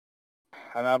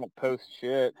I don't post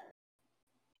shit,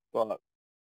 but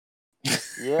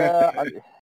yeah,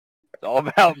 it's all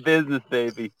about business,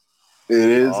 baby. It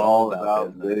is all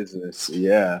about business.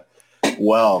 Yeah.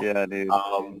 Well, yeah, dude.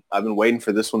 I've been waiting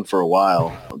for this one for a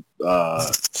while.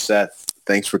 Seth,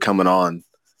 thanks for coming on.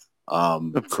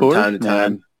 Of From course, time to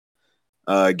man. time,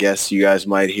 I guess you guys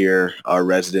might hear our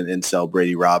resident incel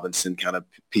Brady Robinson kind of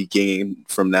peeking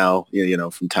from now,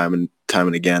 from time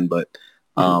and again. But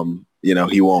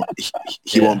he won't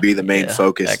be the main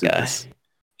focus of this.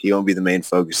 He won't be the main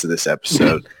focus of this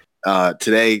episode.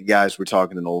 Today, guys, we're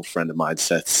talking to an old friend of mine,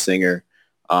 Seth Singer.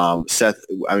 Seth,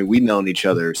 I mean, we've known each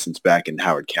other since back in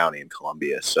Howard County in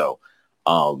Columbia. So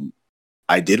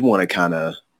I did want to kind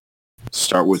of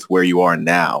start with where you are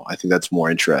now. I think that's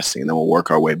more interesting, and then we'll work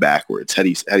our way backwards. How do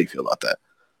you feel about that?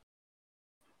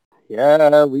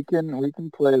 Yeah, we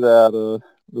can play that the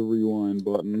rewind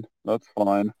button. That's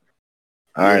fine.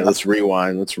 All right, let's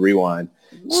rewind.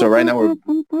 So right now you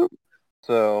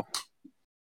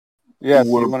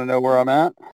want to know where I'm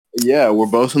at? Yeah, we're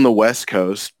both on the West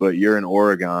Coast, but you're in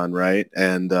Oregon, right?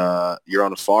 And you're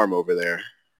on a farm over there.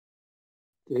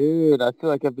 Dude, I feel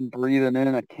like I've been breathing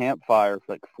in a campfire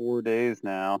for like 4 days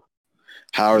now.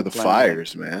 How are the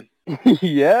fires, man?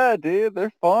 Yeah, dude,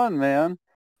 they're fun, man.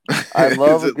 I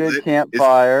love a good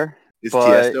campfire. Is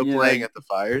Tiesto playing at the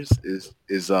fires? Is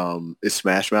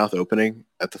Smash Mouth opening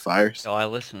at the fires? Oh, I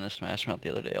listened to Smash Mouth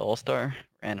the other day, All Star,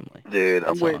 randomly. Dude,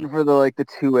 I'm waiting for the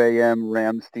 2 a.m.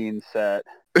 Ramstein set.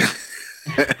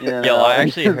 Yo, I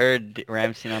actually heard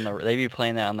Ramstein they be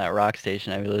playing that on that rock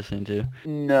station I be listening to.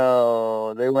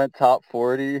 No, they went top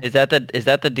 40. Is that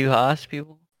the Du Hast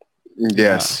people?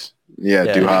 Yes. Yeah,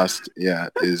 Du Hast,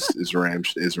 is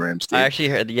Ramstein. I actually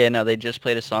heard, they just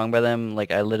played a song by them.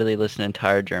 Like, I literally listened to an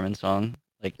entire German song,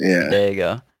 a day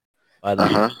ago, by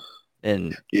them,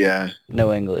 and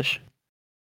no English.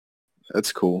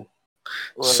 That's cool.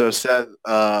 Well, so, Seth,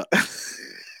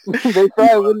 they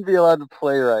probably wouldn't be allowed to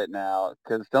play right now,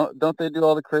 because don't they do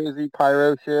all the crazy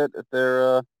pyro shit at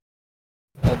their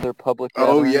public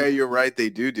gathering? Oh, yeah, you're right. They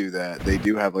do that. They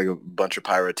do have a bunch of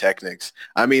pyrotechnics.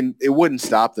 I mean, it wouldn't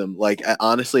stop them.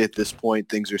 Honestly, at this point,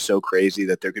 things are so crazy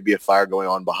that there could be a fire going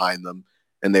on behind them,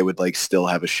 and they would still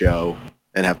have a show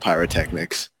and have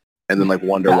pyrotechnics, and then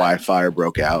wonder why fire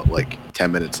broke out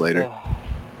 10 minutes later.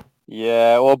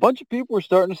 Yeah, well, a bunch of people were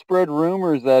starting to spread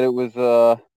rumors that it was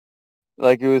it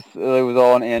was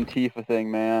all an Antifa thing,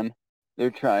 man.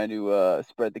 They're trying to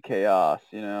spread the chaos,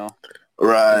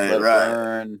 Right.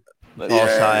 Burn, all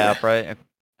psyop, right?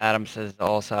 Adam says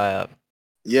all psyop.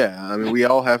 Yeah, I mean, we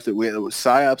all have to.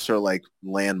 Psyops are like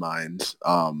landmines,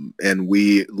 and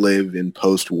we live in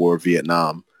post-war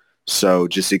Vietnam, so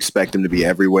just expect them to be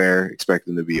everywhere. Expect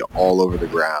them to be all over the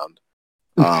ground,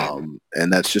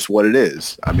 and that's just what it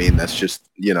is. I mean, that's just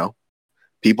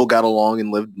people got along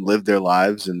and lived their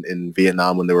lives in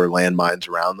Vietnam when there were landmines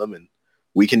around them, and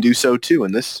we can do so too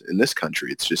in this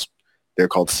country. It's just they're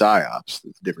called psyops.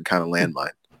 It's a different kind of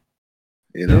landmine.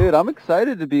 Dude, I'm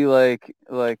excited to be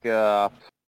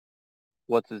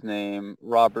what's his name,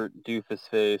 Robert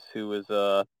Doofusface, who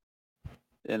was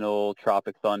in old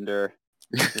Tropic Thunder,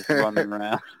 just running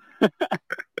around.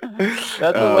 That's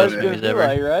what lesbians do,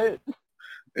 right?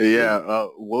 Yeah.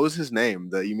 What was his name?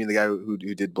 You mean the guy who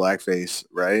did blackface,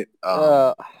 right?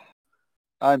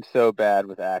 I'm so bad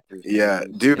with actors. Yeah,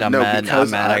 dude. I'm mad.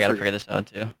 I gotta figure this out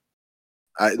too.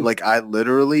 I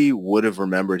literally would have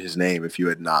remembered his name if you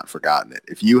had not forgotten it.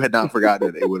 If you had not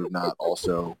forgotten it, it would have not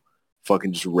also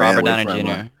fucking just ran Robert away Downey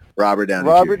from Jr. Robert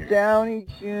Downey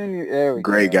Jr. There we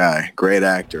Great go. guy, great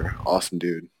actor, awesome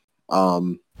dude.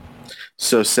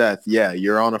 So Seth,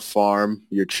 you're on a farm.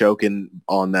 You're choking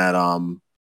on that fire,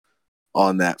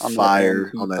 on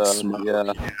that smoke,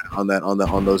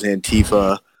 on those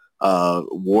Antifa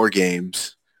war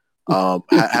games. How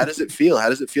does it feel? How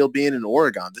does it feel being in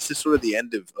Oregon? This is sort of the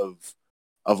end of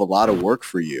a lot of work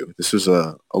for you. This was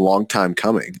a long time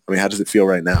coming. I mean, how does it feel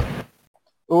right now?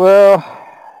 Well,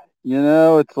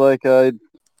 it's like I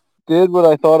did what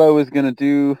I thought I was going to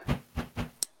do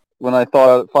when I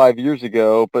thought 5 years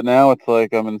ago, but now it's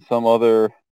like I'm in some other,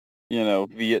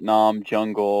 Vietnam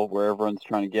jungle where everyone's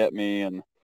trying to get me, and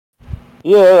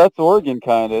yeah, that's Oregon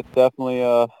kind of. It's definitely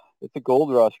it's a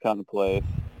gold rush kind of place.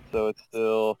 So it's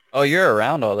still... Oh, you're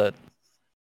around all that.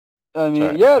 I mean,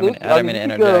 sorry. yeah. I didn't mean to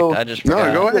interject. I just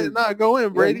forgot. No, go ahead. No, go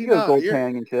in, Brady. You go gold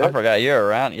tang and shit. I forgot. You're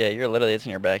around. Yeah, you're literally, it's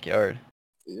in your backyard.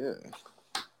 Yeah.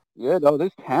 Yeah, no,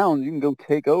 there's towns you can go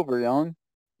take over, young.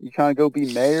 You trying to go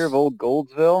be mayor of old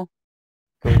Goldsville?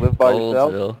 Go live by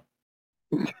yourself?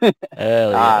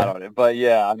 Hell yeah. I don't know. But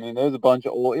yeah, I mean, there's a bunch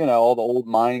of old, all the old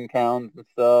mining towns and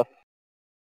stuff.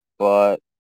 But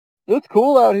It's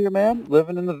cool out here, man.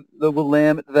 Living in the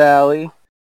Willamette Valley.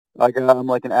 I'm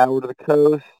like an hour to the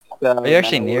coast. Are you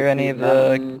actually near any of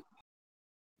the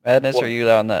madness, or are you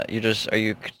are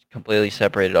you completely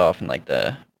separated off in like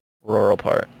the rural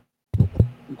part?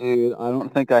 Dude, I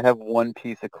don't think I have one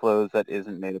piece of clothes that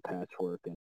isn't made of patchwork.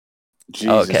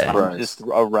 Jesus Christ. I'm just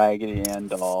a Raggedy Ann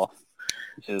doll.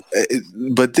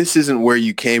 But this isn't where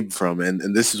you came from,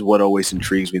 and this is what always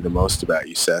intrigues me the most about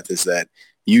you, Seth, is that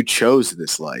you chose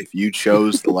this life. You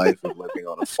chose the life of living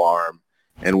on a farm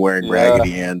and wearing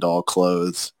Raggedy Ann doll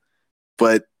clothes.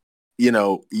 But,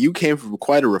 you came from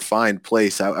quite a refined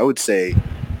place. I would say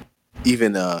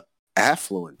even a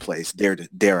affluent place,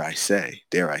 dare I say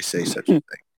such a thing.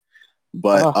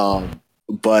 But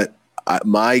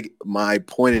my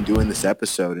point in doing this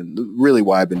episode, and really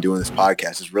why I've been doing this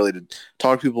podcast, is really to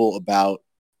talk to people about,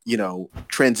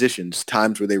 transitions,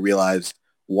 times where they realized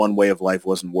one way of life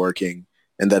wasn't working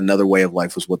and that another way of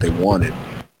life was what they wanted.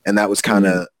 And that was kind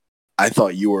of, I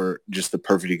thought you were just the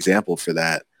perfect example for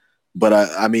that. But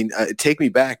take me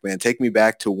back, man. Take me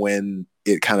back to when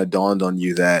it kind of dawned on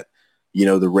you that,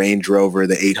 the Range Rover,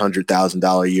 the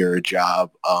 $800,000 a year job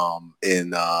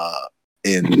in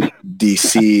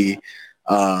DC,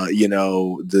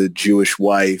 the Jewish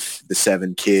wife, the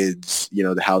 7 kids,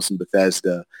 the house in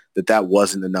Bethesda, that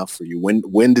wasn't enough for you.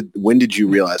 When did you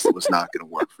realize it was not going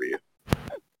to work for you?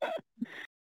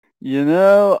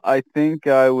 I think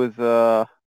I was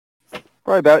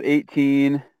probably about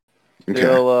 18.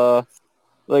 Still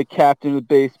like captain of the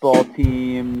baseball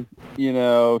team,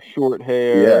 short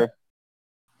hair.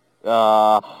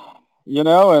 Yeah.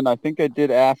 And I think I did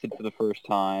acid for the first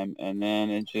time, and then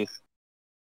it just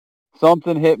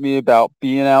something hit me about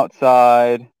being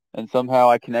outside, and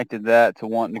somehow I connected that to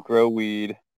wanting to grow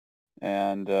weed.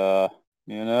 And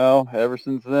ever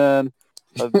since then,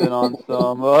 I've been on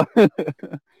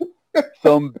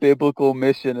some biblical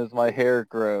mission as my hair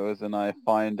grows, and I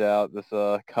find out this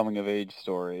coming of age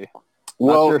story.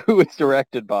 Not sure who it's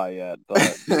directed by yet, but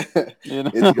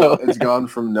it's gone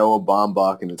from Noah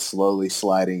Baumbach and it's slowly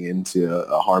sliding into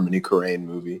a Harmony Korine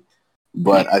movie.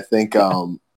 But I think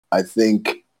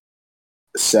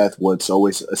Seth, what's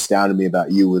always astounded me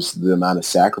about you was the amount of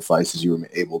sacrifices you were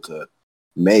able to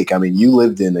make. I mean, you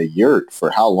lived in a yurt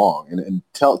for how long? And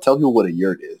tell people what a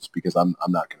yurt is, because I'm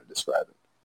not going to describe it.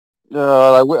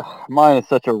 Mine is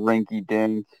such a rinky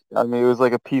dink. I mean, it was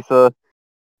like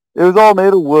it was all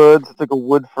made of wood. So it's like a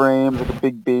wood frame, like a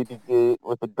big baby gate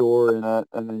with a door in it,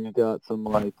 and then you got some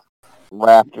like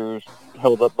rafters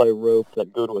held up by rope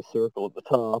that go to a circle at the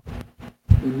top.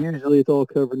 And usually it's all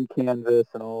covered in canvas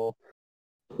and all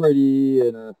pretty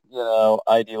and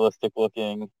idealistic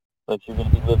looking. But you're gonna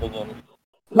be living in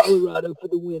Colorado for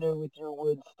the winter with your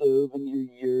wood stove and your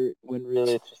yurt, when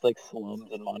really it's just like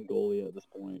slums in Mongolia at this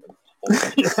point.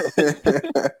 But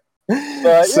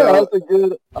yeah, it's a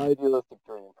good idealistic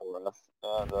dream for us.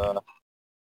 And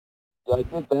I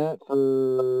did that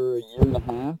for a year and a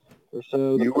half or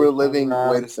so. You were living.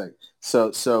 Wait a second.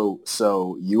 So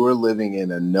you were living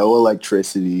in a no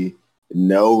electricity,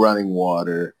 no running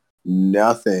water,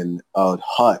 nothing, a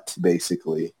hut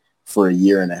basically for a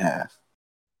year and a half.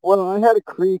 Well, I had a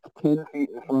creek 10 feet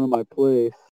in front of my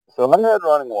place, so I had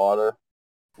running water,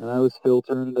 and I was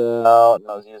filtering it out, and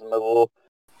I was using my little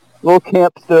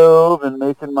camp stove and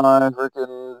making my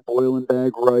freaking boiling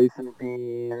bag rice and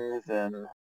beans, and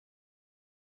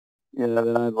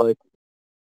then I'd like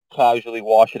casually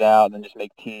wash it out and then just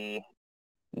make tea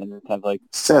and have like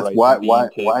Seth, why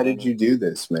did you do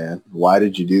this, man? Why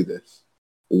did you do this?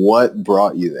 What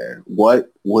brought you there? What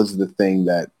was the thing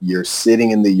that you're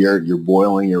sitting in the yurt, you're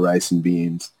boiling your rice and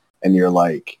beans, and you're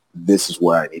like, this is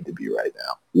where I need to be right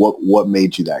now? What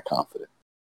made you that confident?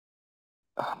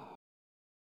 It's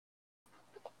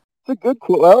a good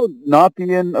quote. Well, not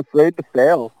being afraid to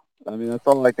fail. I mean, that's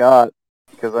all I got.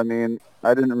 Because, I mean,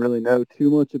 I didn't really know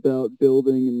too much about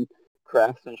building and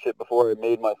craftsmanship before I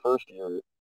made my first yurt.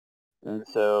 And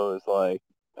so it was like,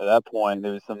 at that point,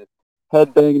 there was some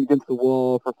head banging against the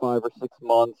wall for 5 or 6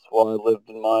 months while I lived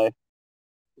in the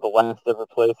last ever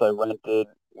place I rented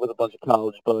with a bunch of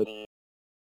college buddies.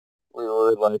 We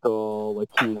were like all like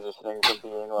transitioning from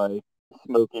being like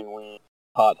smoking weed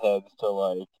hotheads to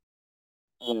like,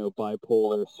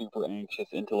 bipolar, super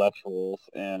anxious intellectuals,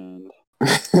 and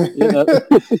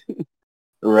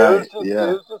right, it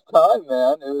was just time,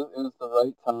 man. It was the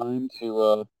right time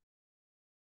to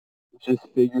just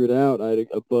figure it out. I had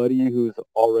a buddy who's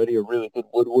already a really good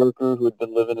woodworker who had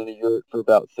been living in a yurt for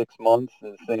about 6 months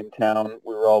in the same town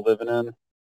we were all living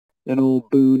in old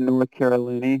Boone, North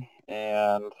Carolina.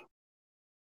 And,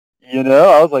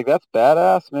 I was like, that's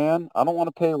badass, man. I don't want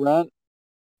to pay rent.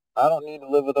 I don't need to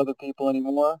live with other people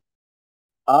anymore.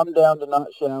 I'm down to not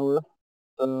shower.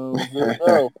 So here we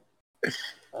go.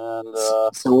 And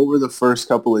so what were the first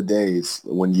couple of days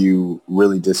when you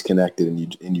really disconnected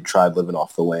and you tried living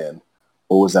off the land?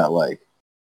 What was that like?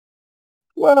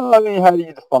 well, I mean, how do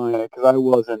you define it? Because I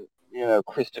wasn't,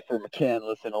 Christopher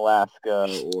McCandless in Alaska,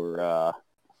 or I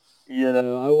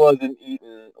wasn't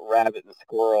eating rabbit and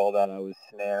squirrel that I was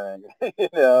snaring.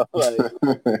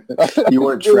 You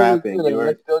weren't trapping.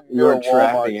 I still can You go to weren't Walmart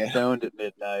trapping it. stoned at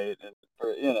midnight and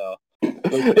go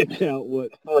pick out what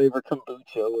flavor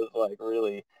kombucha was like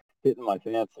really hitting my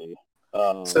fancy.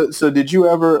 So did you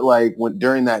ever like when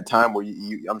during that time where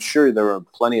I'm sure there were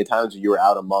plenty of times where you were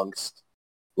out amongst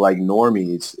like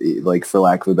normies, like for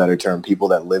lack of a better term, people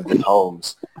that lived in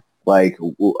homes, like,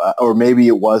 or maybe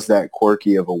it was that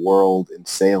quirky of a world in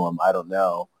Salem, I don't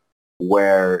know,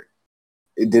 where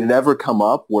did it ever come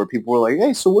up where people were like,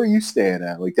 hey, so where are you staying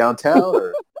at, like downtown,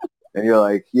 or and you're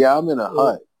like, yeah, I'm in a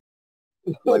hut.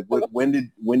 Like, when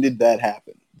did that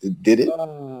happen? Did it? There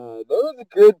was a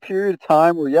good period of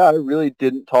time where, I really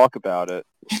didn't talk about it.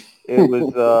 It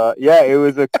was,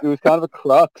 it was kind of a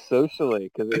crux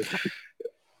socially because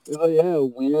it was like, a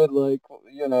weird, like,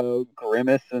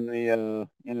 grimace in the,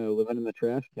 living in the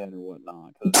trash can or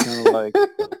whatnot. Cause it's kind of like,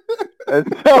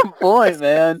 at some point,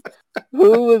 man,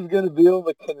 who was going to be able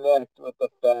to connect with the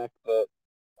fact that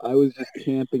I was just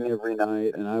camping every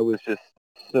night and I was just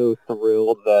so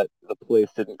thrilled that the place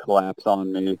didn't collapse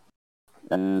on me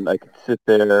and I could sit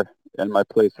there and my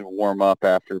place would warm up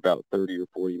after about 30 or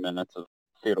 40 minutes of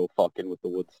fiddle fucking with the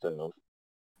wood stove.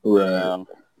 Right.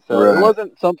 So it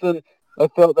wasn't something I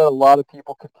felt that a lot of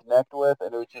people could connect with,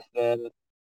 and it was just then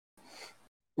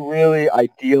really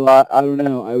ideal. I don't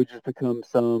know. I would just become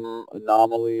some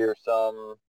anomaly or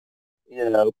some,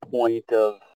 point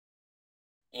of,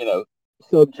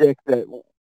 subject that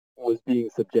was being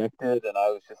subjected, and I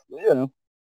was just, screw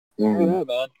that,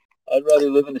 man. I'd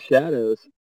rather live in the shadows.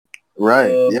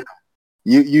 Right. Yeah.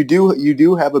 You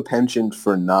do have a penchant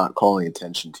for not calling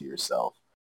attention to yourself.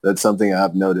 That's something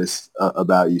I've noticed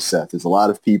about you, Seth. Is a lot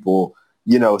of people,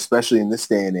 especially in this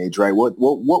day and age, right? What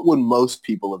would most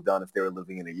people have done if they were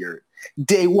living in a yurt?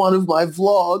 Day one of my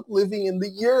vlog, living in the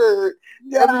yurt.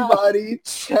 Yeah. Everybody,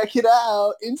 check it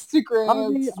out.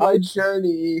 Instagram, my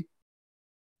journey.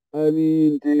 I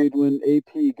mean, dude, when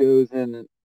AP goes in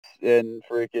and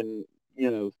freaking,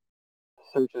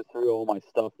 searches through all my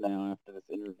stuff now after this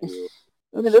interview.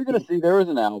 I mean, they're gonna see there was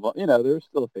an album. There's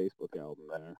still a Facebook album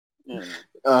there.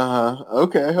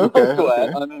 Okay.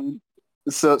 I mean,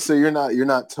 so you're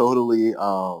not totally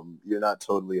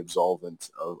absolvent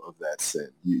of that sin.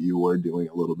 You were doing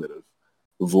a little bit of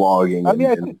vlogging. I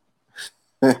mean,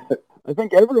 I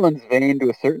think everyone's vain to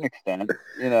a certain extent.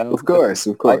 Of course.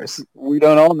 We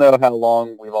don't all know how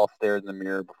long we've all stared in the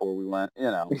mirror before we went.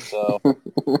 So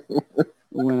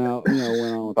went out.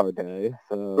 Went on with our day.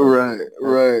 So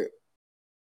right.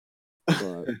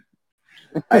 But.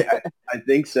 I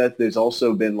think, Seth, there's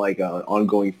also been like an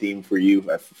ongoing theme for you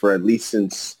for at least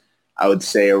since I would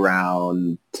say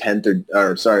around 11th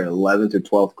or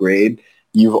 12th grade.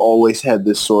 You've always had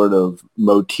this sort of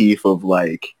motif of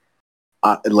like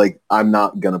I'm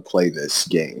not going to play this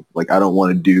game. Like, I don't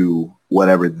want to do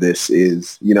whatever this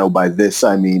is. By this,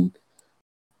 I mean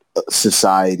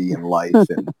society and life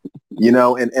and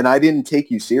and I didn't take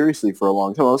you seriously for a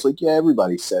long time. I was like, yeah,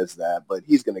 everybody says that, but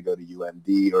he's going to go to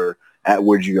UMD or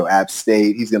where'd you go? App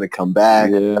State. He's going to come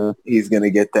back. Yeah. He's going to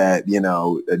get that,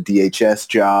 a DHS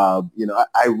job.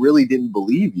 I really didn't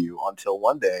believe you until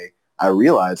one day I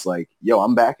realized like, yo,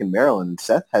 I'm back in Maryland.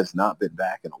 Seth has not been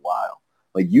back in a while.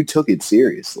 Like, you took it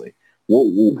seriously. What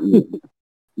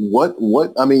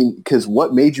I mean, because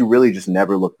what made you really just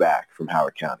never look back from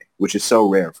Howard County, which is so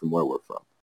rare from where we're from?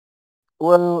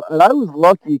 Well, and I was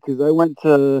lucky because I went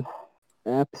to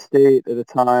App State at a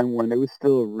time when it was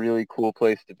still a really cool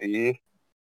place to be.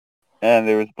 And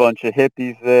there was a bunch of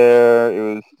hippies there. It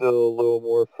was still a little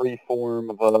more free form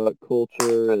of a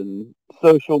culture and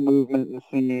social movement and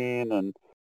scene. And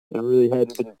it really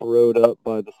hadn't been broed up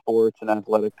by the sports and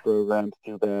athletic programs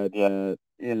too bad yet,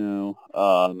 and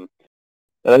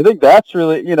I think that's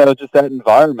really, just that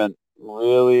environment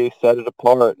really set it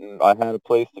apart. And I had a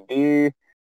place to be.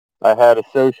 I had a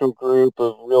social group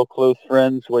of real close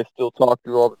friends who I still talk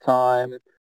to all the time.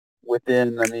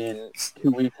 Within, 2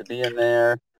 weeks of being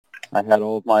there, I had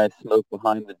all of my smoke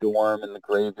behind the dorm and the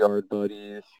graveyard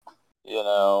buddies,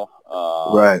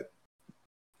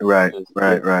 Right.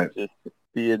 Just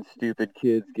being stupid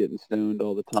kids getting stoned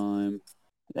all the time.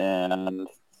 And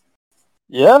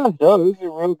yeah, no, it was a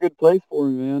real good place for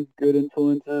me, man. Good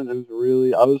influences. It was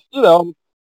really, I was,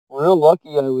 real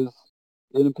lucky I was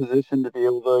in a position to be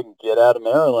able to get out of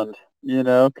Maryland,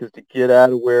 because to get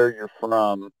out of where you're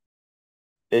from,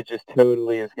 it just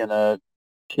totally is going to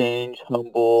change,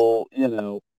 humble,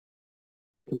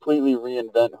 completely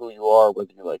reinvent who you are,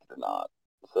 whether you like it or not.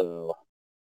 So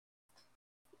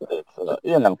it's,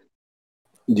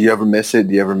 Do you ever miss it?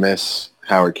 Do you ever miss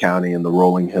Howard County and the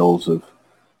rolling hills of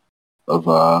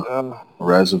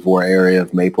Reservoir area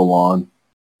of Maple Lawn?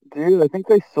 Dude, I think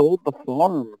they sold the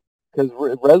farm because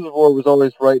Reservoir was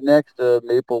always right next to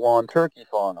Maple Lawn Turkey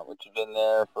Farm, which had been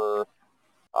there for,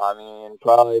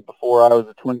 probably before I was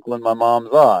a twinkle in my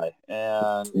mom's eye.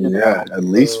 And at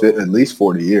least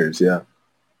 40 years, yeah.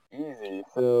 Easy.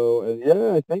 So,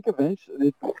 I think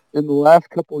eventually, in the last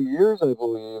couple of years, I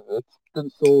believe, it's been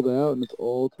sold out and it's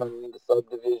all turning into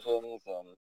subdivisions.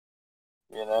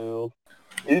 And,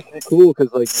 it used to be cool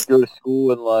because, like, you go to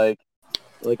school in, like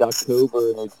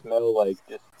October and it'd smell like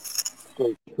just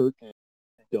straight turkey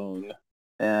dung.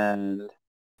 And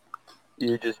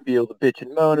you'd just be able to bitch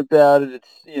and moan about it. It's,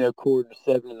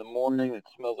 6:45 in the morning. It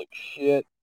smells like shit.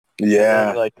 Yeah.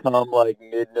 And then, come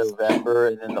mid-November,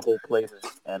 and then the whole place is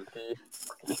just empty.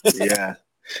 Yeah.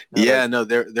 Yeah, no,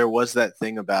 there was that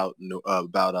thing about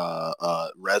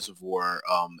Reservoir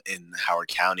in Howard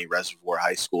County, Reservoir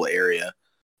High School area,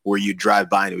 where you drive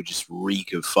by and it would just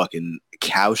reek of fucking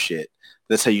cow shit.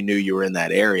 That's how you knew you were in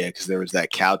that area, because there was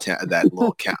that cow town, that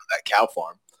little cow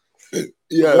farm.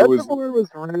 Yeah, Reservoir was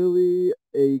really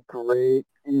a great,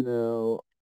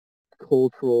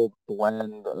 cultural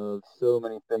blend of so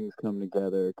many things come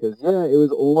together. Because it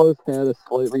was almost had a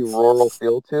slightly rural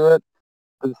feel to it.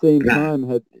 At the same time,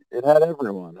 it had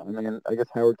everyone. I guess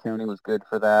Howard County was good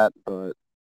for that, but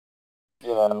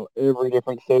every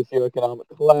different socioeconomic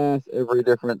class, every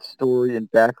different story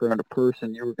and background of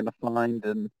person you were going to find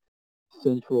in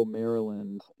Central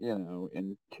Maryland,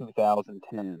 in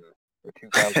 2010 or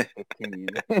 2015.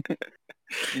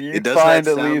 It doesn't that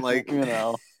sound like,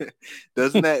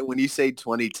 doesn't that, when you say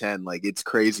 2010, like, it's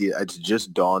crazy. It's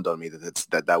just dawned on me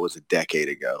that was a decade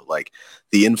ago. Like,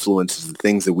 the influences, the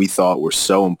things that we thought were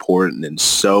so important and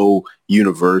so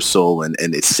universal and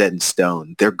it's set in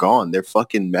stone, they're gone. They're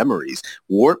fucking memories.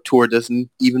 Warped Tour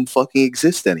doesn't even fucking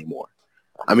exist anymore.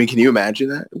 Can you imagine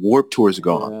that? Warped Tour's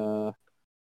gone. Yeah.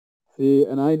 See,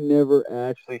 and I never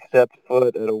actually stepped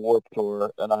foot at a Warped Tour,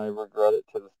 and I regret it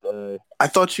to this day. I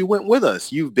thought you went with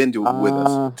us. You've been with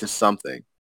us to something.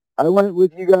 I went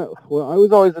with you guys. Well, I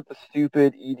was always at the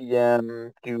stupid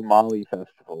EDM do Molly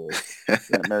festival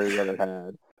that Merriweather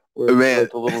had, where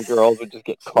like the little girls would just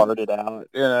get carted out,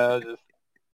 just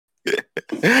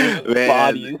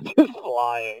bodies just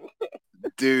flying.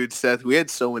 Dude, Seth, we had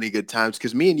so many good times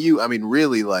because me and you,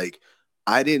 really, like,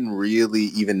 I didn't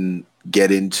really even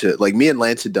get into, like, me and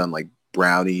Lance had done like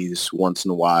brownies once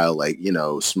in a while, like,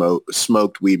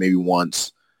 smoked weed maybe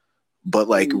once. But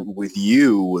like with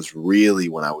you was really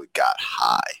when I got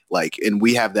high. Like, and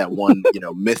we have that one,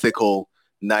 mythical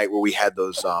night where we had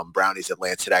those brownies that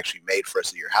Lance had actually made for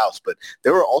us at your house. But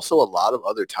there were also a lot of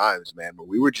other times, man, where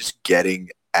we were just getting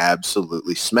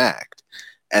absolutely smacked.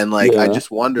 And like, I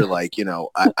just wonder, like,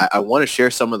 I want to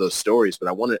share some of those stories, but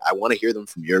I want to hear them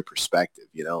from your perspective,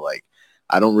 like,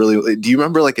 I don't really, do you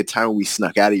remember like a time when we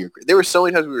snuck out of your crib? There were so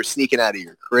many times we were sneaking out of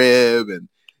your crib and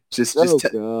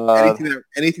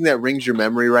anything that rings your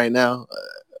memory right now.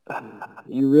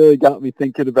 You really got me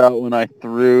thinking about when I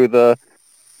threw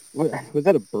was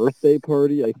that a birthday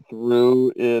party I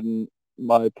threw in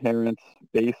my parents'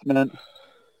 basement?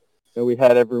 And we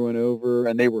had everyone over,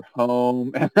 and they were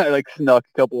home, and I like snuck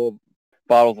a couple of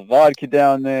bottles of vodka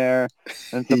down there,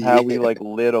 and somehow we like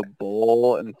lit a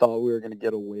bowl and thought we were gonna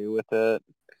get away with it.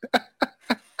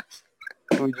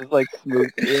 We just like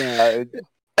smoked. Yeah.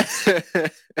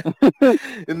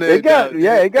 It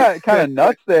got kind of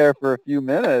nuts there for a few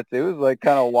minutes. It was like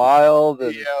kind of wild.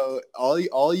 And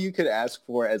all you could ask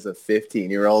for as a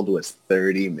 15-year-old was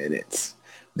 30 minutes.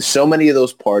 So many of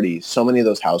those parties, so many of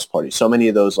those house parties, so many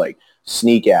of those like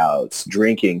sneak outs,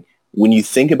 drinking. When you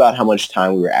think about how much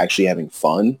time we were actually having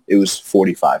fun, it was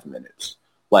 45 minutes.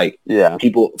 Like,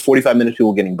 45 minutes,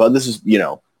 people getting, but this is,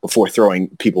 before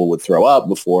people would throw up,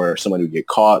 before somebody would get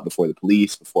caught, before the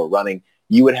police, before running.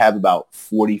 You would have about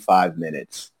 45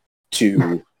 minutes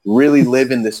to really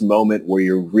live in this moment where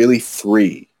you're really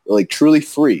free, like truly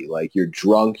free. Like, you're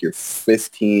drunk, you're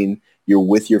 15, you're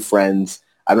with your friends.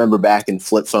 I remember back in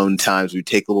flip phone times, we'd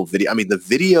take little video. The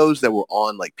videos that were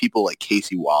on, like, people like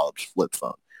Casey Wallop's flip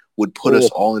phone would put us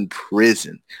all in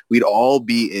prison. We'd all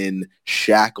be in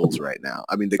shackles right now.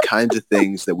 The kinds of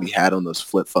things that we had on those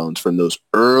flip phones from those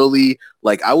early,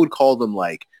 like, I would call them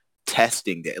like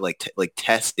testing day, like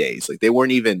test days. Like, they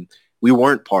weren't even we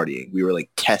weren't partying. We were like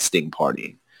testing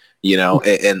partying, you know,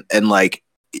 and like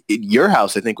your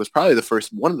house, I think, was probably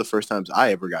one of the first times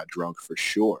I ever got drunk for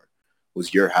sure.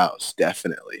 Was your house,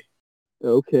 definitely.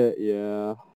 Okay,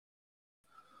 yeah.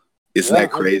 Isn't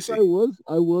that crazy? I guess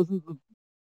I wasn't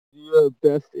the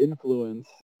best influence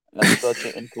at such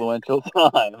an influential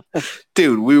time.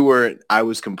 Dude, I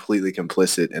was completely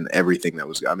complicit in everything that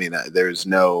was, I mean,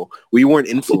 we weren't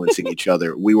influencing each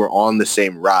other. We were on the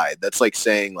same ride. That's like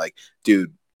saying like,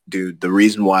 dude, the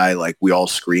reason why like we all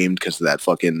screamed because of that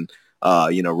fucking,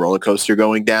 roller coaster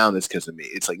going down is because of me.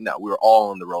 It's like, no, we were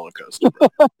all on the roller coaster, bro.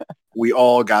 we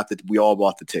all bought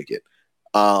the ticket.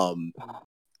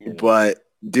 But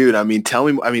dude, I mean, tell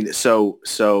me, I mean, so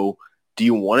do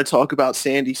you want to talk about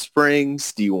Sandy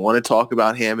Springs? Do you want to talk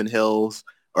about Hammond Hills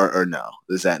or no?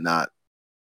 That's not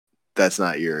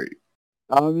I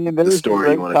mean, there the was story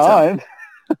a you want great to time.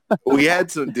 tell. We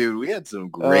had some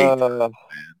great time, man.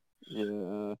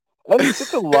 Yeah. And it's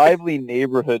such a lively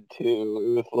neighborhood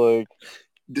too. It was like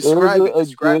describe a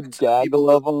good gaggle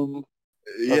of them.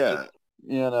 Yeah.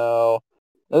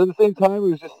 At the same time, it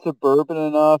was just suburban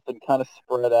enough and kind of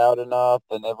spread out enough,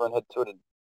 and everyone had sort of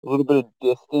a little bit of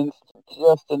distance,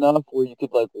 just enough where you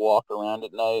could like walk around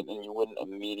at night and you wouldn't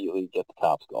immediately get the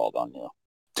cops called on you.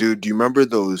 Dude, do you remember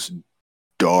those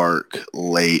dark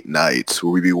late nights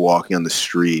where we'd be walking on the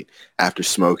street after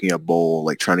smoking a bowl,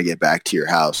 like trying to get back to your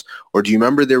house? Or do you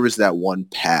remember there was that one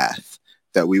path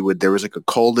that there was like a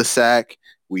cul-de-sac,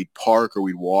 we'd park or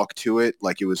we'd walk to it,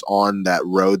 like it was on that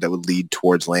road that would lead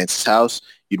towards Lance's house.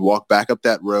 You'd walk back up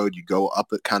that road, you go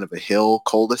up a kind of a hill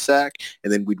cul-de-sac,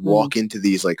 and then we'd walk into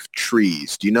these like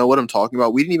trees. Do you know what I'm talking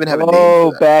about? We didn't even have a name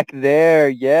for that. Back there,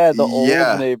 yeah, the old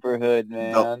neighborhood,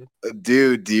 man.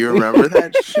 Dude, do you remember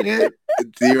that shit?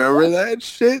 Do you remember that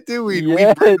shit, dude?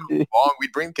 We'd bring a bong.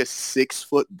 We'd bring a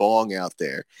 6-foot bong out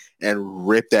there and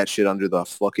rip that shit under the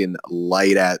fucking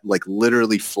light at like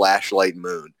literally flashlight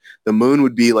moon. The moon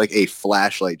would be like a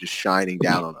flashlight just shining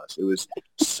down on us. It was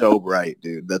so bright,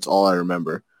 dude. That's all I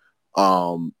remember.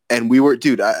 And we were,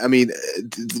 dude, I mean,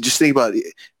 just think about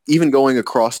it. Even going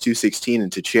across 216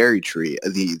 into Cherry Tree,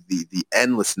 the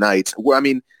endless nights where, I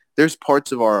mean, there's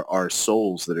parts of our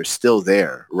souls that are still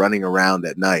there running around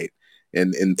at night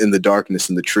in the darkness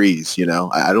in the trees, you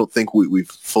know. I don't think we've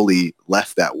fully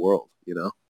left that world, you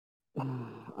know.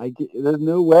 There's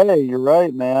no way. You're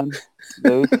right, man.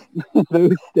 Those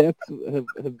those steps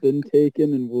have been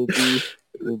taken and will be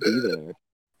there.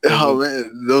 Oh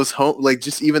man, those like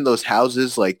just even those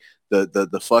houses, like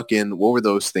the fucking, what were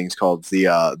those things called?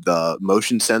 The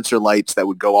motion sensor lights that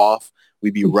would go off.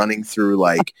 We'd be running through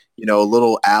like, a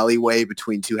little alleyway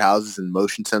between two houses and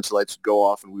motion sensor lights would go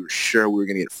off and we were sure we were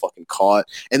going to get fucking caught.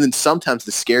 And then sometimes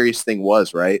the scariest thing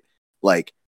was, right?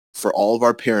 Like for all of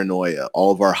our paranoia,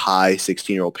 all of our high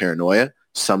 16-year-old paranoia,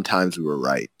 sometimes we were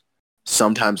right.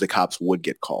 Sometimes the cops would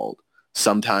get called.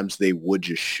 Sometimes they would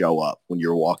just show up when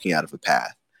you're walking out of a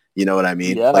path. You know what I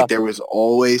mean? Yeah. Like there was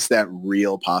always that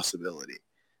real possibility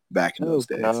back in those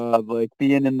days. God, like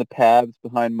being in the paths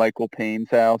behind Michael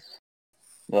Payne's house.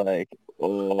 Like,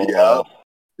 yeah.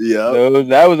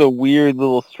 That was a weird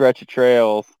little stretch of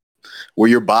trails. Where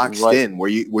you're boxed in, where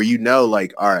you know,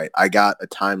 like, all right, I got a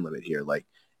time limit here. Like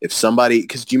if somebody,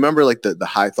 because do you remember like the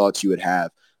high thoughts you would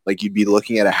have? Like you'd be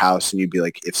looking at a house and you'd be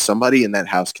like, if somebody in that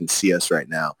house can see us right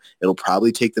now, it'll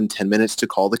probably take them 10 minutes to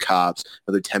call the cops,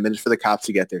 another 10 minutes for the cops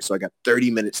to get there. So I got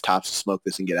 30 minutes tops to smoke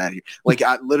this and get out of here. Like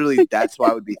literally, that's what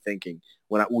I would be thinking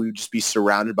when we would just be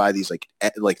surrounded by these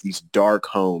like these dark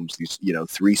homes, these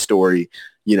 3-story,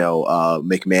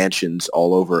 McMansions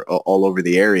all over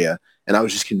the area. And I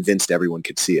was just convinced everyone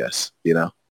could see us, you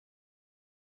know?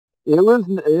 It was,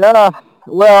 yeah.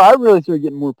 Well, I really started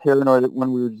getting more paranoid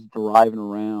when we were just driving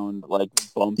around, like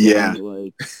bumping,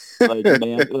 like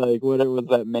man, like whatever was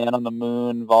that, Man on the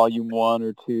Moon, Volume 1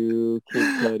 or 2, Kid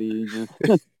Cudi, just.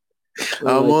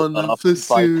 I'm like, on the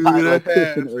pursuit of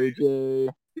OJ.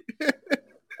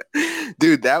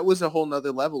 Dude, that was a whole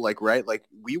nother level, like, right? Like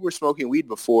we were smoking weed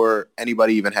before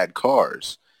anybody even had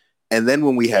cars, and then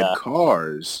when we had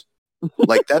cars.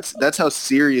 Like that's how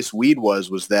serious weed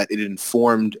was that it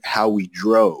informed how we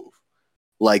drove.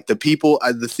 Like the people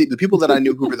the people that I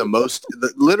knew who were the most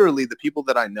literally the people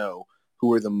that I know who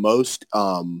were the most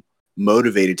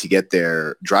motivated to get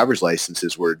their driver's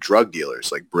licenses were drug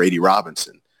dealers, like Brady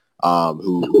Robinson,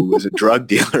 who was a drug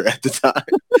dealer at the time,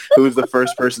 who was the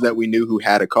first person that we knew who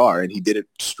had a car, and he did it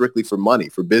strictly for money,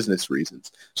 for business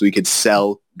reasons, so he could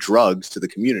sell drugs to the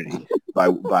community by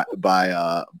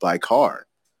car.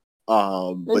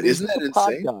 But isn't that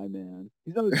insane? Pot guy, man.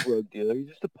 He's not a drug dealer. He's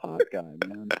just a pot guy,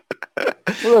 man.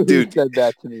 Dude said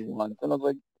that to me once, and I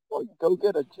was like, go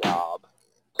get a job.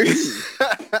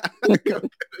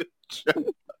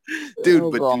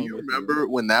 Dude, but do you remember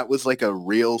when that was like a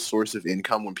real source of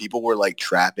income, when people were like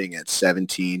trapping at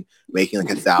 17, making like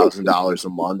 $1,000 a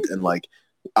month, and like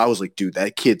I was like, dude,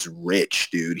 that kid's rich,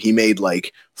 dude. He made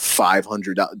like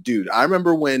 $500. Dude, I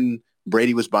remember when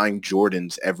Brady was buying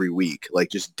Jordans every week, like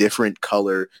just different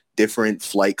color, different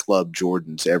Flight Club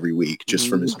Jordans every week, just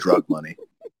from his drug money.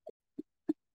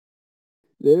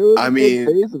 There was a big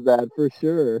phase of that for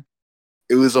sure.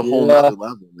 It was a whole nother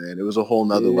level, man. It was a whole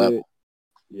nother level.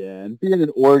 Yeah, and being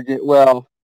in Oregon, well,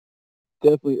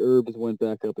 definitely herbs went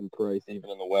back up in price even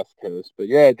on the West Coast. But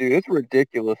yeah, dude, it's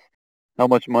ridiculous how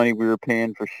much money we were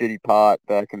paying for shitty pot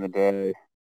back in the day.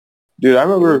 Dude, I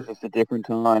remember... It was just a different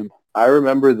time. I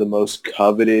remember the most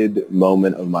coveted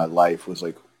moment of my life was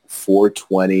like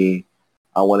 420,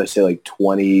 I want to say like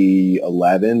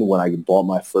 2011, when I bought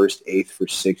my first eighth for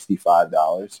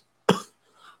 $65.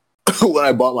 When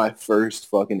I bought my first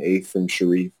fucking eighth from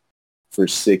Sharif for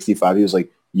 $65, he was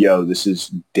like, yo, this is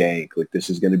dank. Like, this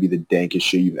is going to be the dankest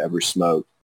shit you've ever smoked.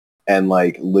 And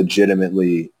like,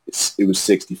 legitimately, it was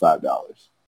 $65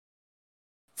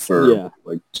 for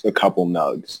like a couple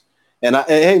nugs. And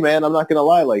hey, man, I'm not going to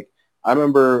lie. Like, I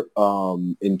remember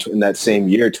in that same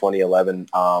year, 2011,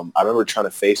 I remember trying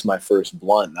to face my first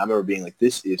blunt. And I remember being like,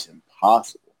 this is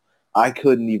impossible. I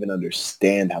couldn't even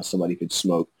understand how somebody could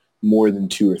smoke more than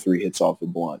 2 or 3 hits off a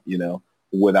blunt, you know,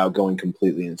 without going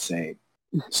completely insane.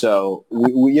 So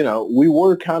we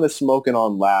were kind of smoking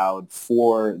on loud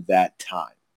for that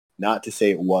time. Not to say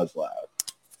it was loud.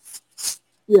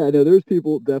 Yeah, no, there's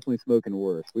people definitely smoking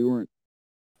worse. We weren't.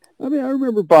 I mean, I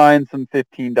remember buying some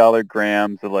 $15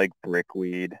 grams of like brick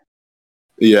weed.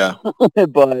 Yeah.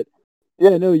 But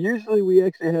yeah, no, usually we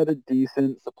actually had a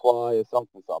decent supply of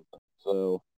something.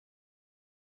 So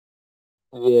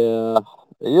yeah,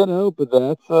 you know, but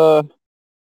that's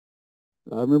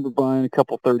I remember buying a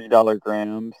couple $30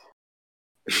 grams.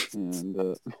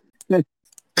 And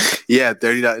yeah,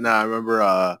 $30. No, I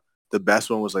remember the best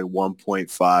one was like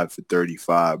 1.5 for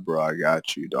 35, bro. I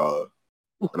got you, dog.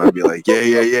 And I'd be like,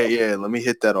 yeah. Let me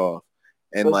hit that off.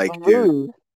 And that's like,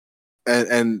 dude,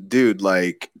 and dude,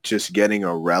 like just getting a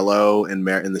Rello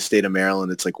in the state of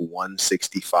Maryland, it's like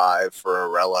 $165 for a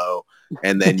Rello.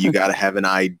 And then you got to have an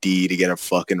ID to get a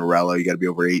fucking Rello. You got to be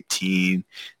over 18.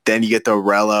 Then you get the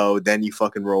Rello. Then you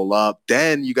fucking roll up.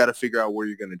 Then you got to figure out where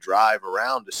you're going to drive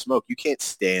around to smoke. You can't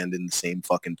stand in the same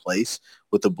fucking place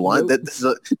with a blunt.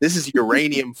 Nope. This is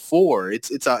uranium 4.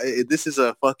 This is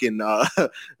a fucking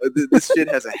this shit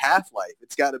has a half-life.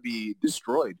 It's got to be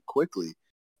destroyed quickly.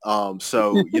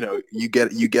 So you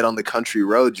get on the country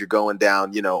roads. You're going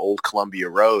down Old Columbia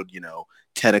Road.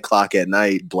 10 o'clock at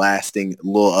night, blasting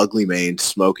Lil Ugly Mane,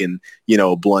 smoking,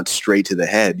 a blunt straight to the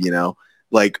head,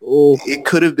 like it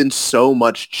could have been so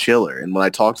much chiller. And when I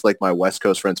talk to like my West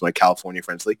Coast friends, my California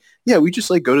friends, like, yeah, we just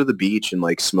like go to the beach and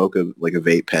like smoke a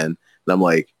vape pen. And I'm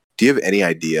like, do you have any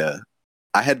idea?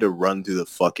 I had to run through the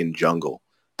fucking jungle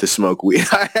to smoke weed.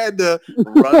 I had to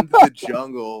run through the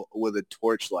jungle with a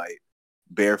torchlight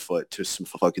barefoot to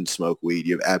fucking smoke weed.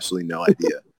 You have absolutely no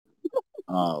idea.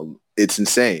 It's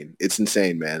insane. It's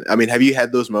insane, man. I mean, have you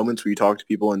had those moments where you talk to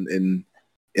people in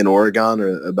Oregon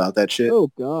or about that shit?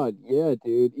 Oh, God. Yeah,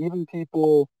 dude. Even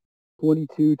people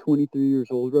 22, 23 years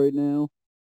old right now,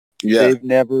 they've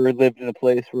never lived in a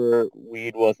place where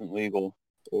weed wasn't legal.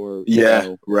 Or,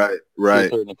 right. To a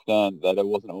certain extent, that it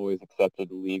wasn't always accepted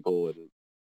legal in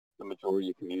the majority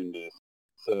of communities.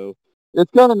 So,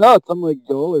 it's kind of nuts. I'm like,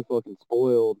 y'all are fucking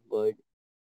spoiled. Like,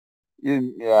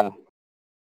 yeah.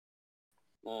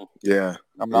 Yeah.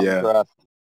 I'm not impressed.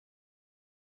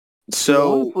 So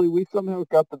but honestly, we somehow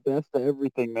got the best of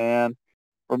everything, man.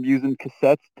 From using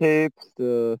cassette tapes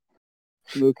to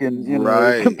smoking,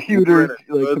 computer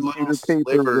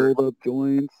paper rolled up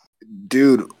joints.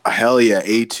 Dude, hell yeah,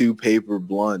 A2 paper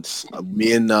blunts.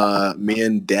 Me and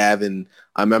Davin,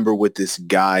 I remember with this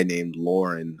guy named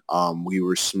Lauren, we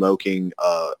were smoking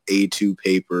A2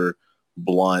 paper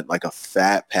blunt, like a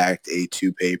fat packed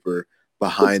A2 paper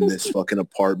behind this fucking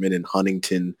apartment in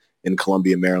Huntington in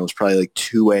Columbia, Maryland. It was probably like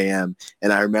 2 a.m.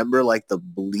 And I remember like the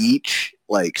bleach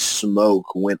like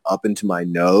smoke went up into my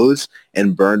nose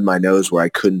and burned my nose where I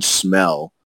couldn't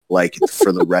smell like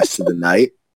for the rest of the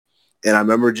night. And I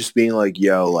remember just being like,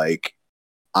 yo, like,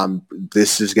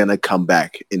 this is going to come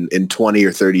back in 20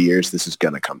 or 30 years. This is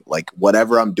going to come. Like,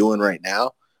 whatever I'm doing right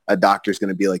now, a doctor's going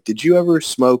to be like, did you ever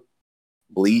smoke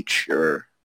bleach or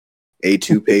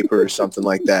A2 paper or something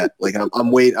like that? Like,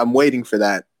 I'm waiting for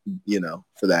that,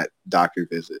 for that doctor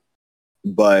visit.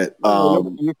 But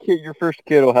your first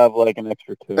kid will have like an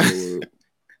extra toe.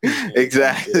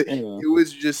 Exactly. It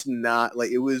was just not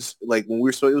like, it was like when we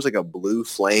were smoking, it was like a blue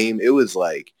flame. It was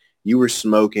like you were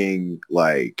smoking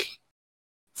like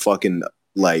fucking,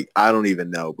 like, I don't even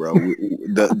know, bro.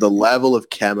 The level of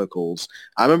chemicals.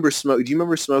 I remember smoke. Do you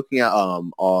remember smoking at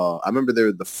I remember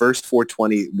the first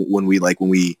 420 when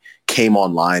we came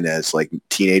online as like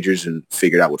teenagers and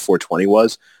figured out what 420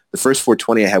 was. The first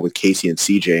 420 I had with Casey and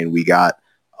CJ, and we got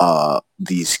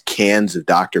these cans of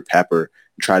Dr. Pepper,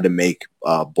 tried to make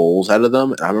bowls out of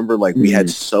them. And I remember like we had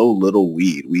so little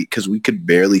weed, because we could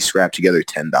barely scrap together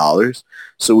 $10.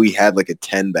 So we had like a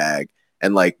 10 bag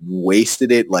and like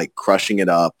wasted it, like crushing it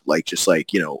up, like just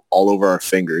like, all over our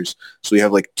fingers. So we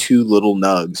have like 2 little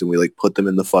nugs and we like put them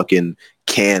in the fucking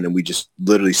can and we just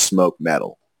literally smoke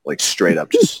metal, like straight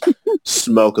up, just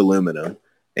smoke aluminum.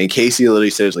 And Casey literally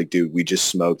says like, dude, we just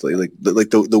smoked, like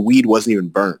the weed wasn't even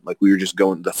burnt. Like we were just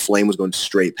going, the flame was going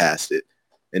straight past it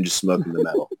and just smoking the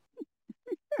metal.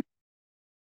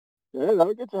 Yeah, that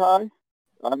would get you high.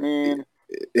 I mean,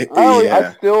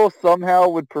 I still somehow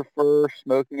would prefer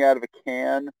smoking out of a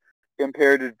can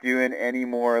compared to doing any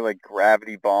more like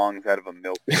gravity bongs out of a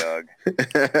milk jug.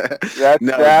 That's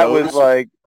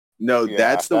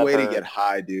the way to get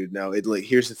high, dude. No,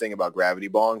 here's the thing about gravity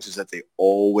bongs is that they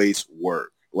always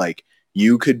work. Like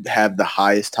you could have the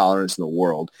highest tolerance in the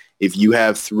world. If you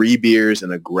have 3 beers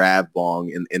and a grab bong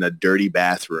in a dirty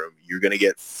bathroom, you're going to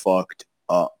get fucked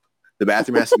up. The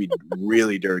bathroom has to be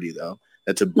really dirty though.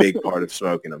 That's a big part of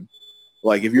smoking them.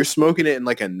 Like if you're smoking it in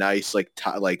like a nice like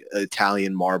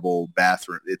Italian marble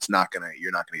bathroom, you're not gonna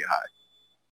get high.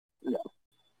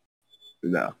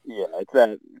 No. Yeah, it's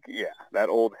that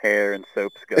old hair and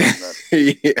soap scum.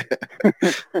 Yeah.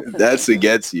 That's what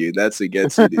gets you.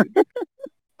 Dude.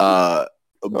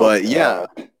 But yeah,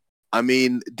 I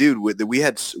mean, dude,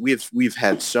 we've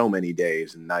had so many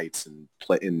days and nights and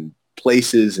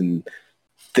places and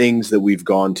things that we've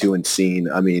gone to and seen.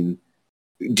 I mean,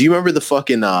 do you remember the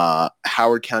fucking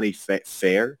Howard County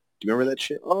Fair? Do you remember that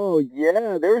shit? Oh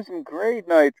yeah, there were some great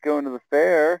nights going to the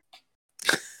fair.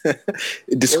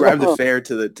 Describe the fair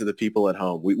to the people at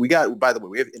home. We got, by the way,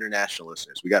 we have international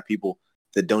listeners. We got people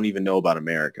that don't even know about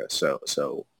America. So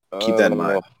keep that in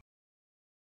mind.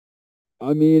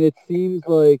 I mean, it seems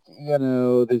like,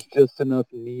 there's just enough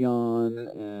neon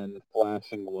and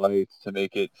flashing lights to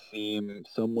make it seem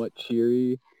somewhat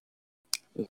cheery.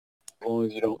 As long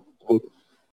as you don't look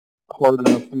hard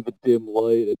enough through the dim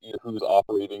light at either who's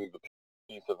operating the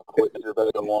piece of equipment you're about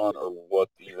to go on or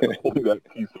what's even holding that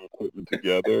piece of equipment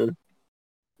together.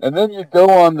 And then you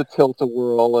go on the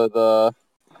tilt-a-whirl of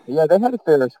they had a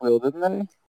Ferris wheel, didn't they?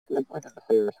 We did the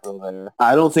Ferris wheel there.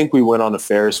 I don't think we went on a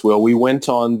Ferris wheel. We went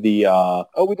on the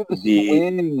we did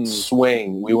the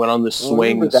swing. We went on the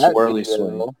swing, the swirly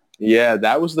swing. Yeah,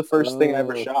 that was the first thing I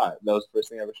ever shot. Dude,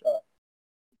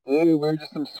 we were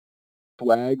just some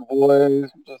swag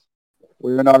boys, just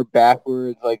wearing our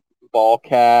backwards like ball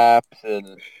caps,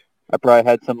 and I probably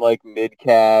had some like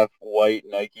mid-calf white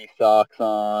Nike socks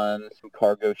on, some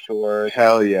cargo shorts.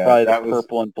 Hell yeah. Probably the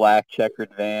purple and black checkered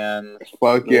Vans.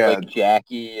 Fuck yeah. Like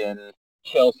Jackie and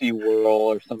Chelsea Whirl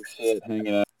or some shit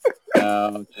hanging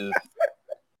out. Just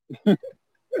we're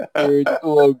just a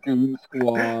little goon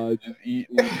squad, just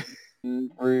eating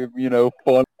for,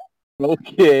 funnel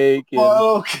cake.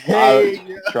 Funnel cake.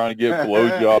 Trying to get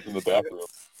blowjobs in the bathroom.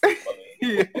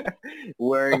 Yeah.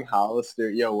 Wearing Hollister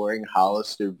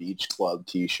Beach Club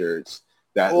T-shirts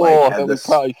that we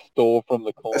probably stole from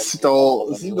the Columbia. Stole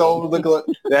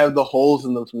they have the holes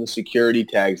in them from the security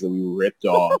tags that we ripped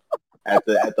off at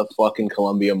the fucking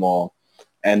Columbia Mall,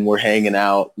 and we're hanging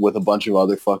out with a bunch of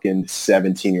other fucking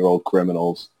 17-year-old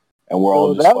criminals, and we're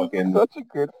all just fucking. Was such a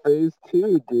good phase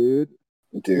too, dude.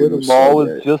 Where the mall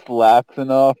was just lax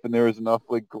enough, and there was enough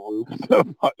like groups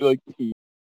of like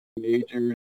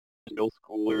teenagers, middle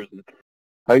schoolers, and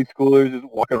high schoolers just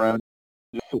walking around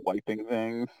just swiping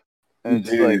things. And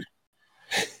dude,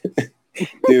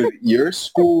 dude, your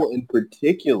school in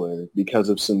particular, because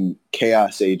of some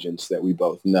chaos agents that we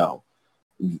both know,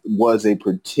 was a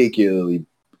particularly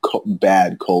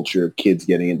bad culture of kids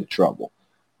getting into trouble.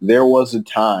 There was a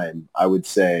time, I would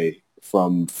say,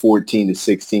 from 14 to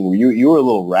 16, where you were a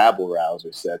little rabble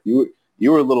rouser, Seth. You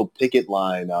were a little picket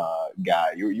line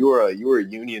guy. You were a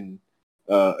union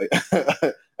a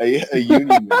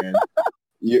union man.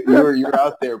 You're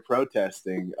out there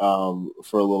protesting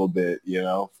for a little bit.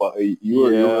 You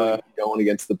were really going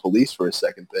against the police for a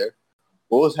second there.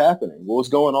 What was happening? What was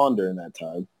going on during that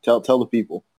time? Tell the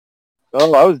people.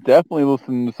 Oh, I was definitely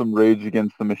listening to some Rage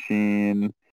Against the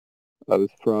Machine. I was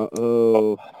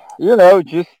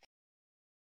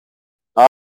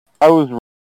I was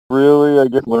really, I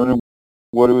guess, learning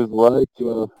what it was like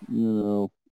to,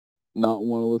 not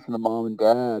want to listen to mom and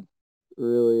dad.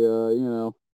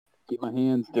 Really, get my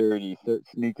hands dirty, start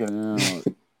sneaking out.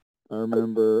 I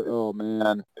remember, oh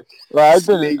man, well, I'd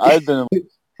been in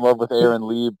love with Aaron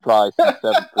Lee probably since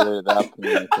 7th grade at that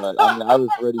point. But I mean, I was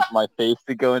ready for my face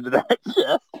to go into that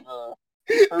chest.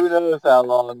 Who knows how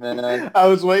long, man? I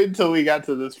was waiting until we got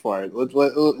to this part. Let's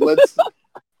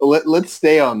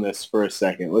stay on this for a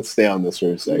second.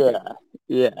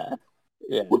 Yeah.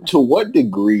 To what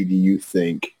degree do you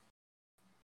think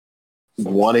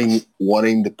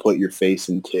wanting to put your face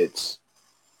in tits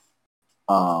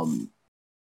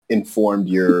informed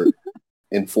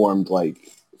like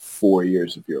 4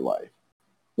 years of your life?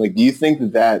 Like, do you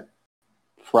think that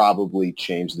probably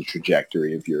changed the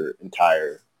trajectory of your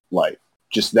entire life?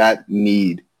 Just that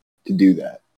need to do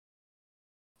that?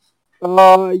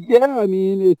 Yeah, I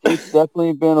mean, it's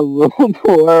definitely been a little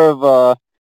more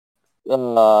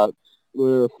of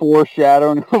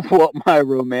foreshadowing of what my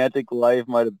romantic life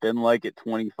might have been like at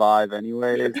 25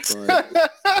 anyways, but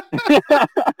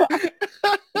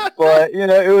but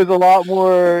it was a lot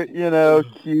more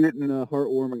cute and a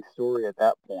heartwarming story at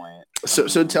that point. So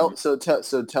tell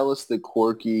us the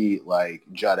quirky, like,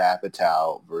 Judd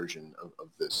Apatow version of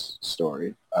this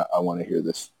story. I want to hear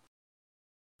this.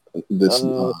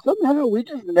 Somehow we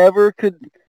just never could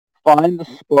find the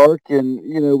spark, and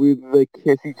we'd like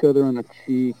kiss each other on the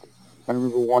cheek. I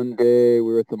remember one day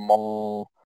we were at the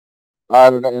mall. I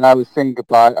don't know, and I was saying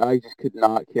goodbye. I just could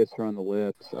not kiss her on the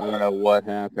lips. I don't know what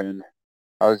happened.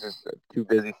 I was just too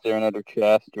busy staring at her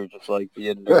chest or just like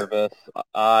being nervous.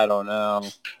 I don't know.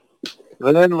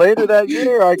 But then later that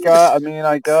year, I got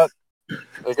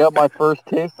my first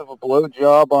taste of a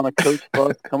blowjob on a coach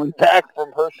bus coming back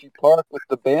from Hershey Park with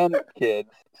the band kids.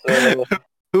 So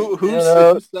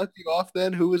who sucked you off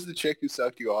then? Who was the chick who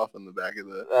sucked you off on the back of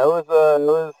the? That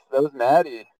was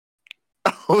Maddie.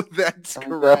 Oh, that's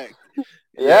correct.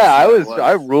 Yeah,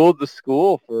 I ruled the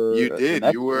school for you did. The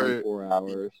next 24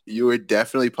 hours. You were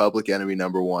definitely public enemy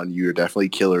number one. You were definitely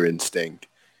Killer Instinct.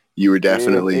 You were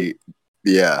definitely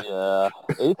yeah.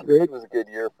 8th grade was a good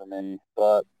year for me,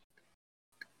 but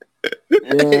yeah,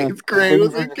 8th grade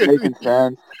was a good making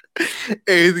sense.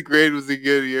 8th grade was a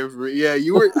good year for me. Yeah,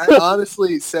 you were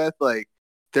honestly, Seth, like,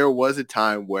 there was a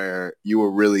time where you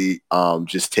were really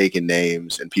just taking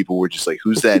names and people were just like,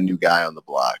 who's that new guy on the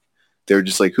block? They were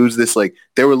just like, who's this? Like,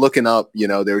 they were looking up, they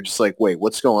were just like, wait,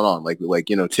 what's going on? Like,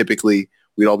 typically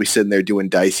we'd all be sitting there doing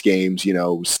dice games,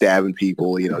 stabbing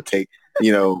people, Lance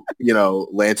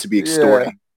would be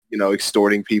extorting,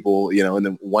 extorting people, and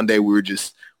then one day we're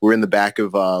in the back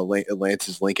of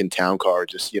Lance's Lincoln Town car,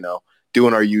 just,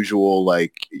 doing our usual,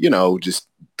 like, just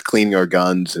cleaning our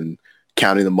guns and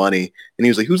counting the money. And he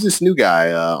was like, who's this new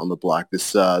guy on the block?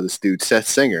 This dude, Seth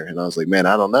Singer. And I was like, man,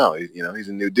 I don't know. He's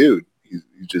a new dude. He's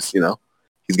just,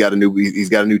 he's got a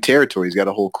new territory. He's got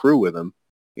a whole crew with him.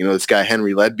 This guy,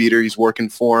 Henry Leadbeater, he's working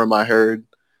for him, I heard.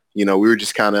 We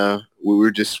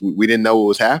didn't know what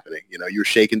was happening. You were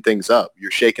shaking things up.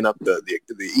 You're shaking up the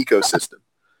ecosystem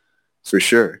for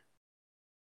sure.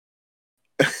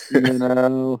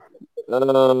 Now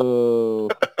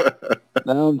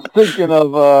I'm thinking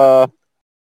of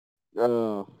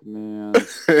oh man,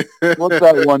 what's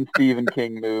that one Stephen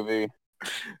King movie?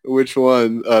 Which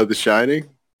one? The Shining?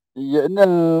 Yeah,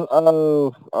 no.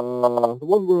 The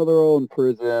one where they're all in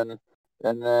prison,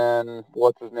 and then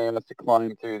what's his name has to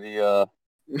climb through the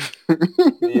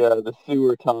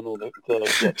sewer tunnel to get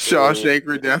Shawshank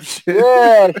Redemption.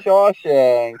 Yeah,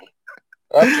 Shawshank.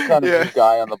 That's the kind of new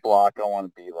guy on the block I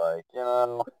want to be like,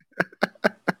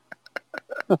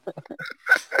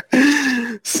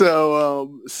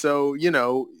 So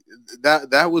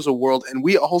that was a world, and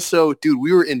we also, dude,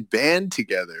 we were in band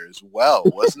together as well,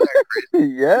 wasn't that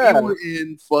crazy? Yeah, we were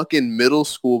in fucking middle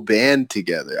school band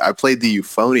together. I played the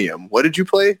euphonium. What did you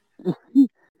play?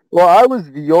 Well, I was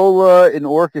viola in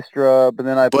orchestra, but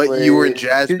then you were in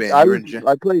jazz band.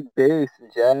 I played bass in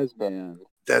jazz band.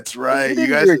 That's right. You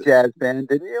guys were a jazz band,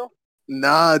 didn't you?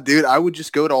 Nah, dude. I would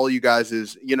just go to all you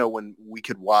guys' when we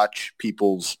could watch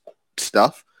people's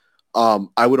stuff.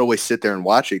 I would always sit there and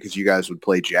watch it because you guys would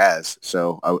play jazz.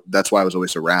 So that's why I was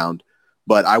always around.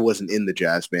 But I wasn't in the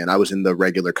jazz band. I was in the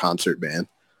regular concert band.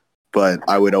 But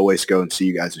I would always go and see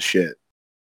you guys' shit.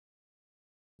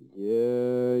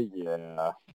 Yeah.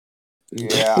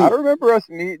 I remember us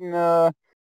meeting, I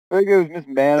think it was Miss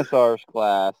Manisar's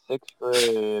class, 6th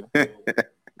grade.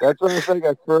 That's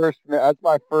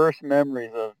my first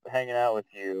memories of hanging out with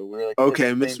you. We were like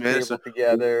okay, Miss Manisar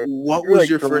together. What was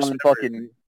your first fucking?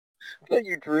 I thought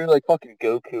you drew like fucking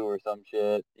Goku or some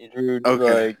shit. You drew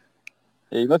like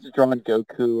Yeah, he must have drawn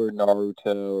Goku or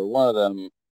Naruto or one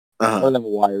of them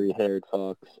wiry-haired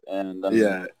fucks. And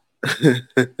yeah.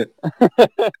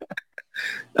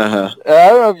 I don't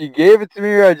know if you gave it to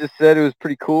me or I just said it was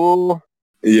pretty cool.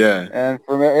 Yeah. And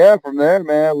from there,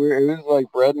 man, it was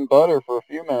like bread and butter for a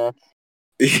few minutes.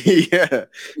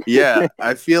 Yeah.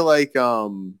 I feel like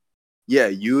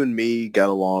you and me got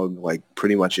along like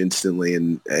pretty much instantly,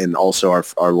 and also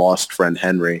our lost friend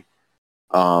Henry.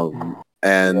 That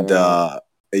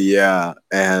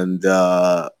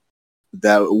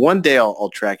one day I'll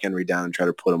track Henry down and try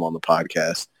to put him on the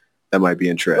podcast. That might be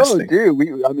interesting. Oh, dude,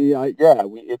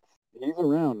 he's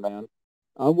around, man.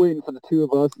 I'm waiting for the two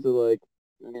of us to like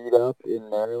meet up in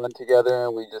Maryland together,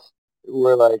 and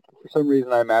we're like, for some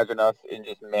reason, I imagine us in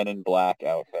just Men in Black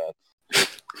outfits,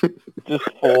 just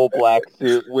full black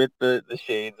suit with the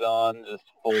shades on, just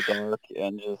full dark,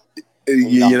 and just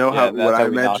what I we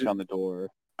imagine. Knock on the door.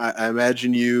 I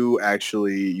imagine you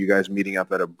guys meeting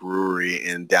up at a brewery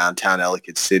in downtown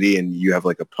Ellicott City, and you have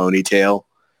like a ponytail,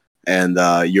 and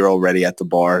you're already at the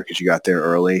bar because you got there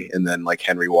early, and then like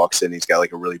Henry walks in, he's got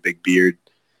like a really big beard,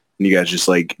 and you guys just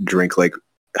like drink like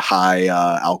high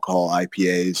alcohol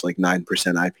IPAs, like 9%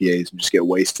 IPAs, and just get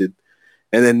wasted,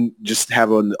 and then just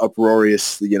have an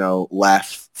uproarious,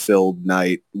 laugh-filled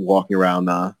night walking around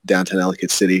downtown Ellicott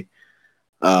City,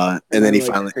 and then he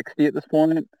finally 60 at this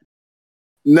point.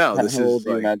 No, this is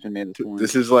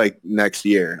like next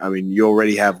year. I mean, you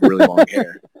already have really long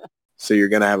hair, so you're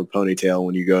gonna have a ponytail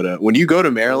when you go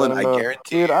to Maryland. I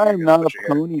guarantee. Dude, I am not a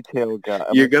ponytail guy.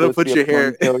 You're gonna put your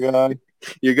hair.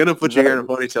 You're gonna put your hair in a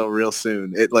ponytail real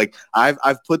soon. I've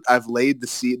laid the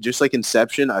seed, just like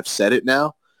Inception. I've said it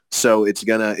now, so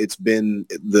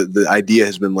the idea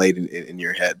has been laid in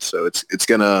your head. So it's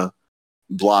gonna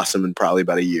blossom in probably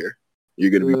about a year. You're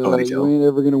going to be ponytail. You ain't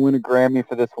ever going to win a Grammy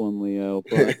for this one, Leo,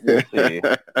 but we'll see.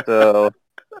 So,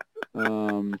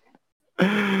 oh,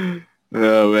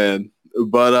 man.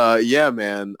 But, yeah,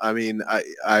 man, I mean,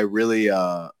 I really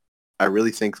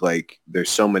think, like, there's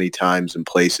so many times and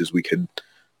places we could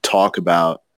talk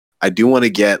about. I do want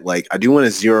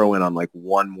to zero in on, like,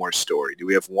 one more story. Do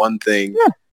we have one thing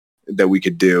that we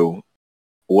could do?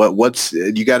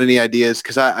 You got any ideas?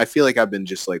 Because I feel like I've been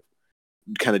just, like,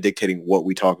 kind of dictating what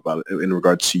we talk about in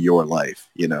regards to your life,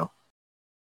 No,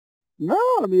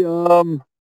 I mean,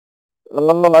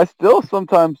 I still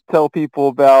sometimes tell people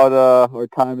about our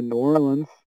time in New Orleans.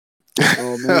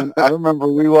 Oh man, I remember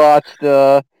we watched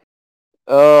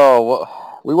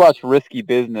Risky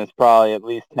Business probably at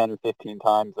least 10 or 15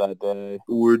 times that day.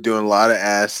 We were doing a lot of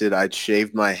acid. I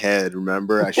shaved my head.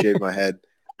 Remember, I shaved my head.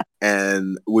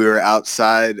 And we were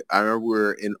outside. I remember we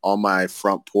were on my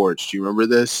front porch. Do you remember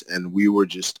this? And we were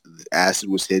just, acid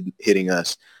was hitting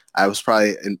us. I was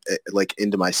probably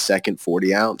into my second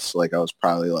 40 ounce. Like I was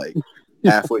probably like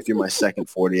halfway through my second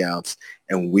 40 ounce.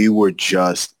 And we were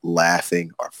just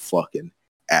laughing our fucking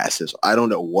asses. I don't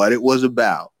know what it was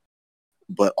about,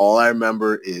 but all I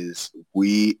remember is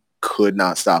we could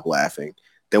not stop laughing.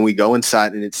 Then we go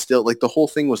inside, and it's still, like, the whole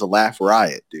thing was a laugh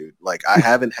riot, dude. Like, I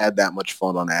haven't had that much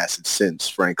fun on acid since,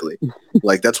 frankly.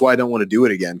 Like, that's why I don't want to do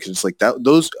it again, because it's like,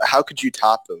 how could you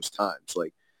top those times?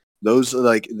 Like, those,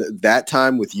 like, that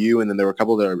time with you, and then there were a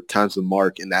couple of other times with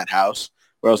Mark in that house,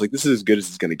 where I was like, this is as good as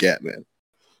it's going to get, man.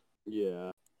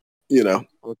 Yeah.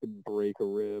 Fucking break a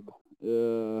rib.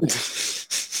 Yeah.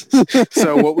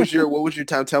 So what was your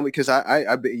time? Tell me, because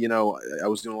I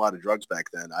was doing a lot of drugs back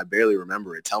then. I barely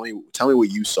remember it. Tell me what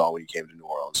you saw when you came to New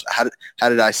Orleans. How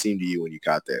did I seem to you when you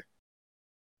got there?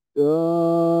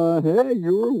 Hey,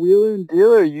 you were a wheeler and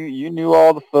dealer. You knew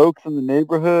all the folks in the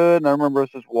neighborhood, and I remember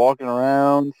us just walking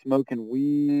around smoking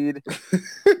weed,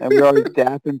 and we were always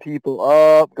dapping people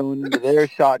up, going into their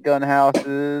shotgun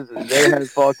houses, and they had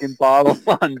fucking bottles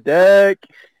on deck.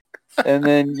 And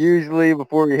then usually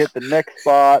before we hit the next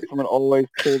spot, someone always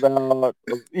pulled out,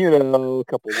 a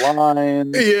couple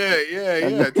lines.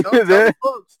 Yeah. Tell the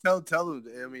folks. Tell them.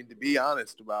 I mean, to be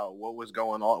honest about what was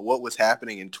going on, what was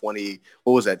happening in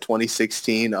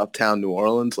 2016, Uptown New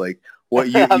Orleans. Like what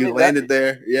you landed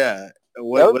there. Yeah. That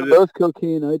was the most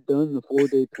cocaine I'd done in a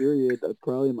 4-day period,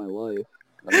 probably in my life.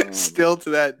 Still to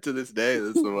this day,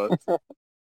 that's the most.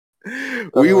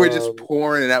 We were just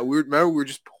pouring it out. We were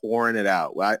just pouring it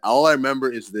out. All I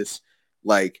remember is this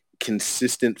like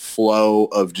consistent flow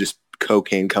of just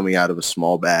cocaine coming out of a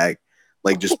small bag,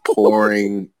 like just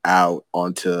pouring out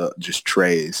onto just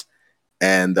trays.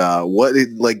 And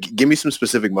give me some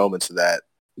specific moments of that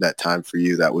time for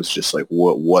you. That was just like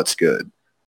what's good.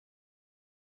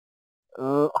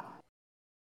 I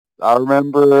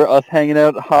remember us hanging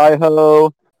out at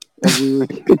Hi-Ho, and we were.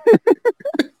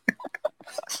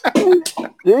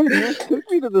 Dude, you took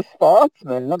me to the spots,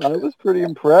 man. I was pretty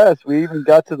impressed. We even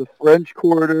got to the French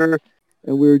Quarter,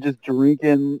 and we were just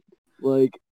drinking,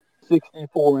 like,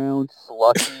 64-ounce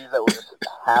slushies that were just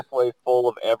halfway full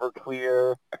of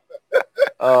Everclear.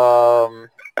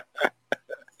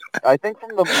 I think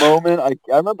from the moment I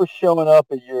remember showing up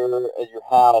at your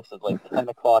house at like 10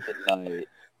 o'clock at night.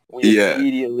 We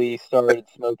immediately started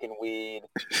smoking weed.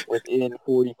 Within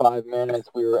 45 minutes,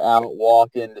 we were out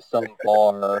walking to some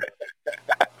bar.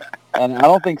 And I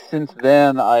don't think since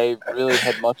then I really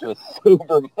had much of a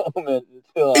sober moment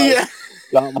until I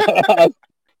got my ass.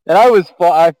 And I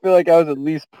feel like I was at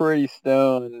least pretty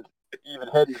stoned, even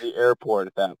heading to the airport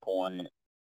at that point.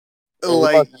 And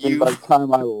it must have been by the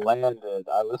time I landed,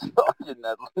 I was fucking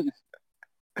at least,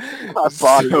 my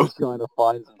body was trying to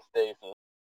find some stasis.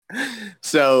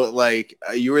 So, like,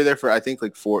 you were there for, I think,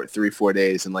 like 4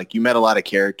 days, and, like, you met a lot of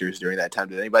characters during that time.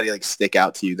 Did anybody, like, stick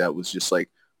out to you that was just, like,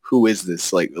 who is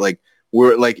this? Like,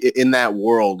 we're, like, in that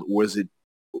world, what did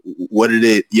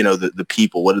it, the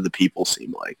people, what did the people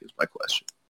seem like, is my question.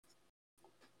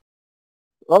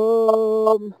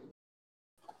 Well,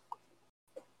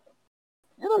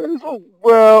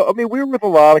 I mean, we were with a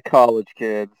lot of college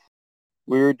kids.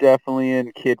 We were definitely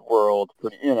in kid world. We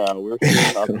were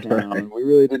sitting uptown. Right. We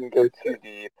really didn't go too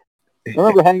deep. I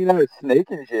remember hanging out at Snake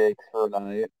and Jake's for a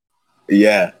night.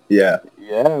 Yeah. Yeah,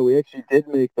 we actually did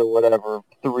make the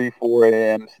 3, 4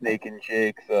 a.m. Snake and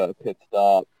Jake's pit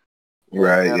stop.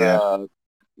 Right, and,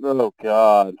 oh,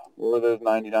 God. What were those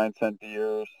 99-cent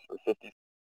beers for 50?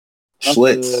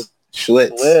 Schlitz.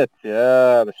 Schlitz,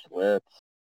 yeah, the Schlitz.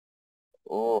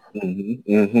 Oh.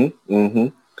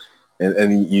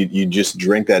 And you just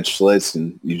drink that Schlitz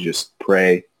and you just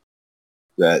pray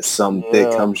that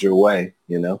thick comes your way,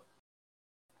 You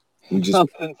just,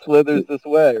 something slithers this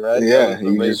way, right? Yeah,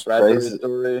 you just praise it.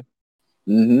 Story.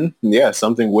 Yeah,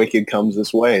 something wicked comes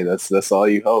this way. That's all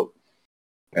you hope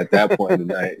at that point in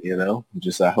the night,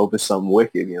 Just I hope it's something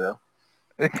wicked,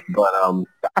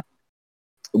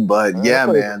 But yeah,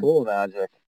 man. Full magic.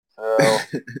 So.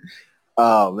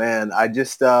 Oh man, I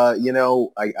just I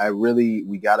really,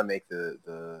 we got to make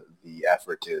the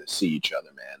effort to see each other,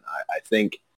 man. I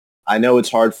think, I know it's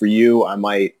hard for you. I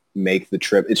might make the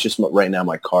trip. It's just right now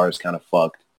my car is kind of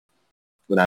fucked.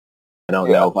 But I don't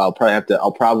know if I'll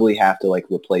probably have to like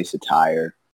replace a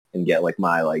tire and get like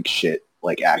my like shit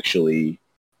like actually,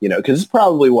 because it's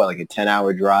probably like a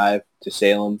 10-hour drive to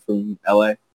Salem from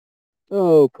LA.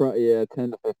 Oh, 10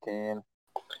 to 15.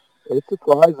 It's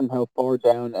surprising how far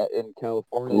down in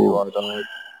California you are, dog.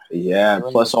 Yeah,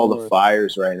 plus all the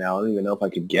fires right now. I don't even know if I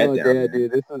could get down there.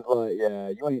 Dude, this is like,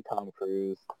 you ain't Tom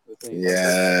Cruise.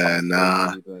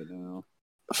 Nah. Right now.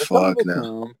 Fuck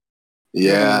no.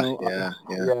 Yeah.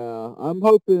 I'm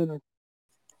hoping,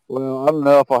 well, I don't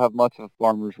know if I'll have much of a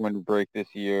farmer's winter break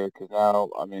this year, because now,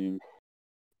 I mean,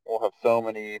 we'll have so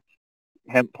many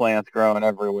hemp plants growing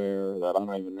everywhere that I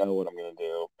don't even know what I'm going to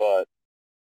do. But,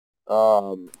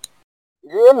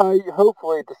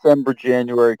 hopefully December,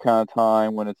 January kind of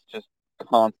time when it's just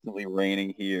constantly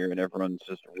raining here and everyone's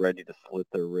just ready to slit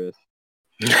their wrists.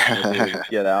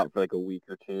 Get out for like a week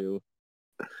or two.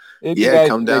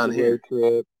 Come down here.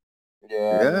 Road trip.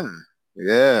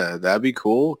 Yeah, that'd be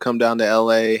cool. Come down to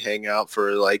LA, hang out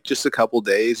for like just a couple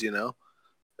days, go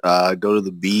to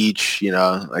the beach,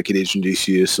 I could introduce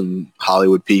you to some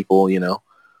Hollywood people, we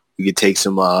could take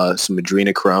some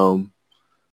adrenochrome,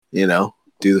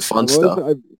 do the fun stuff.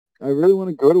 I really want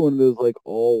to go to one of those like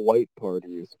all white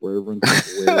parties where everyone's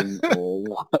just wearing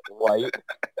all white.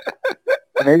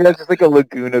 Maybe that's just like a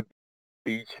Laguna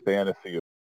Beach fantasy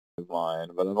of mine,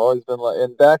 but I've always been like,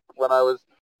 and back when I was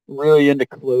really into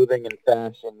clothing and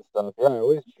fashion and stuff, I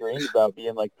always dreamed about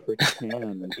being like pretty tan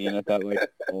and being at that like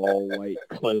all white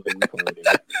clothing party.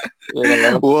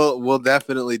 We'll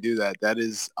definitely do that. That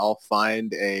is, I'll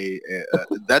find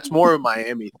that's more a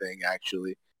Miami thing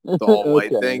actually. The all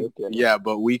white thing. Okay. Yeah,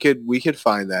 but we could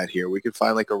find that here. We could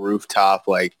find like a rooftop,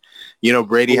 like,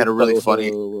 Brady had a really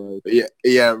funny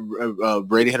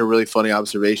Brady had a really funny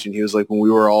observation. He was like, when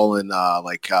we were all in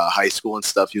high school and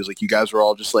stuff, he was like, you guys were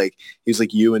all just like, he was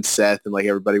like, you and Seth and like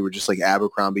everybody were just like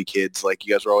Abercrombie kids, like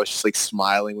you guys were always just like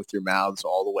smiling with your mouths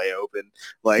all the way open,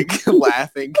 like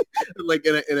laughing like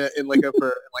in a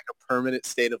permanent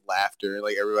state of laughter,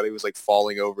 like everybody was like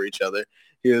falling over each other.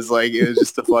 He was like, it was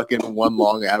just a fucking one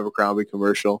long Abercrombie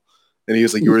commercial. And he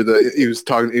was like, he was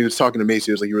talking to me. So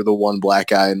he was like, you were the one black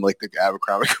guy in like the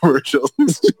Abercrombie commercial. And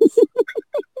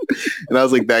I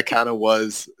was like, that kind of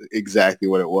was exactly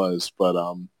what it was. But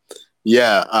I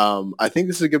think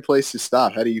this is a good place to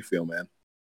stop. How do you feel, man?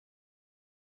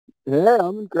 Yeah,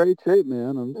 I'm in great shape,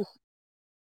 man. I'm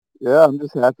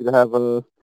just happy to have a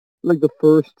like the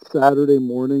first Saturday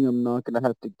morning, I'm not gonna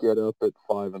have to get up at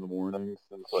 5 in the morning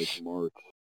since like March.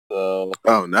 So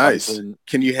oh, nice.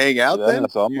 Can you hang out then?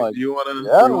 So I'm like, you want to?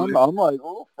 yeah, I'm like,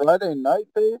 oh, Friday night,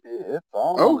 baby, it's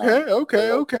on.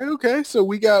 Okay. So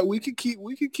we could keep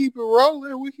it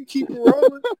rolling. We can keep it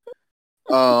rolling.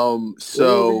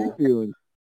 So what are you feeling,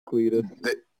 Cletus?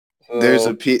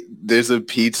 There's a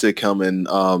pizza coming.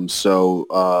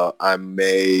 So I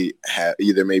may have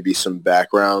either maybe some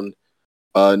background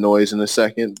noise in a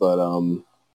second, but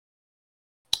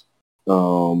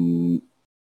um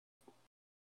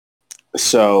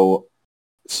so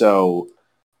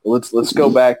let's go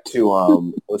back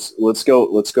to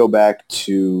let's go back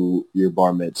to your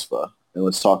bar mitzvah and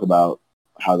let's talk about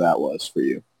how that was for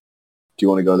you. Do you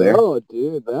want to go there? Oh,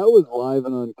 dude, that was live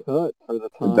and uncut for the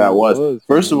time. That was.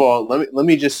 First of all, let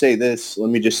me just say this. Let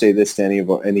me just say this to any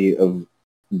of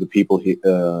the people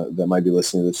that might be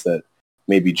listening to this that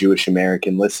may be Jewish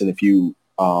American. Listen, if you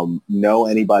know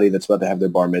anybody that's about to have their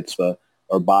bar mitzvah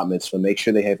or bat mitzvah, make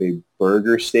sure they have a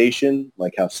burger station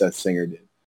like how Seth Singer did,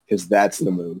 because that's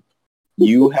the move.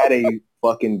 You had a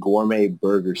fucking gourmet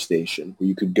burger station where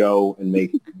you could go and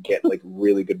get like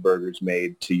really good burgers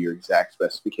made to your exact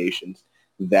specifications.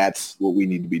 That's what we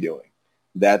need to be doing.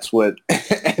 That's what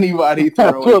anybody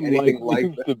throwing anything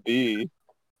like that to be.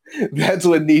 That's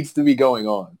what needs to be going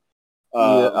on.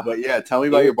 But yeah, tell me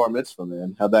about your bar mitzvah,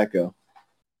 man. How'd that go?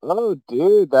 Oh,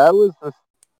 dude, that was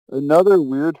another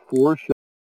weird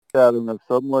foreshadowing of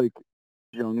some like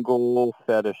jungle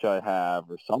fetish I have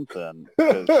or something.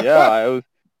 I was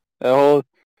that whole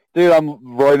dude.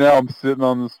 I'm sitting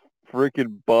on this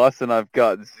freaking bus and I've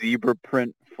got zebra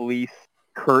print fleece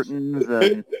curtains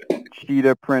and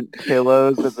cheetah print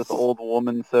pillows that this old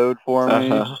woman sewed for me.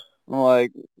 I'm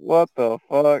like, what the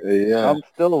fuck? Yeah. I'm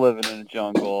still living in a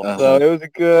jungle. So it was a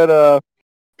good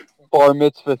bar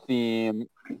mitzvah theme,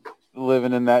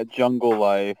 living in that jungle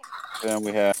life. And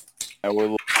we had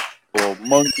little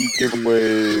monkey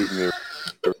giveaways. And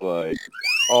there's like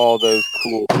all those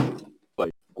cool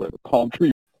like palm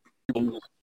tree,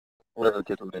 whatever the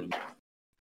kids were doing.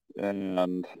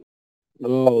 And I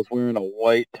was wearing a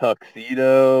white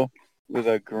tuxedo with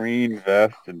a green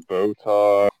vest and bow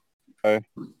tie.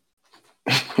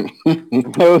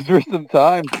 Those were some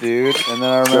times, dude. And then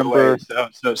I remember.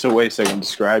 So wait a second.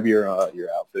 Describe your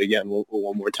outfit again.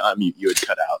 One more time. You had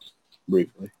cut out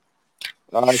briefly.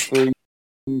 I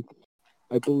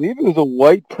believe it was a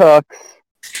white tux.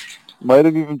 Might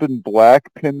have even been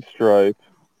black pinstripe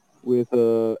with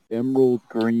a emerald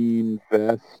green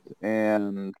vest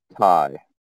and tie.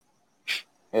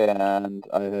 And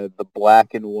I had the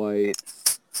black and white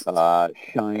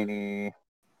shiny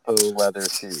faux leather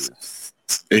shoes.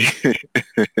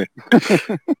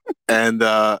 and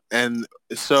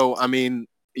so I mean,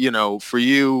 for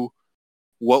you,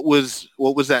 what was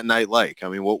that night like? I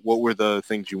mean, what were the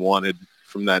things you wanted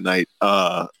from that night?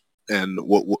 And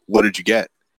what did you get?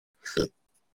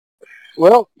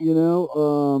 Well,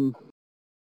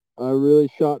 I really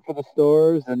shot for the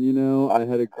stars, and I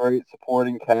had a great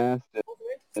supporting cast,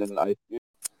 and I,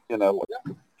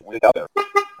 we got there. We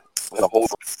had a whole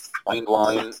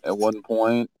line at one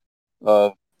point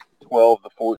of 12 to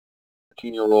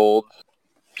 14-year-olds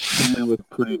with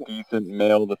pretty decent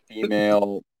male to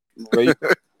female rape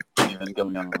even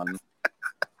going on.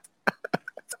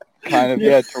 Kind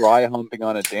of, dry humping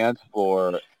on a dance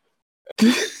floor.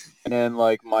 And then,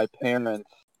 like, my parents,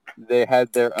 they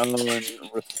had their own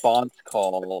response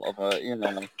call of a,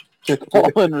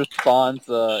 call and response,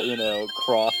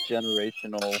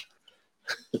 cross-generational,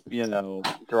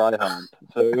 dry hump.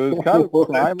 So it was kind of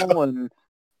primal and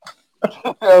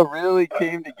really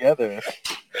came together.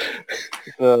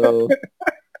 So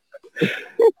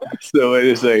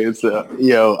wait a second. So,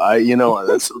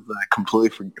 that's something I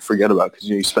completely forget about because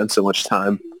you spend so much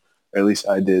time, or at least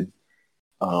I did,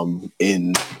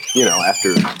 in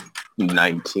after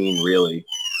 19, really,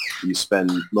 you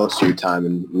spend most of your time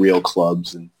in real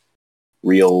clubs and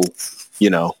real,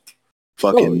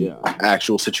 fucking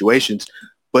actual situations.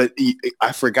 But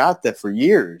I forgot that for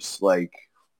years, like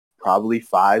probably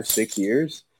 5-6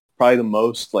 years, probably the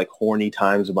most like horny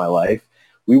times of my life,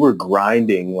 we were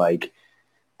grinding like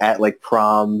at like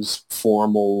proms,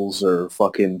 formals, or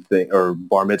fucking or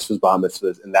bar mitzvahs, bat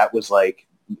mitzvahs, and that was like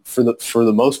for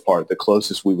the most part the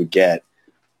closest we would get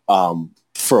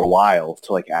for a while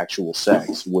to like actual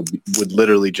sex would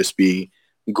literally just be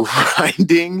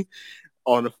grinding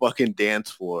on a fucking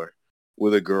dance floor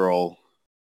with a girl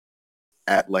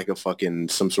at like a fucking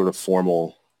some sort of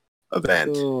formal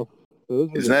event.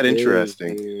 Isn't that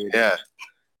interesting? Dude. Yeah.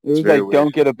 It was like,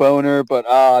 don't get a boner, but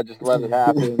just let it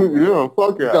happen. Yeah,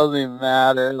 fuck yeah. It doesn't even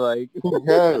matter. Like, who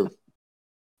cares?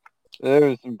 There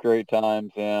was some great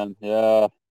times, man. Yeah.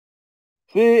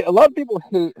 See, a lot of people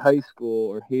hate high school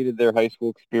or hated their high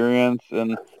school experience,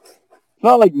 and it's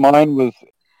not like mine was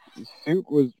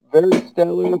very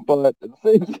stellar, but at the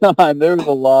same time, there was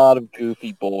a lot of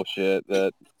goofy bullshit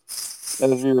that,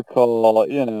 as we recall,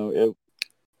 it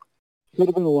could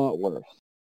have been a lot worse.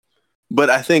 But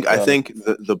I think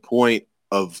the point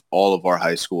of all of our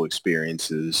high school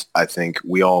experiences, I think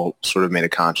we all sort of made a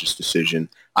conscious decision.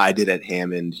 I did at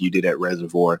Hammond, you did at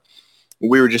Reservoir.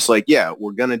 We were just like, yeah,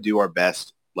 we're going to do our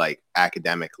best, like,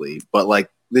 academically, but, like,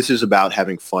 this is about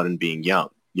having fun and being young,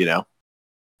 you know?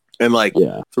 And, like,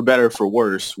 for better or for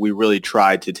worse, we really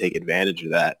tried to take advantage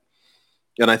of that.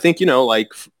 And I think,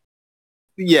 like,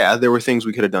 yeah, there were things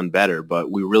we could have done better, but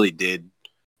we really did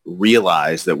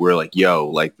realize that we're like, yo,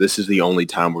 like, this is the only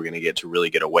time we're going to get to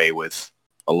really get away with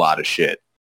a lot of shit.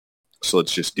 So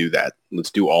let's just do that.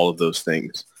 Let's do all of those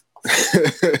things.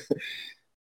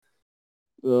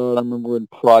 I remember when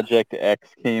Project X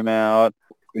came out.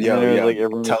 Yeah, like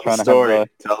everyone tell was trying the story.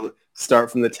 to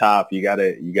Start from the top. You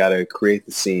gotta create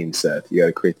the scene, Seth. You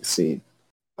gotta create the scene.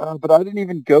 But I didn't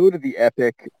even go to the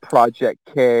epic Project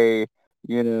K,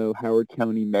 Howard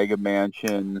County Mega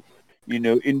Mansion.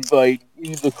 Invite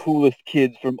the coolest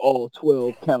kids from all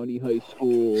 12 county high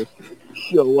schools.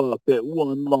 Show up at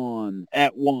one lawn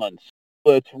at once.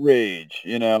 Let's rage.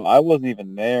 I wasn't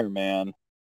even there, man.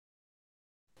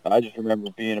 I just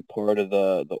remember being a part of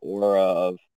the aura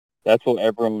of that's what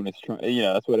everyone is trying.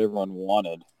 That's what everyone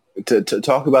wanted. To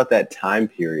talk about that time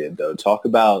period, though, talk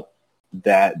about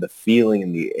the feeling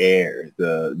in the air,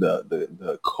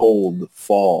 the cold, the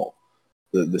fall,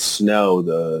 the snow,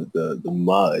 the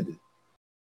mud.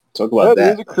 Talk about that.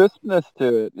 There was a crispness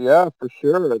to it. Yeah, for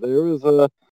sure. There was a,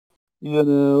 I don't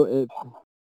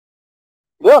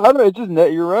know. It just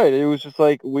you're right. It was just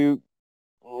like we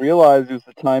realized it was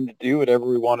the time to do whatever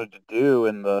we wanted to do,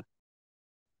 and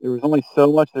there was only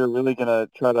so much they were really gonna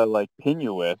try to like pin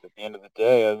you with at the end of the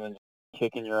day, other than just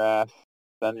kicking your ass,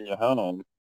 sending you home.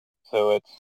 So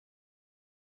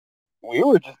we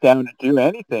were just down to do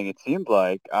anything. It seemed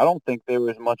like I don't think there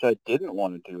was much I didn't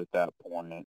want to do at that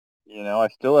point. I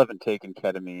still haven't taken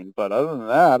ketamine, but other than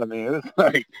that, I mean, it was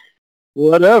like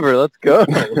whatever. Let's go.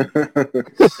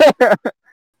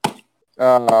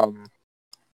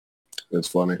 That's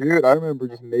funny. Dude, I remember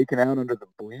just making out under the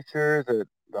bleachers at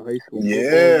the high school football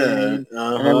game.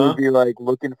 And then we'd be, like,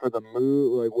 looking for the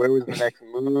move, like, where was the next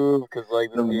move? Because,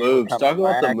 like, the moves. Talk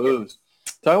about the moves.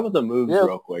 Talk about the moves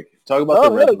real quick. Talk about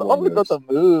the Reservoir moves. About the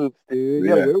moves, dude.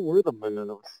 Yeah, where were the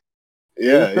moves?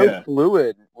 Yeah, it was so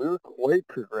fluid. We were quite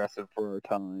progressive for our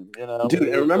time, Dude,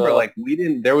 and remember, like,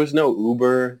 there was no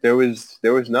Uber. There was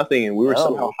nothing, and we were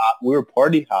somehow we were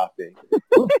party hopping. We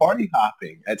were party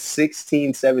hopping at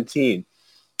 16, 17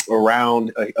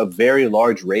 around a very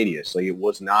large radius. Like, it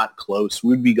was not close.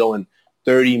 We'd be going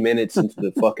 30 minutes into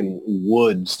the fucking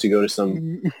woods to go to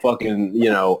some fucking,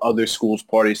 other school's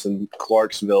party, some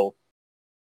Clarksville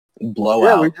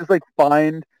blowout. Yeah,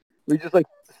 we just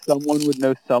someone would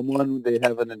know someone. They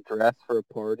have an address for a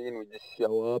party, and we just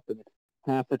show up. And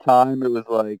half the time, it was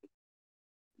like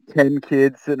 10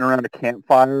 kids sitting around a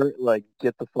campfire, like,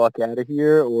 get the fuck out of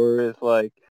here. Or it's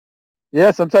like,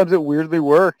 yeah, sometimes it weirdly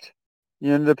worked.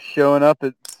 You ended up showing up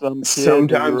at some kid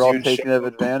that we were all taking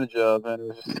advantage of, and it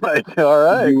was just like, all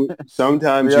right.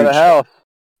 Sometimes we got a house.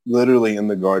 Literally in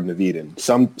the Garden of Eden.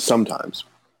 Sometimes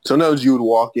you would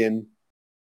walk in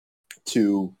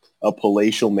to a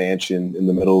palatial mansion in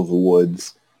the middle of the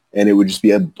woods, and it would just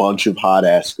be a bunch of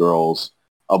hot-ass girls,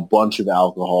 a bunch of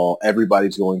alcohol,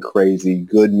 everybody's going crazy,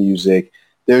 good music.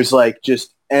 There's, like,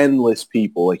 just endless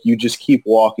people. Like, you just keep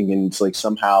walking, and it's like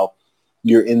somehow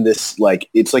you're in this, like,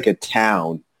 it's like a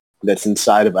town that's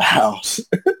inside of a house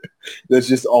that's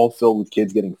just all filled with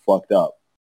kids getting fucked up.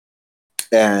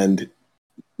 And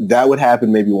that would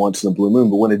happen maybe once in a blue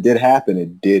moon, but when it did happen,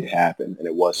 and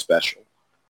it was special.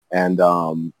 And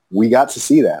we got to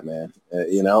see that, man.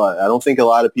 I don't think a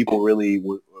lot of people really,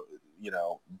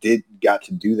 got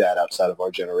to do that outside of our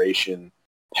generation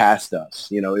past us.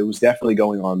 It was definitely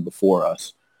going on before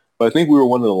us. But I think we were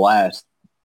one of the last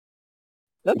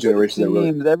generations that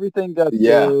really... Everything got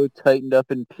so tightened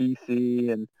up in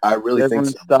PC, and I really everyone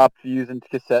think so. stopped using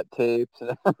cassette tapes,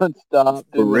 and everyone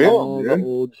stopped doing all the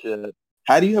old shit.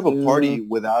 How do you have a party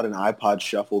without an iPod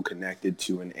Shuffle connected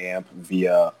to an amp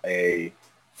via a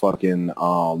fucking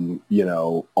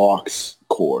aux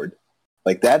cord?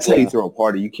 Like, that's how you throw a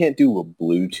party. You can't do a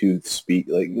Bluetooth speak.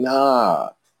 Like, nah,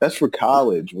 that's for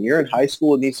college. When you're in high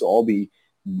school, it needs to all be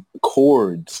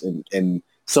chords and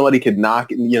somebody could knock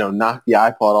the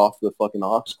iPod off the fucking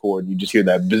aux cord. You just hear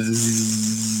that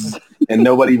bzzz, and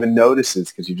nobody even notices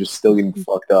because you're just still getting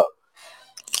fucked up.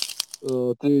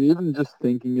 Oh, dude, even just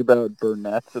thinking about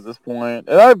Burnett's at this point,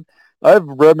 and I've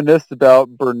reminisced about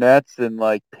Burnett's and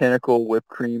like Pinnacle whipped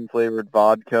cream flavored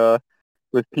vodka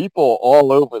with people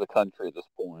all over the country at this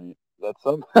point. That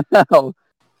somehow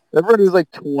everyone who's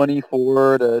like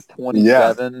 24 to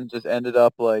 27 just ended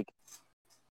up like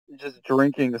just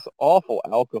drinking this awful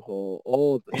alcohol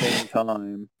all at the same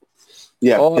time.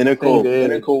 Yeah,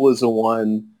 Pinnacle was the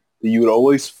one that you would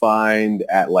always find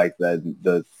at like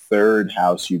the third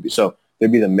house so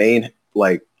there'd be the main,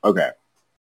 like, okay,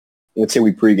 let's say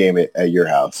we pregame it at your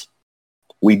house.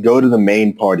 We'd go to the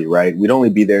main party, right? We'd only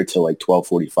be there till like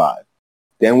 12:45.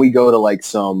 Then we go to like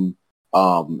some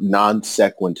non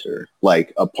sequitur,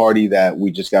 like a party that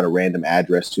we just got a random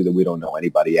address to that we don't know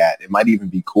anybody at. It might even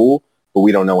be cool, but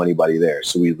we don't know anybody there,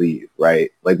 so we leave,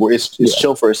 right? Like it's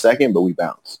chill for a second, but we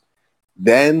bounce.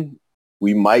 Then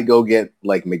we might go get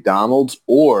like McDonald's,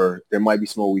 or there might be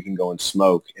somewhere we can go and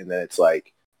smoke, and then it's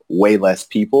like way less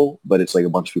people, but it's like a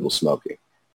bunch of people smoking.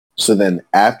 So then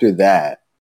after that,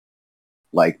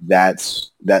 like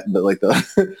that's in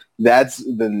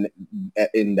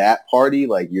that party,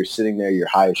 like you're sitting there, you're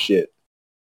high as shit.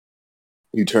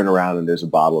 You turn around and there's a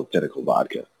bottle of Pinnacle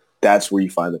vodka. That's where you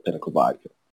find the Pinnacle vodka.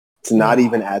 It's not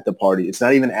even at the party. It's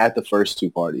not even at the first two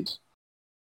parties.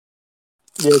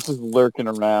 Yeah, it's just lurking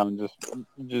around,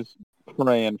 just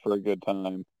praying for a good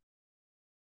time.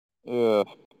 Ugh.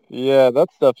 Yeah, that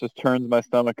stuff just turns my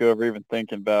stomach over even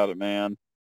thinking about it, man.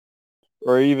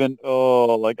 Or even,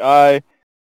 ever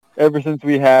since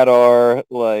we had you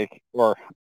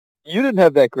didn't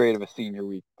have that great of a senior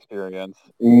week experience.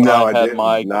 No, I had didn't.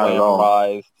 my Not at all.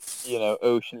 glamorized,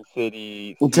 Ocean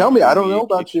City. Well, tell me, I don't know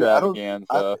about you.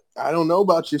 Extravaganza. I don't know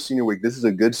about your senior week. This is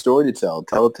a good story to tell.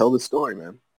 Tell the story,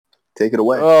 man. Take it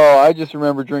away. Oh, I just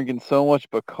remember drinking so much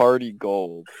Bacardi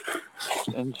Gold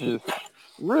and just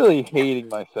really hating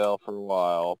myself for a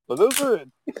while. But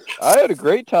I had a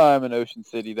great time in Ocean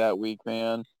City that week,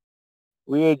 man.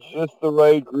 We had just the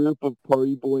right group of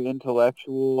party boy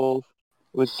intellectuals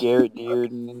with Garrett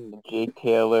Dearden and Jake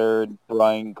Taylor and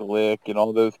Brian Glick and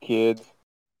all those kids,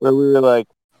 where we were like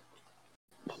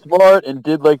smart and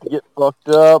did like to get fucked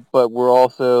up, but we're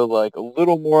also like a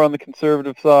little more on the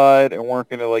conservative side and weren't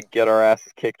gonna like get our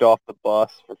asses kicked off the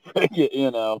bus for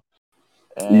friggin'.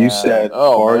 And, you said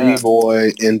party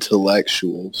boy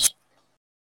intellectuals.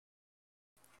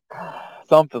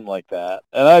 Something like that.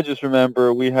 And I just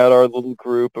remember we had our little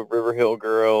group of River Hill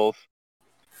girls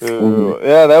who,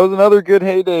 that was another good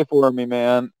heyday for me,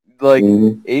 man. Like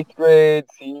 8th grade,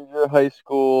 senior year of high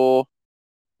school.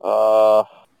 I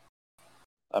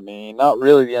mean, not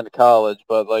really the end of college,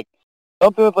 but like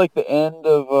something with like the end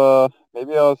of,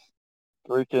 maybe I was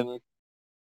freaking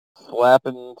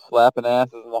slapping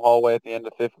asses in the hallway at the end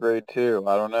of 5th grade too.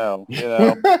 I don't know.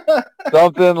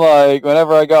 Something like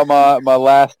whenever I got my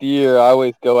last year, I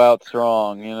always go out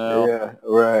strong, Yeah,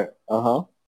 right. Uh-huh.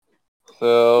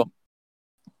 So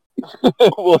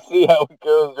we'll see how it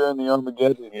goes during the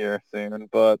Armageddon here soon,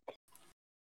 but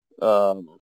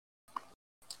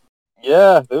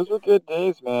yeah, those were good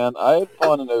days, man. I had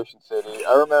fun in Ocean City.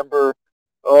 I remember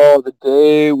the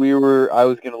day I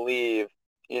was gonna leave,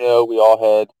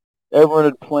 everyone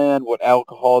had planned what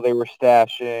alcohol they were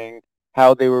stashing,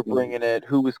 how they were bringing it,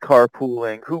 who was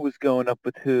carpooling, who was going up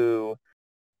with who,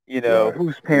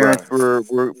 whose parents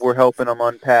were helping them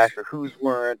unpack or whose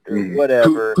weren't or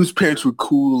whatever. Whose parents were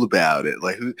cool about it,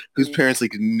 like whose parents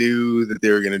like knew that they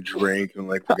were gonna drink and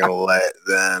like were gonna let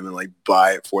them and like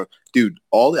buy it for them. Dude,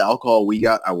 all the alcohol we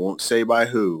got, I won't say by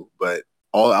who, but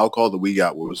all the alcohol that we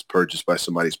got was purchased by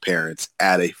somebody's parents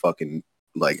at a fucking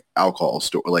like alcohol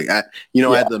store, like at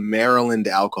the Maryland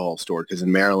alcohol store, because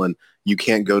in Maryland you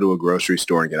can't go to a grocery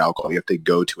store and get alcohol. You have to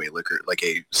go to a liquor, like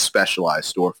a specialized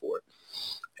store for it.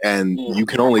 And you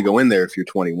can only go in there if you're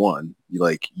 21.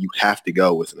 You have to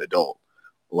go with an adult.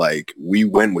 Like, we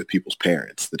went with people's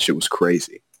parents. That shit was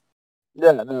crazy.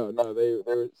 Yeah, no,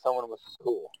 someone was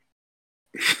cool.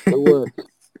 It worked.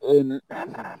 And,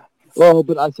 I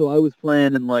was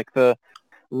playing in like the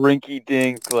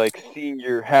rinky-dink, like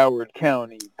senior Howard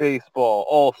County baseball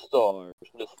all-stars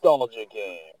nostalgia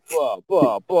game. Blah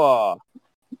blah blah.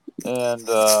 And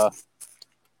I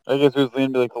guess it was gonna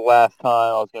be like the last time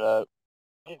I was gonna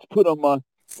put on my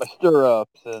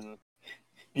stirrups and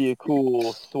be a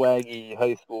cool, swaggy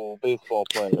high school baseball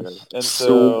player. And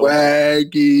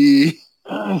swaggy.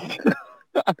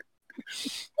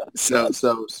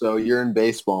 So you're in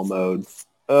baseball mode.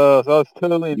 So I was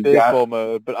totally in baseball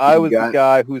mode, but I was the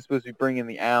guy who was supposed to be bringing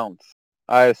the ounce.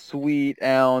 I had a sweet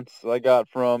ounce I got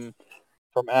from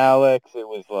Alex. It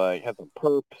was like had some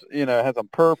perp, had some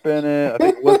perp in it. I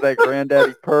think it was that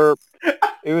Granddaddy perp.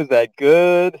 It was that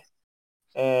good.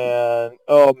 And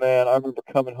oh man, I remember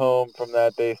coming home from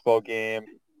that baseball game.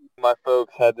 My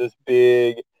folks had this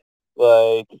big, it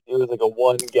was like a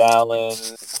 1-gallon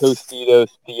Tostitos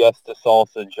Fiesta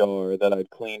salsa jar that I'd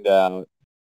cleaned out,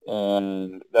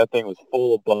 and that thing was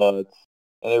full of buds,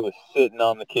 and it was sitting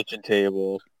on the kitchen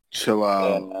table. Chill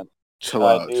out. And chill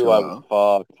I out. knew I was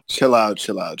fucked. Chill out.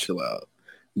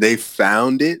 They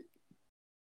found it.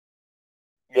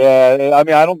 Yeah, I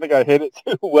mean, I don't think I hit it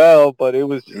too well, but it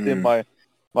was just in my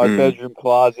bedroom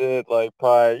closet, probably,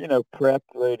 prepped,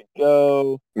 ready to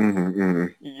go.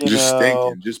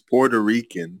 Stinking, just Puerto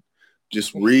Rican,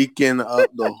 just reeking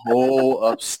up the whole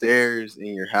upstairs in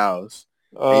your house.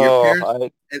 And your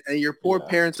parents, and your poor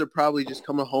parents are probably just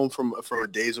coming home from a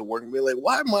days of work and be like,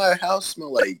 why my house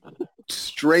smell like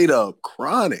straight up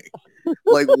chronic?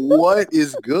 Like, what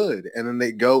is good? And then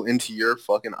they go into your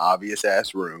fucking obvious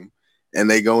ass room. And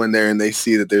they go in there and they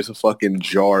see that there's a fucking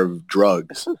jar of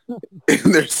drugs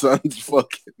in their son's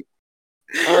fucking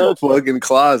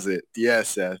closet. Yeah,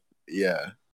 Seth. Yeah.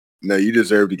 No, you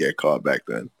deserve to get caught back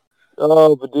then.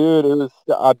 Oh, but dude, it was,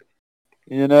 I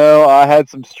had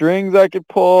some strings I could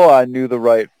pull. I knew the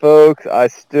right folks. I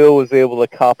still was able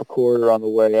to cop a quarter on the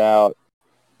way out.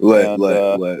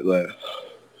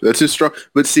 That's just strong.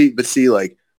 But see,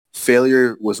 like,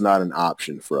 failure was not an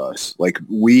option for us. Like,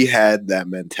 we had that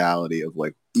mentality of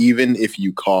like, even if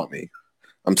you caught me,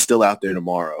 I'm still out there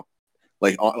tomorrow.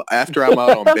 Like, after I'm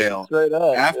out on bail,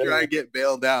 I get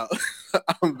bailed out,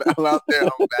 I'm out there.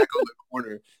 I'm back on the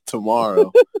corner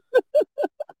tomorrow.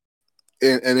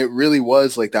 And it really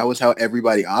was like, that was how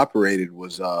everybody operated.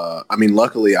 Was I mean,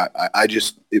 luckily,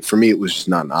 for me, it was just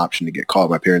not an option to get caught.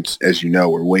 My parents, as you know,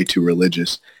 were way too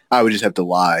religious. I would just have to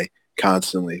lie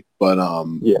constantly. But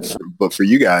but for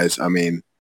you guys, I mean,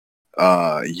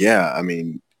 I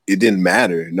mean, it didn't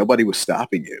matter. Nobody was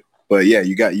stopping you. But yeah,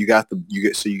 you got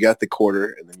the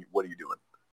quarter, and then what are you doing?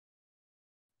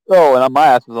 Oh, and my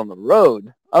ass was on the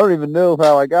road. I don't even know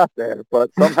how I got there,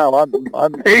 but somehow I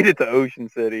made it to Ocean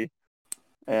City.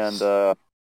 And not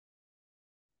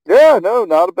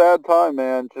a bad time,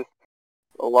 man. Just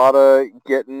a lot of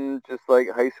getting just like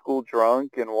high school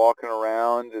drunk and walking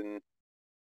around and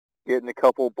getting a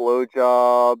couple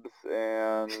blowjobs,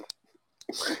 and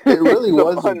it really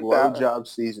was a blowjob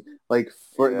season. That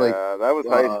was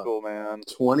high school, man.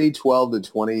 2012 to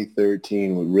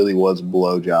 2013 really was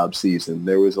blowjob season.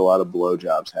 There was a lot of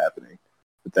blowjobs happening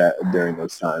during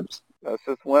those times. That's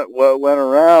just what went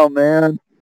around, man.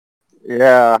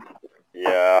 Yeah,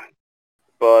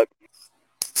 but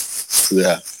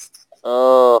yeah.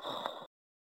 Oh,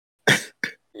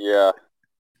 yeah.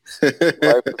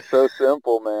 Life is so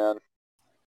simple, man.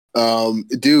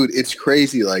 Dude, it's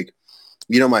crazy. Like,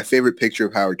 my favorite picture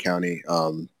of Howard County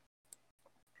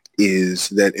is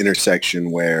that intersection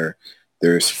where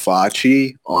there's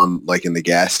Facci on, like, in the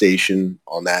gas station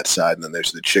on that side, and then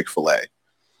there's the Chick-fil-A.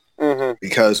 Mm-hmm.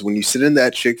 Because when you sit in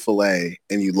that Chick-fil-A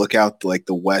and you look out like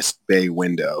the West Bay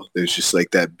window, there's just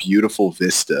like that beautiful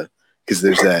vista. Because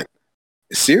there's that,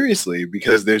 seriously,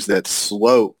 because there's that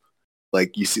slope.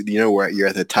 Like, you see, where you're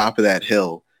at the top of that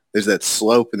hill, there's that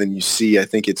slope, and then you see, I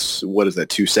think it's, what is that,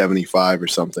 275 or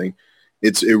something.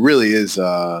 It really is,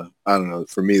 I don't know,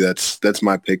 for me, that's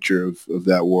my picture of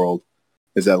that world,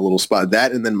 is that little spot.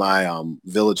 That, and then my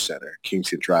village center,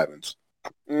 Kingston Drive-Ins.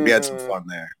 Mm-hmm. We had some fun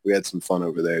there. We had some fun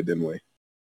over there, didn't we?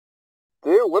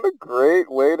 Dude, what a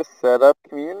great way to set up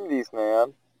communities,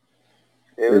 man.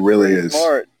 It really is.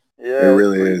 Smart. Yeah, it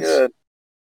really is. Good.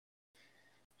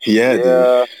 Yeah,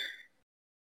 dude.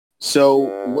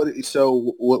 So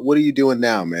what are you doing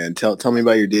now, man? Tell me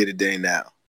about your day-to-day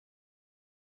now.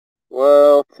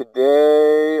 Well,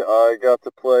 today I got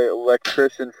to play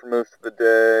electrician for most of the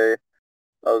day.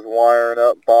 I was wiring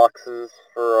up boxes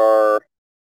for our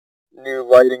new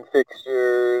lighting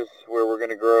fixtures where we're going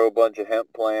to grow a bunch of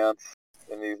hemp plants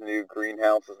in these new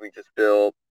greenhouses we just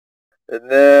built. And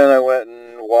then I went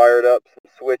and wired up some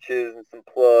switches and some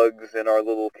plugs in our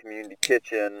little community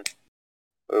kitchen.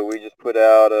 We just put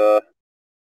out a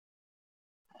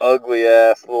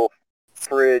ugly-ass little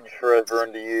fridge for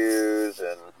everyone to use,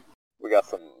 and I got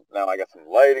some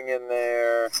lighting in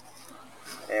there,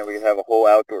 and we have a whole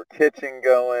outdoor kitchen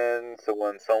going, so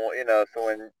when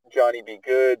when Johnny B.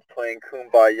 Good's playing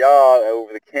Kumbaya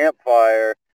over the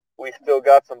campfire, we still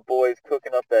got some boys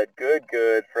cooking up that good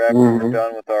for after we're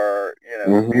done with our,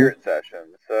 spirit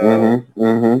session. So,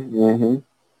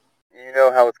 you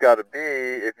know how it's got to be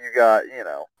if you got,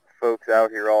 folks out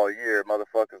here all year,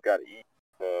 motherfuckers got to eat.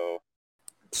 So,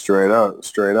 Straight up.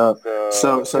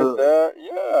 So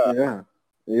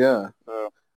yeah.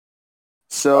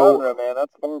 So I don't know, man.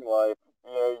 That's farm life.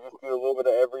 You just do a little bit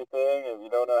of everything. If you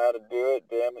don't know how to do it,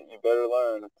 damn it, you better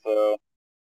learn. So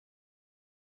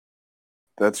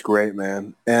that's great,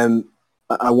 man. And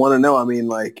I want to know. I mean,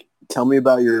 like, tell me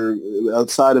about your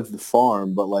outside of the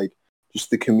farm, but like just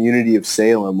the community of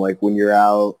Salem. Like when you're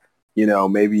out,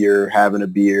 maybe you're having a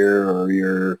beer or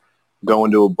you're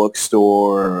going to a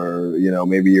bookstore or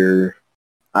maybe you're,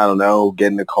 I don't know,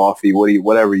 getting a coffee.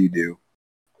 Whatever you do.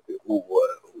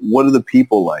 What are the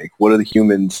people like? What are the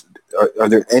humans? Are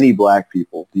there any black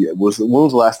people? When was the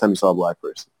last time you saw a black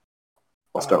person?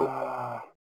 I'll start with that.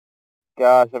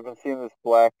 Gosh, I've been seeing this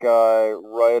black guy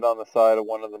right on the side of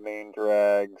one of the main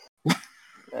drags.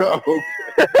 Okay.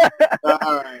 All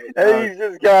right. And he's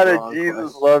just got a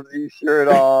Jesus Loves You shirt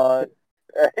on.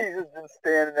 And he's just been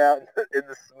standing out in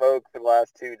the smoke for the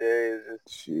last 2 days.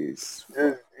 Just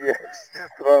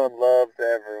throwing love to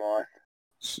everyone.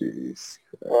 Jeez.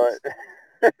 But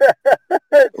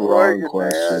it's wrong working,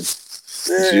 question. Man.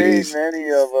 There ain't many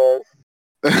of us.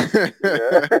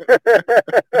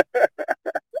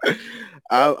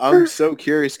 I'm so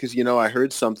curious because I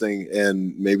heard something,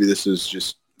 and maybe this is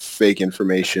just fake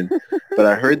information, but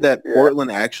I heard that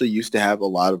Portland actually used to have a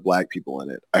lot of black people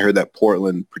in it. I heard that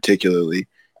Portland particularly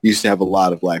used to have a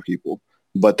lot of black people,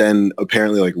 but then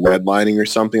apparently like redlining or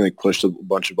something like pushed a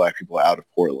bunch of black people out of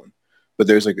Portland. But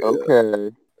there's like,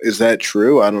 okay, is that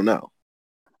true? I don't know.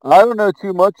 I don't know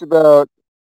too much about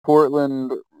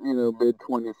Portland, mid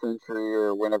 20th century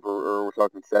or whenever, or we're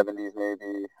talking 70s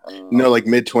maybe. No, like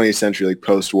mid 20th century, like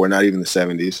post-war, not even the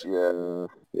 70s.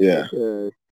 Yeah.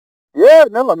 Okay. Yeah,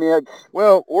 no, I mean,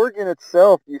 Oregon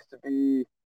itself used to be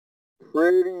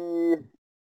pretty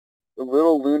a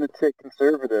little lunatic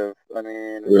conservative. I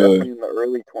mean, definitely in the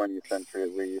early 20th century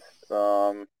at least.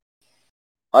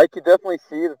 I could definitely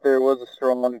see that there was a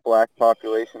strong black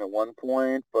population at one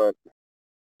point, but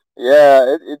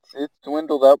yeah, it's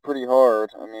dwindled out pretty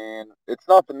hard. I mean, it's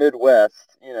not the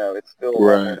Midwest, it's still a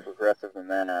lot more progressive than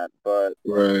that, but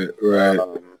right.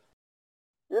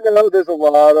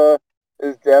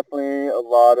 There's definitely a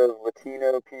lot of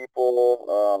Latino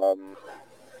people.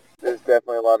 There's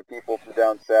definitely a lot of people from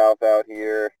down south out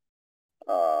here.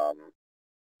 So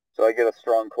I get a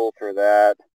strong culture of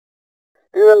that.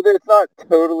 It's not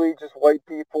totally just white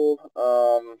people.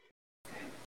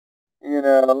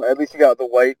 At least you got there's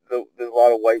a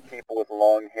lot of white people with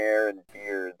long hair and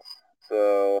beards.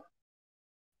 So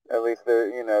at least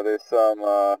there's some,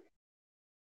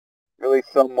 at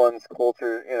least someone's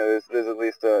culture, there's at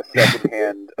least a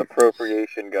secondhand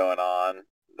appropriation going on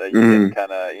that you can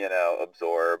kind of,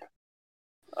 absorb.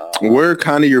 Where are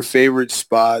kind of your favorite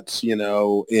spots,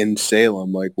 in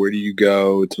Salem? Like, where do you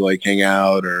go to, like, hang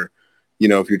out or,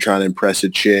 if you're trying to impress a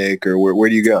chick or where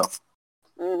do you go?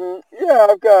 Yeah,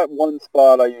 I've got one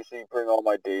spot I usually bring all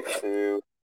my dates to. It's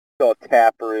called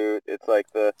Taproot. It's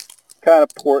like the kind of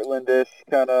Portlandish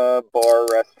kind of bar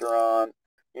restaurant.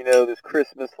 There's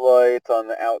Christmas lights on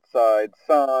the outside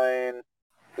sign.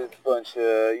 There's a bunch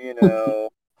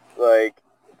of, like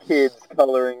kids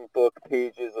coloring book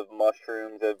pages of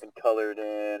mushrooms that have been colored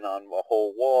in on a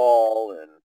whole wall. And,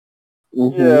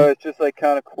 it's just like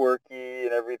kind of quirky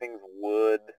and everything's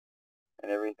wood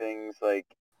and everything's like,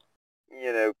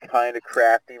 kind of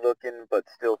crafty looking, but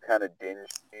still kind of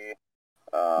dingy.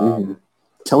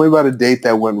 Tell me about a date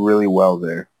that went really well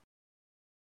there.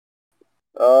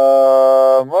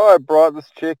 Well, I brought this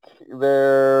chick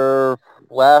there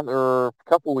a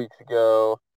couple weeks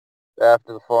ago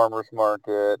after the farmer's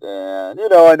market, and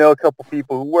I know a couple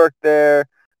people who work there.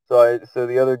 So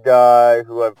the other guy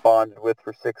who I've bonded with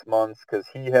for 6 months because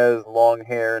he has long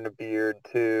hair and a beard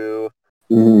too.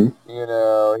 He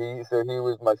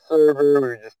was my server. We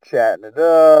were just chatting it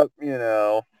up.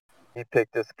 He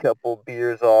picked us a couple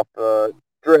beers off the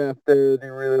draft there that he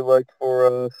really liked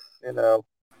for us.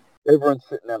 Everyone's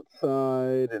sitting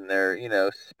outside in their,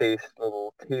 spaced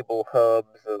little table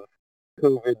hubs of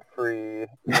COVID-free,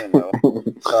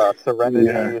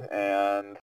 serenity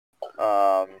and,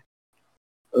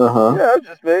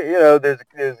 just,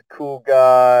 there's a cool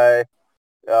guy,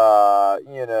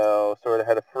 sort of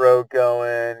had a fro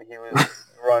going. He was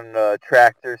running a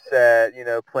tractor set,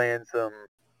 playing some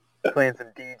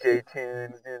DJ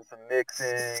tunes, doing some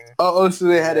mixing. Oh, so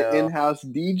they had an in-house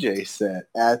DJ set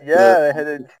at they had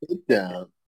a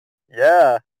sit-down.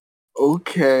 Yeah.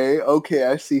 Okay,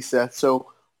 I see, Seth. So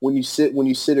when you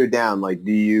sit her down, like,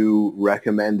 do you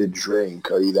recommend a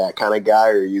drink? Are you that kind of guy,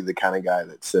 or are you the kind of guy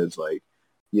that says, like,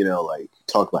 like,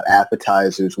 talk about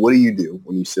appetizers? What do you do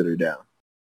when you sit her down?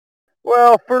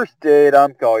 Well, first date,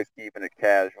 I'm always keeping it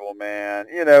casual, man.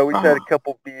 We just had a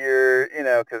couple beer,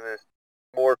 because there's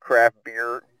more craft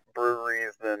beer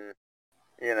breweries than,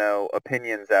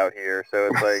 opinions out here. So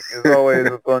it's like, there's always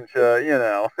a bunch of, you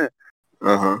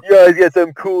always get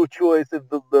some cool choice of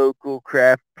the local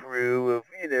craft brew of,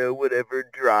 whatever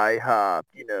dry hop,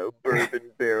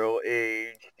 bourbon barrel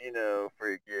aged,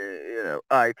 freaking,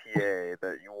 IPA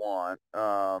that you want.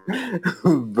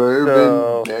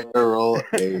 Bourbon barrel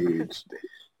aged.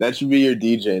 That should be your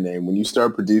DJ name when you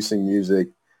start producing music.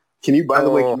 Can you, by the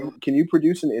way, can you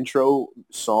produce an intro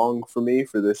song for me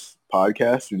for this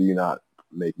podcast, or do you not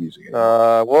make music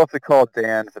anymore? We'll have to call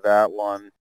Dan for that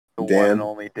one. The Dan? one and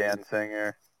only Dan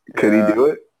Singer. Could he do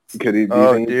it? Could he be?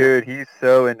 Oh, dude, he's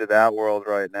so into that world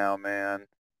right now, man.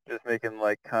 Just making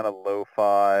like kind of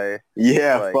lo-fi.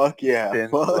 Yeah, like, fuck yeah,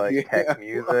 synth, fuck like yeah, tech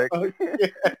music.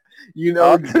 Yeah. You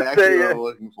know exactly what I'm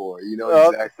looking for. You know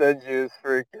exactly. I'll send you his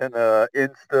freaking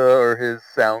Insta or his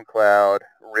SoundCloud,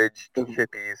 Ridged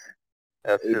Chippies.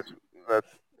 That's his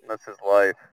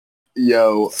life.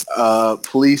 Yo,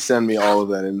 please send me all of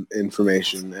that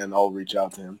information, and I'll reach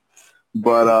out to him.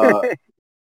 But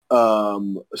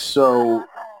so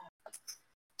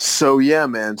yeah,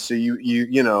 man. So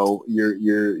you know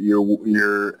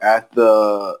you're at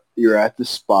the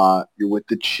spot. You're with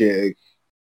the chick.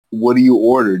 What do you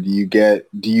order? Do you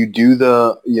do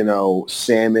the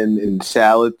salmon and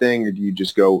salad thing, or do you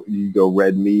go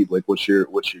red meat? Like what's your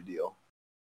deal?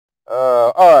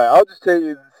 All right, I'll just tell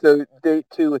you. So date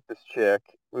 2 with this chick.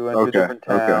 We went to a different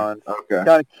town. Okay.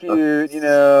 Kind of cute,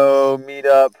 meet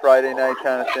up Friday night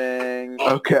kind of thing.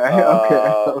 Okay.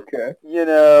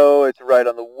 It's right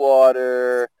on the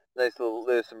water. There's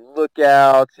some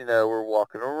lookouts. We're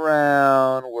walking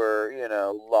around. We're,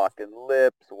 locking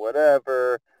lips,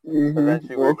 whatever. Mm-hmm.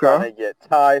 Eventually we're trying to get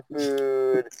Thai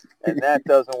food, and that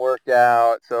doesn't work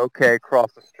out. So, okay,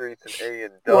 cross the streets in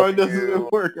A&W. Why doesn't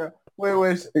it work out? Wait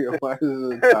a second. Why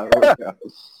doesn't it not work out?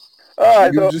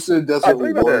 You just said it doesn't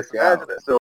work out.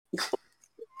 So,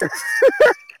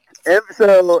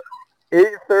 so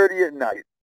 8:30 at night,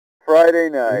 Friday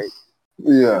night.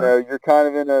 Yeah. You're kind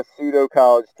of in a pseudo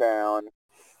college town.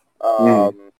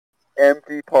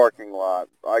 Empty parking lot.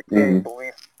 I can't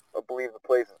believe the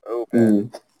place is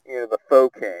open. The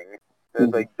Faux King. There's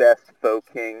like best Faux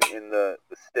King in the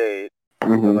state.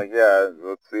 So I'm like, yeah,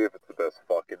 let's see if it's the best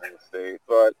fucking in the state.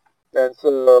 And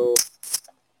so,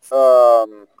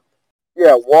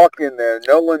 yeah, walk in there.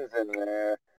 No one's in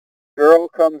there. Girl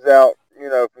comes out,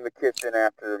 from the kitchen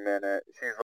after a minute.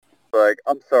 She's like,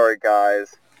 I'm sorry,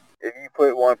 guys. If you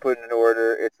want to put in an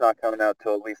order, it's not coming out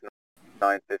till at least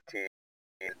 9:15.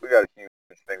 We got a huge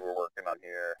thing we're working on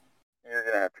here. You're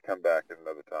going to have to come back at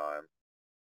another time.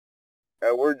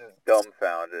 And we're just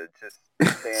dumbfounded, just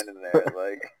standing there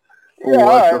like, yeah, all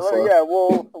right, yeah,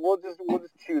 we'll just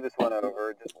chew this one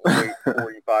over. Just wait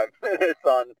 45 minutes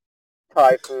on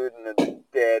Thai food in a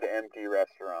dead, empty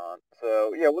restaurant.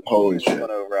 So, yeah, we'll just chew this one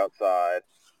over outside.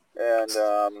 And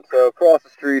so across the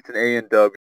street's an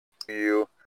A&W.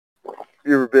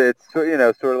 It's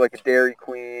sort of like a Dairy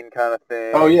Queen kind of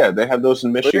thing. Oh yeah, they have those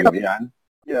in Michigan.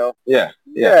 Yeah.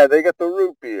 Yeah, they got the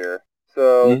root beer.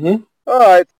 So, all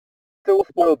right, so we'll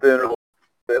spoil dinner a little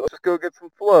bit. Let's just go get some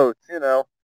floats.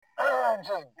 I'm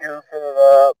just goofing it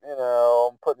up.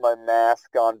 I'm putting my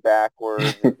mask on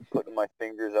backwards, and putting my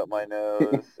fingers up my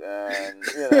nose, and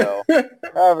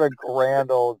having a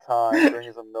grand old time,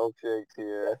 drinking some milkshakes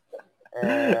here.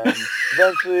 And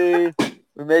eventually,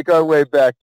 we make our way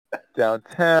back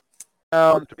downtown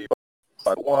to be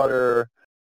by the water,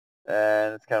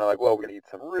 and it's kind of like, well, we're gonna eat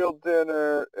some real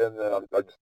dinner, and then I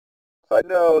just side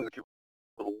note, there's a cute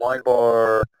little wine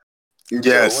bar.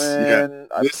 Yes, yeah.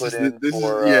 This is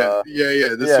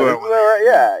what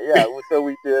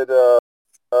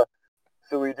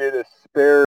So we did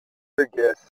asparagus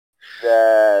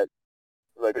that,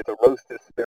 like, it's a roasted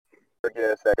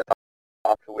asparagus that got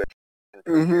topped with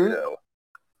prosciutto.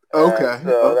 Okay.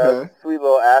 So that's a sweet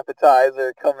little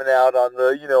appetizer coming out on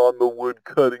the, on the wood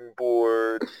cutting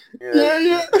board.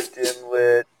 Dim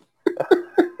lit.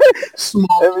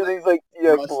 Small. Everything's like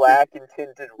black and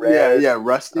tinted red. Yeah.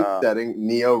 Rustic setting,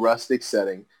 neo-rustic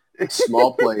setting.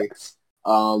 Small plates.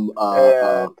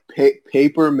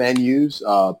 Paper menus.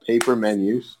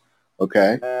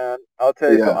 Okay. And I'll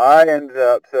tell you. So I ended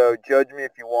up. So judge me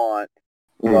if you want.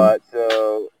 But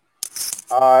so,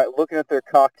 looking at their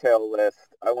cocktail list,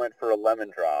 I went for a lemon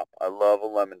drop. I love a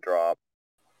lemon drop.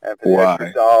 And for the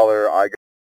extra $1, I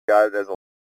got it as a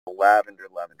lavender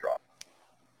lemon drop,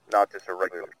 not just a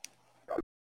regular.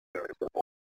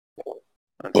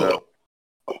 And so,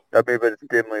 but it's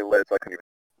dimly lit, so I couldn't even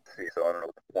see, so I don't know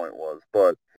what the point was.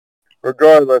 But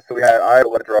regardless, I had a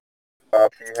let drop.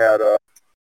 She had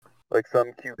like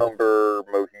some cucumber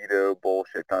mojito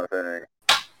bullshit kind of thing,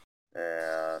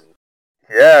 and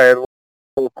yeah, I had a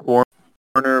little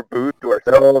corner booth to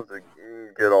ourselves and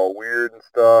get all weird and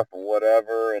stuff and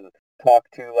whatever, and talk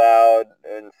too loud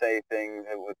and say things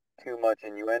with too much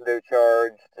innuendo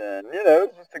charged, and it was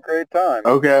just a great time.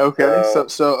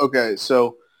 Okay.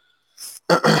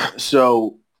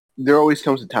 So there always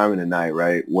comes a time in the night,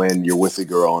 right, when you're with a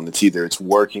girl and it's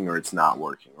working or it's not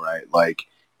working, right? Like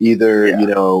either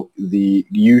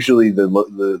usually the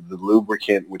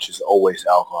lubricant, which is always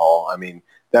alcohol. I mean,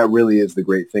 that really is the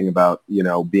great thing about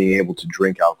being able to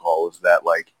drink alcohol, is that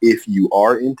like if you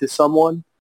are into someone,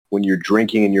 when you're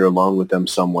drinking and you're alone with them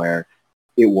somewhere,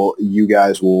 you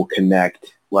guys will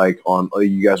connect, like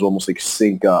you guys will almost like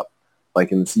sync up,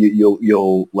 like, and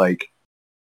you'll like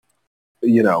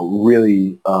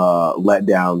really let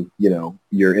down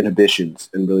your inhibitions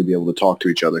and really be able to talk to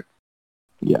each other.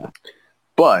 Yeah.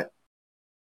 But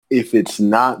if it's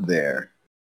not there,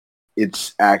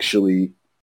 it's actually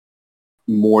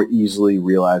more easily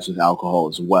realized with alcohol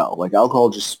as well. Like alcohol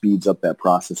just speeds up that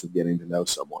process of getting to know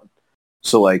someone.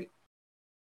 So like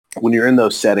when you're in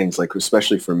those settings, like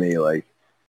especially for me, like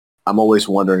I'm always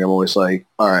like,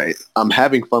 all right, I'm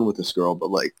having fun with this girl,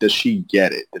 but like, does she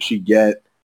get it? Does she get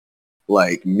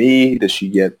like me? Does she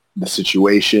get the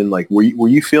situation? Like, were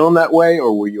you feeling that way,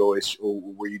 or were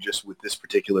you just with this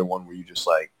particular one? Were you just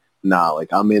like, nah, like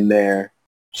I'm in there.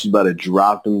 She's about to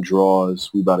drop them drawers.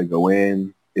 We about to go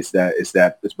in. It's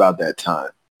about that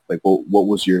time. Like, what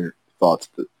was your thoughts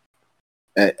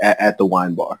at the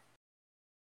wine bar?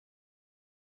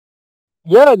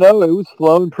 Yeah, no, it was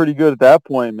flowing pretty good at that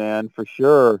point, man, for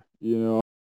sure. The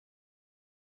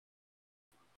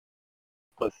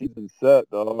season set,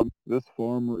 dog. This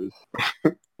farmer is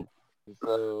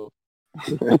so.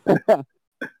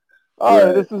 All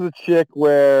right, this is a chick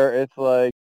where it's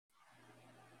like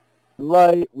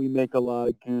light. We make a lot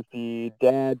of goofy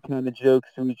dad kind of jokes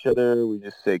to each other. We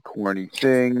just say corny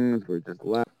things. We're just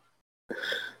laughing.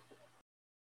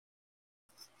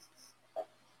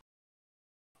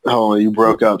 Oh, you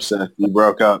broke up, Seth. You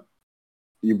broke up.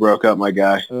 You broke up, my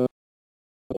guy.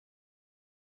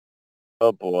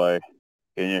 Oh boy,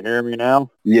 can you hear me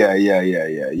now? Yeah.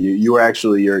 You were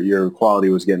actually your quality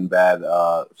was getting bad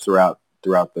throughout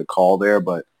the call there,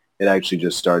 but it actually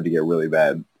just started to get really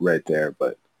bad right there.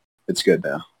 But it's good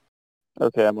now.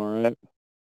 Okay, I'm all right.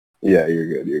 Yeah, you're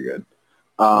good. You're good.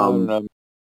 I don't know,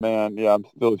 man. Yeah, I'm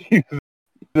still using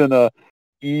a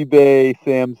eBay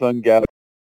Samsung Galaxy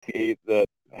 8 that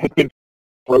has been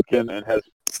broken and has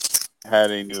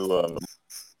had a new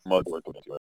motherboard put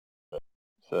into it.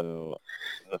 So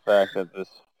the fact that this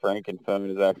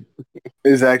Frankenphone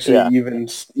is actually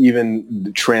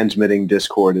even transmitting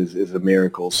Discord is a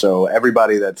miracle. So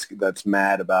everybody that's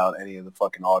mad about any of the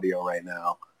fucking audio right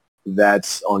now,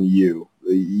 that's on you.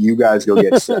 You guys go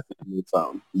get Seth a new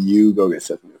phone. You go get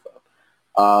Seth a new phone.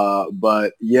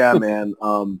 But yeah, man.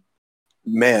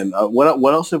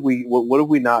 What else have what have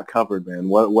we not covered, man?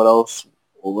 What else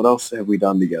have we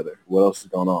done together? What else is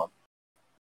going on?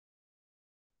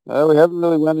 We haven't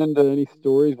really went into any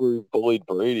stories where we bullied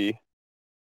Brady.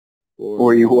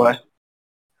 Or you what?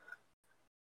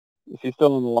 Is he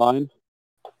still on the line?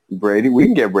 Brady? We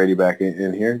can get Brady back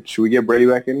in here. Should we get Brady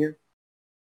back in here?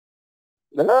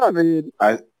 No, I mean,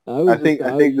 I think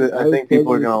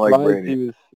people are gonna like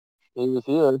Brady. He was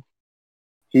here.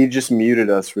 He just muted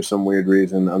us for some weird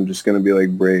reason. I'm just gonna be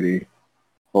like, Brady.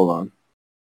 Hold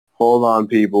on,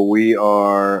 people. We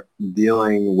are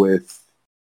dealing with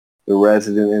the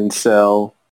resident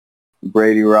incel,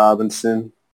 Brady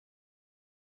Robinson.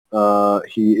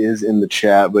 He is in the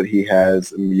chat, but he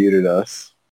has muted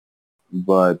us.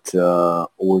 But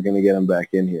we're gonna get him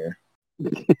back in here.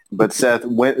 But Seth,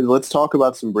 let's talk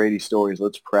about some Brady stories.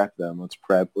 Let's prep them. Let's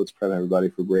prep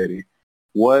everybody for Brady.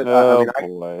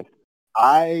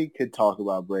 I could talk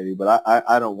about Brady, but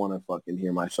I don't want to fucking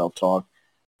hear myself talk.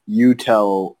 You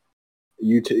give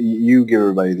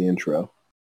everybody the intro.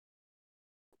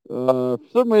 For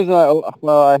some reason,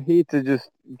 I hate to just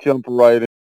jump right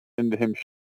into him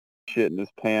shitting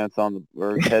his pants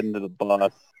or heading to the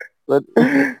bus, but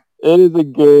it is a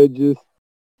good, just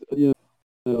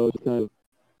kind of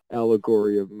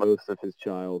allegory of most of his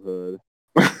childhood.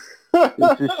 He's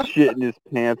just shitting his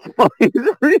pants while he's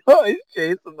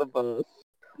chasing the bus.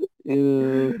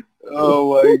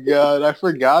 Oh my god, I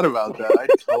forgot about that. I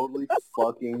totally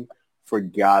fucking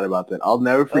forgot about that. I'll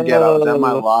never forget. I was at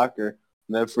my locker.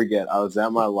 Never forget. I was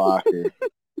at my locker.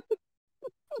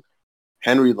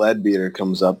 Henry Leadbeater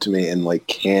comes up to me and like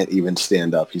can't even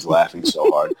stand up. He's laughing so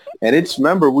hard. And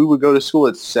remember, we would go to school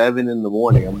at 7 a.m.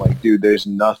 I'm like, dude, there's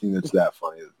nothing that's that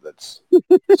funny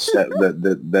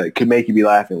that could make you be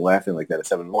laughing like that at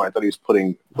 7 a.m. I thought he was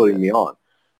putting me on.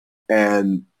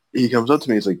 And he comes up to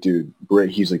me. He's like, dude,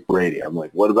 he's like, Brady. I'm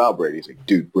like, what about Brady? He's like,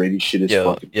 dude, Brady shit is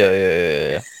fucking.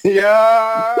 Yeah.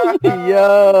 Yeah.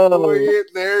 Yo. Boy,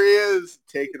 there he is.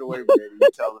 Take it away, Brady. You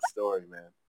tell the story, man.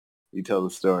 You tell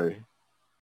the story.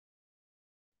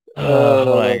 Hold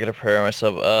on, I gotta prepare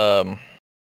myself. Man,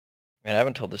 I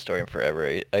haven't told this story in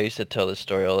forever. I used to tell this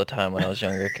story all the time when I was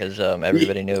younger because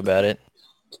everybody knew about it.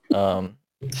 So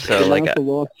like,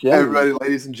 everybody,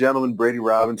 ladies and gentlemen, Brady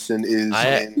Robinson is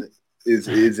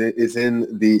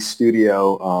in the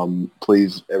studio.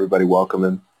 Please, everybody, welcome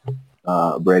him,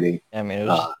 Brady. I mean, it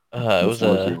was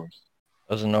a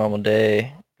normal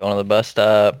day. Going to the bus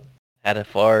stop, had a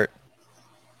fart.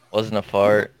 Wasn't a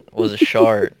fart. Was a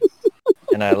shart.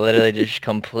 And I literally just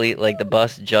the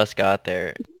bus just got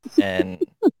there. And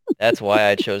that's why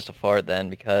I chose to fart then,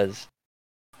 because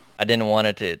I didn't want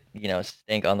it to,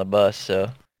 stink on the bus.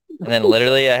 So, and then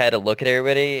literally I had to look at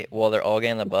everybody while they're all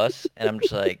getting on the bus. And I'm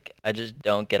just like, I just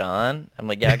don't get on. I'm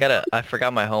like, yeah, I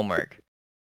forgot my homework.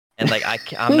 And like,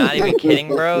 I'm not even kidding,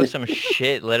 bro. Some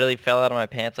shit literally fell out of my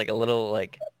pants, like a little,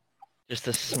 like, just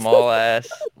a small ass,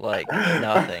 like,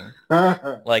 nothing.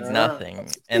 Like, nothing.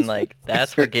 And, like,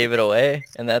 that's what gave it away.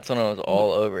 And that's when it was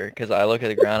all over. Because I looked at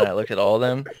the ground, and I looked at all of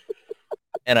them.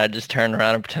 And I just turned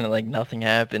around and pretended like nothing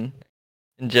happened.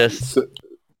 And just,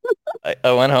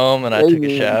 I went home, and I took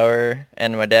a shower.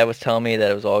 And my dad was telling me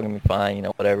that it was all going to be fine,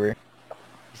 whatever.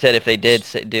 He said if they did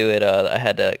do it, I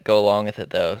had to go along with it,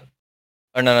 though.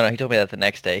 Or no, he told me that the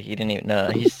next day. He didn't even,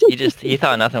 no, he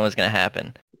thought nothing was going to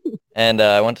happen. And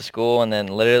I went to school, and then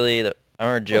literally, I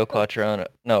remember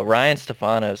Ryan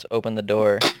Stefanos opened the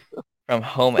door from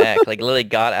home ec, like literally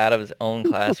got out of his own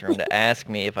classroom to ask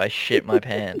me if I shit my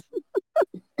pants.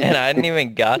 And I hadn't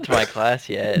even got to my class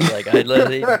yet. Like, I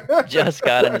literally just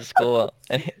got into school.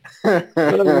 And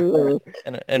Ryan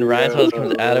Stefanos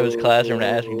comes out of his classroom to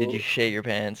ask me, did you shit your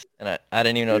pants? And I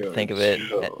didn't even know what to think of it.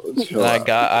 And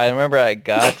I remember I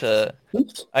got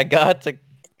to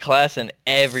class and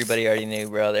everybody already knew,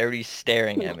 bro. Everybody's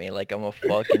staring at me like I'm a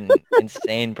fucking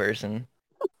insane person.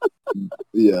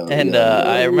 Yeah. And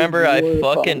I remember I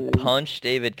fucking punched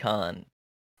David Kahn.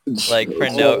 Like,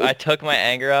 I took my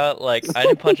anger out. Like, I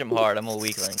didn't punch him hard. I'm a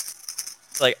weakling.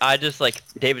 Like,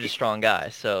 David's a strong guy,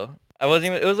 so I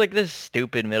wasn't even, it was like this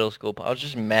stupid middle school. I was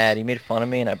just mad. He made fun of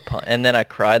me, and then I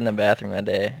cried in the bathroom that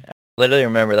day. I literally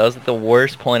remember that was like the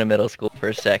worst point of middle school for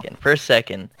a second.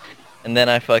 And then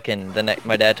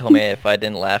my dad told me if I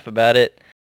didn't laugh about it,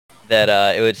 that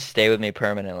it would stay with me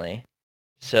permanently.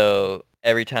 So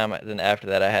every time, then after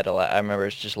that, I had to I remember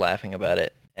just laughing about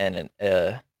it, and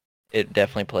it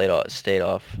definitely stayed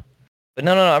off. But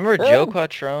no, I remember Joe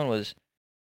Quattrone was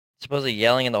supposedly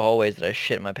yelling in the hallways that I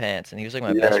shit my pants, and he was like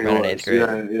my best friend in 8th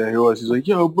grade. Yeah, he was. He's like,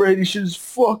 yo, Brady shit his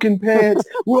fucking pants.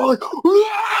 We're all like,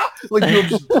 ah! Like,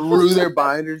 just threw their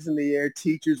binders in the air.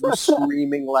 Teachers were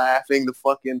screaming, laughing. The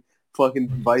fucking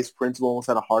vice principal almost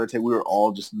had a heart attack. We were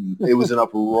all just, it was an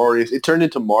uproarious, it turned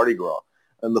into Mardi Gras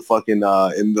and the fucking,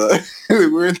 we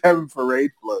were having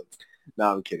parade floats.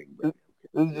 No, I'm kidding. It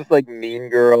was just like Mean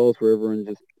Girls where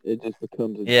everyone it just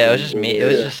becomes it was just me. It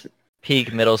was just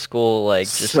peak middle school, like,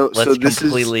 just let's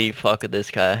completely fuck with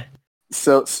this guy.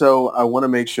 So I want to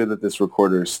make sure that this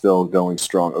recorder is still going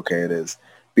strong. Okay, it is.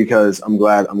 Because I'm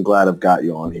glad I've got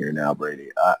you on here now, Brady.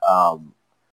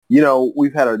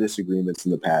 We've had our disagreements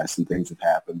in the past and things have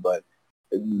happened, but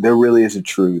there really is a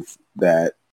truth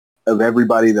that of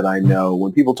everybody that I know,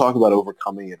 when people talk about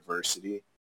overcoming adversity,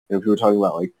 and people are talking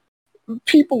about, like,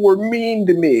 people were mean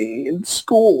to me in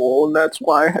school, and that's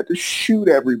why I had to shoot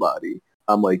everybody.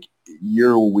 I'm like,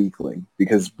 you're a weakling,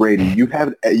 because Brady, you've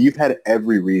had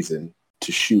every reason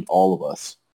to shoot all of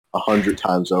us 100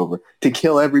 times over, to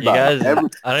kill everybody. You guys, I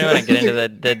don't even want to get into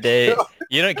that day. Because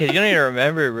you don't even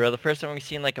remember, bro. The first time we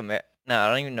seen, like, no, I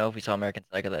don't even know if we saw American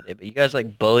Psycho that day, but you guys,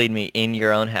 like, bullied me in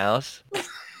your own house.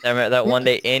 That one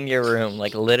day in your room,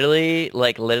 like literally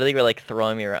were like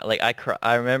throwing me around. Like,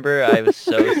 I remember I was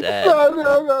so sad.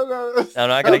 No. I'm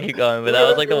not gonna keep going, but that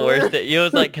was like the worst day. It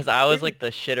was like, cause I was like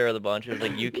the shitter of the bunch. It was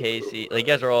like UKC. Like, you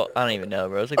guys were all, I don't even know,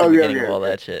 bro. It was like the beginning of all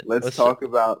that shit. Let's talk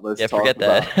about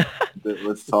that.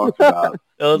 Let's talk about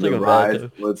the rise.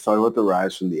 Let's talk about the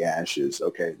rise from the ashes.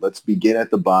 Okay, let's begin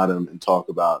at the bottom and talk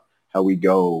about how we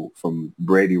go from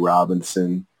Brady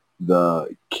Robinson, the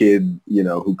kid,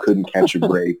 who couldn't catch a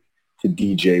break, to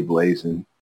DJ Blazin.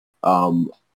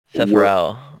 Seth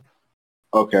Rowell.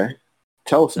 Okay.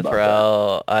 Tell us Seth about that.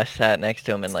 Rowell, I sat next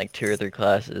to him in like 2 or 3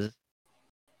 classes,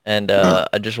 and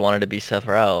I just wanted to be Seth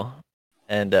Rowell.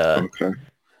 And Okay.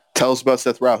 Tell us about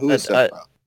Seth Rowell. Who is Seth Rowell?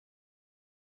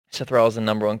 Seth Rowell's the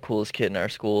number one coolest kid in our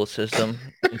school system,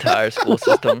 entire school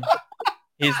system.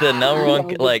 He's the number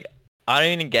one. Like, I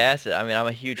don't even gas it. I mean, I'm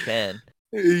a huge fan.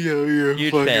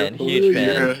 Huge fan.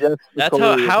 Yeah. That's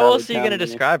how else are you gonna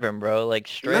describe him, bro? Like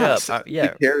straight up. Seth's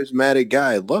Yeah. a charismatic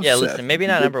guy. I love Yeah, Seth. listen, maybe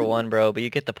not number one, bro, but you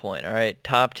get the point, all right?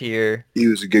 Top tier. He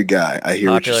was a good guy. I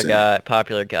hear what you're saying.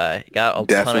 Popular guy. Got a ton of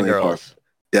Definitely girls.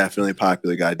 Definitely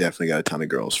popular guy. Definitely got a ton of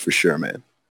girls for sure, man.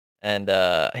 And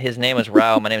his name was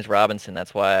Rao. My name is Robinson.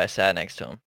 That's why I sat next to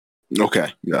him.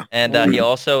 Okay, yeah. And he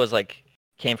also was like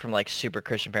came from like super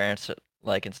Christian parents,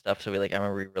 like and stuff. So I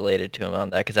remember we related to him on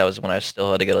that because that was when I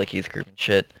still had to go to like youth group and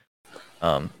shit.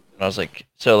 And I was like,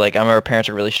 so like I remember our parents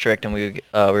were really strict, and we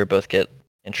would both get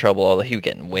in trouble. Although he would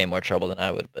get in way more trouble than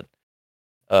I would. But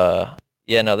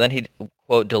yeah, no. Then he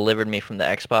quote delivered me from the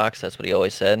Xbox. That's what he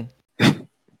always said.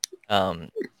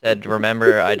 Said,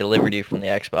 remember, I delivered you from the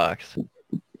Xbox.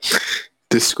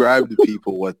 Describe to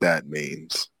people what that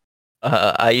means.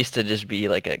 I used to just be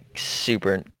like a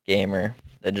super gamer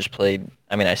that just played.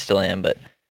 I mean, I still am, but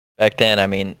back then, I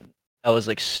mean, I was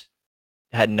like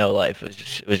had no life.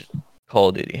 It was Call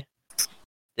of Duty.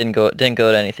 Didn't go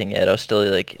to anything yet. I was still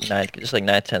like ninth,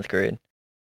 10th grade,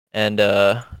 and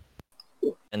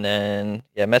then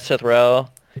yeah, met Seth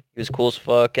Rowell. He was cool as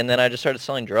fuck, and then I just started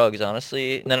selling drugs.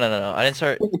 Honestly, no. I didn't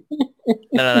start.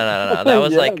 No. That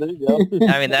was like,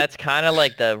 I mean, that's kind of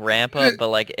like the ramp up, but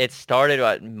like it started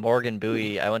at Morgan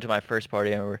Bowie. I went to my first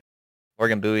party. I remember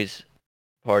Morgan Bowie's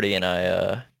party, and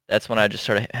that's when I just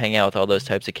started hanging out with all those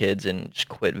types of kids and just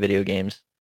quit video games,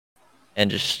 and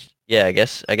just yeah, I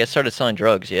guess started selling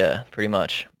drugs. Yeah, pretty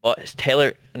much. Well, it's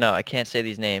Taylor. No, I can't say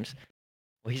these names.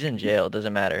 Well, he's in jail. It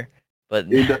doesn't matter. But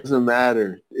it doesn't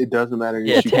matter. It doesn't matter.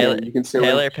 Yeah, you can say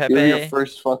Taylor Pepe. You're your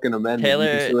first fucking amendment.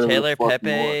 Taylor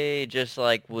Pepe just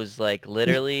like was like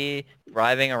literally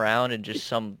driving around in just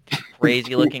some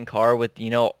crazy looking car with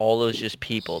all those just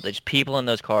people. There's people in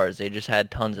those cars. They just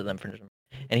had tons of them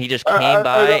and he just came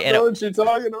by. I don't know what you're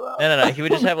talking about. No. He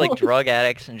would just have like drug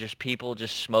addicts and just people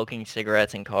just smoking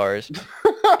cigarettes in cars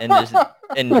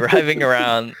and driving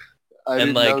around. I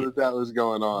didn't know that was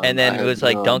going on. And then it was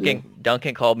like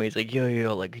Duncan called me. He's like,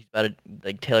 yo, like he's about to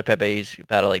like Taylor Pepe. He's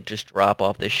about to like just drop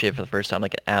off this shit for the first time,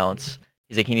 like an ounce.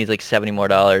 He's like, he needs like $70 more.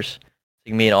 Like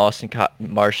me and Austin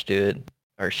Marsh do it.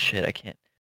 Or shit, I can't.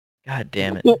 God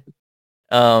damn it.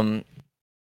 Me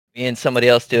and somebody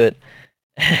else do it.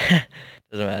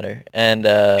 Doesn't matter. And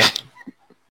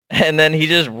then he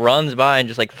just runs by and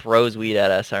just like throws weed at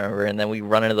us. I remember, and then we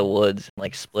run into the woods and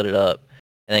like split it up.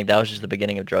 I think that was just the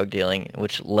beginning of drug dealing,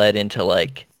 which led into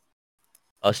like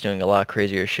us doing a lot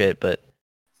crazier shit. But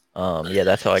yeah,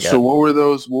 that's how I got. So what were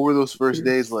those first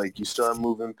days like? You started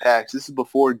moving packs. This is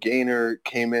before Gainer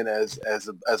came in as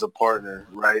a partner,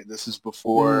 right? This is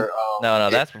before. No,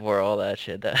 that's before all that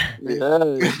shit.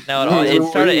 No,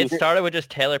 it started with just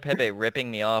Taylor Pepe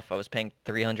ripping me off. I was paying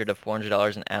 $300 to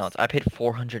 $400 an ounce. I paid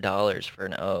 $400 for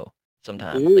an O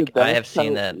sometimes. Dude, like I have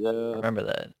seen that. Yeah. I remember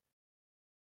that.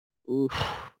 Oof.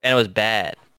 And it was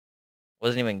bad. It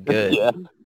wasn't even good. Yeah.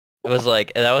 It was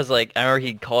like, I remember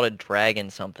he called it dragon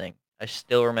something. I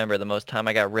still remember the most time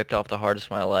I got ripped off the hardest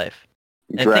of my life.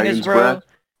 And the thing is, bro,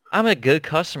 I'm a good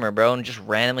customer, bro, and just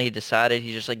randomly decided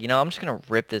he's just like, I'm just going to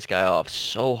rip this guy off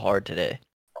so hard today.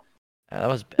 That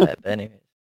was bad. But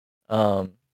anyways.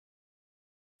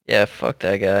 Yeah, fuck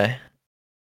that guy.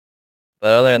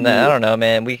 But other than that, I don't know,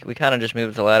 man. We kind of just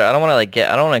moved the ladder. I don't want to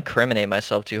I don't want to incriminate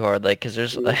myself too hard, like, because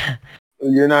there's.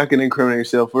 You're not going to incriminate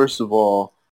yourself. First of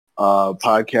all,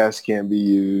 podcasts can't be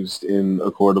used in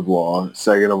a court of law.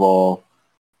 Second of all,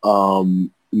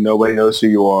 nobody knows who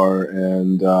you are,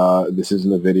 and this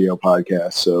isn't a video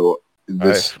podcast, so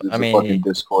this is a fucking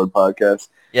Discord podcast.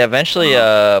 Yeah, eventually,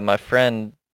 my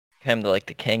friend came to like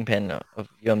the kingpin of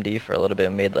UMD for a little bit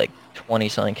and made like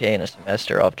 20-something K in a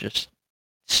semester off just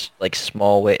like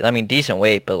small weight. I mean, decent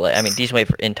weight, but like decent weight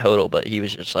in total. But he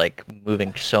was just like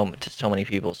moving to so many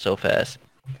people so fast,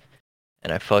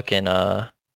 and I fucking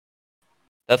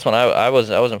That's when I was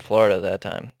in Florida at that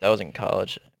time. That was in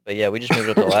college. But yeah, we just moved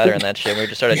up the ladder and that shit. We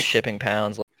just started shipping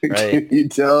pounds. Right. Can you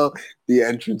tell the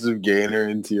entrance of Gainer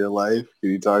into your life?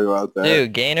 Can you talk about that?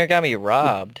 Dude, Gainer got me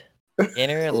robbed.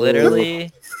 Gainer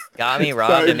literally got me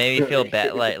robbed and made me feel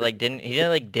bad. He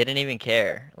didn't even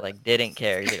care. Like didn't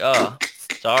care. He's like, oh,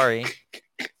 sorry.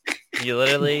 He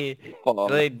literally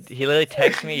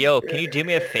texted me, yo, can you do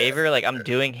me a favor? Like I'm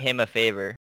doing him a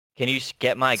favor. Can you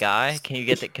get my guy? Can you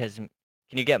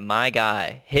get my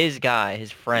guy,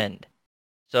 his friend,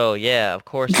 So yeah, of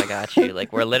course I got you.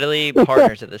 Like we're literally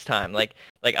partners at this time. Like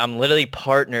I'm literally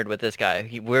partnered with this guy.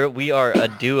 We are a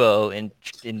duo in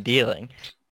dealing.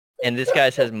 And this guy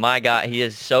says, "My God, he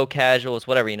is so casual. It's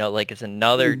whatever, like it's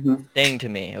another Mm-hmm. thing to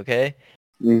me, okay?"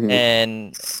 Mm-hmm.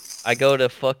 And I go to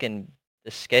fucking the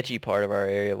sketchy part of our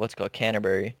area, what's called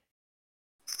Canterbury,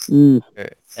 Mm.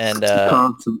 and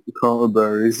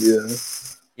Canterbury, yeah.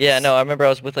 yeah, no, I remember I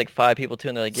was with like 5 people too,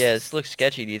 and they're like, "Yeah, this looks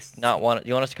sketchy. Do you want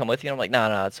us to come with you?" And I'm like, "No,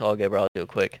 no, it's all good, bro. I'll do it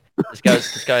quick." This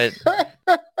guy's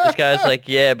like,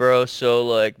 "Yeah, bro. So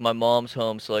like my mom's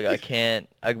home, so like I can't.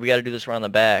 We got to do this around the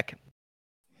back."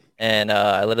 And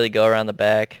I literally go around the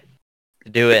back to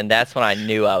do it, and that's when I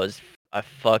knew I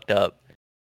fucked up.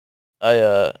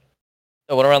 I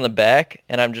went around the back,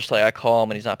 and I'm just like, I call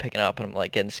him, and he's not picking up, and I'm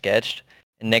like getting sketched.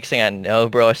 And next thing I know,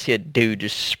 bro, I see a dude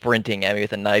just sprinting at me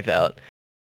with a knife out.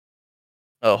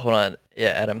 Oh, hold on. Yeah,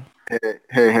 Adam.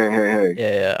 Hey.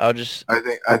 Yeah. I'll just I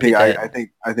repeat that.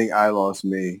 think I lost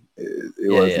me. It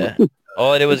Yeah, wasn't. yeah.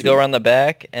 All I did was go around the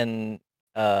back and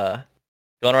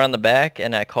going around the back,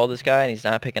 and I called this guy, and he's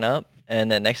not picking up.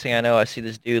 And then next thing I know, I see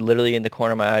this dude literally in the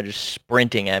corner of my eye just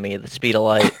sprinting at me at the speed of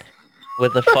light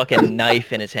with a fucking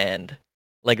knife in his hand.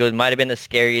 Like it might have been the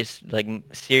scariest, like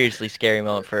seriously scary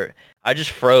moment for. I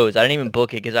just froze. I didn't even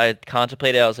book it because I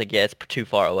contemplated. I was like, yeah, it's too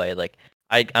far away. Like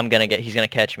he's gonna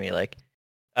catch me. Like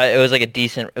it was like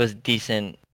it was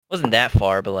decent. It wasn't that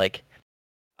far, but like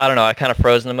I don't know. I kind of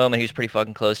froze in the moment. He was pretty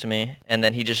fucking close to me, and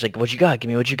then he just like, "What you got? Give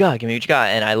me what you got. Give me what you got."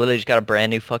 And I literally just got a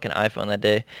brand new fucking iPhone that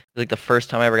day. It was like the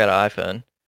first time I ever got an iPhone,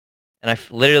 and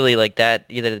literally like that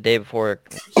either the day before, or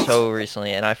so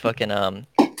recently, and I fucking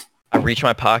I reached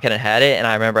my pocket and had it, and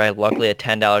I remember I luckily had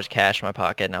 $10 cash in my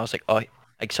pocket, and I was like, oh,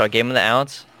 like so I gave him the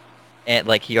ounce, and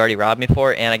like he already robbed me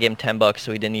for it, and I gave him $10,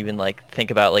 so he didn't even like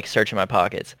think about like searching my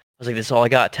pockets. I was like, this is all I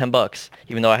got, $10,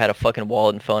 even though I had a fucking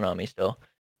wallet and phone on me still,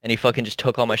 and he fucking just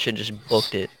took all my shit and just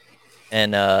booked it,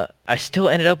 and I still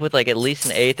ended up with like at least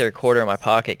an eighth or a quarter in my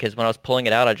pocket because when I was pulling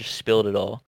it out, I just spilled it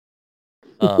all.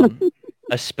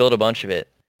 I spilled a bunch of it.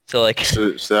 So like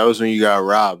So that was when you got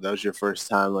robbed. That was your first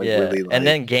time, like yeah, really, like. and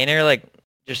then Gainer like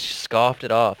just scoffed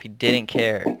it off. He didn't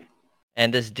care.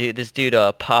 And this dude,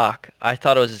 Pac. I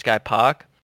thought it was this guy Pac.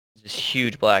 This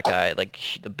huge black guy, like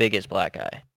the biggest black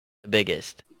guy, the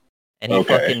biggest. And he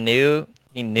Okay. fucking knew.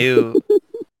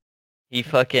 He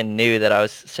fucking knew that I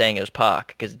was saying it was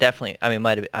Pac, because definitely. I mean,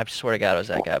 might have. I swear to God, it was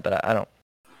that guy, but I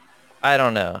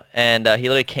don't know. And he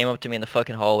literally came up to me in the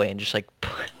fucking hallway and just like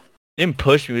didn't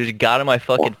push me. He just got in my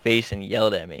fucking face and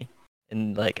yelled at me.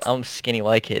 And like I'm a skinny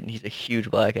white kid, and he's a huge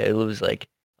black guy. It was like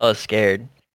I was scared.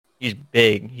 He's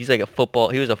big. He's like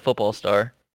he was a football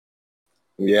star.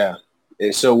 Yeah.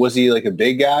 So was he like a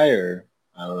big guy or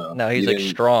I don't know? No, he's like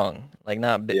strong, like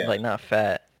not big, Yeah. like not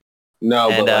fat. No,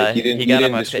 And but like he you got on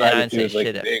didn't my face, describe and I if didn't he say was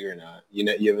like shit. big or not.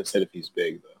 You haven't said if he's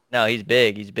big though. No, he's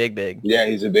big. He's big. Yeah,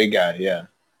 he's a big guy. Yeah.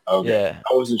 Okay. Yeah.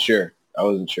 I wasn't sure.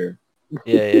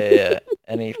 Yeah.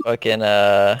 And he fucking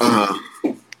and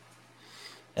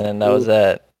then that was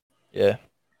that. Yeah.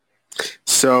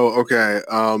 So okay,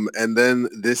 and then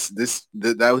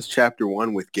that was chapter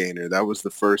 1 with Gainer. That was the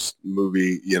first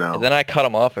movie, And then I cut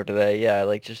him off after that. Yeah, I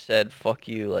like just said fuck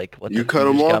you. Like what? You cut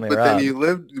him just off, got me but robbed. then you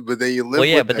lived. Well,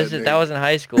 yeah, with but that was in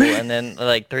high school, and then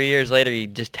like 3 years later, he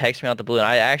just texts me out the blue, and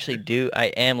I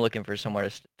am looking for somewhere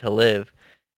to live,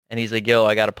 and he's like, "Yo,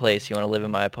 I got a place. You want to live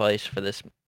in my place for this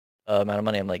amount of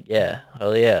money?" I'm like, "Yeah,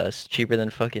 hell yeah, it's cheaper than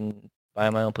fucking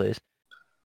buying my own place."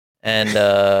 And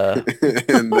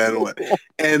and then what?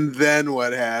 And then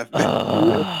what happened?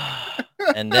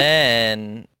 and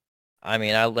then, I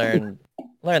mean, I learned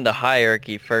the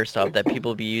hierarchy first off, that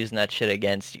people be using that shit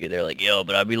against you. They're like, "Yo,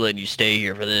 but I'd be letting you stay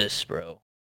here for this, bro."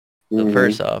 So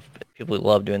first off, people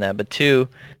love doing that. But two,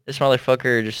 this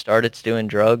motherfucker just started doing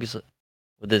drugs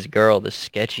with this girl, this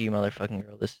sketchy motherfucking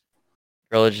girl. This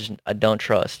girl is just I don't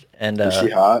trust. And Was she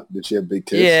hot? Did she have big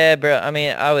tits? yeah, bro. I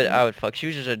mean, I would fuck. She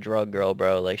was just a drug girl,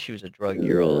 bro. Like she was a drug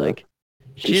girl. Like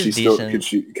she's decent. Could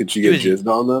she get jizzed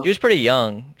on though? She was pretty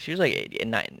young. She was like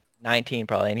 19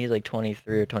 probably, and he's like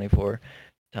 23 or 24 at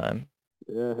the time.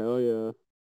 Yeah, hell yeah.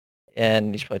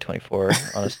 And he's probably 24,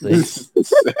 honestly.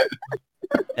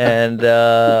 And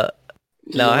no,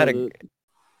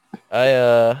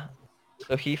 so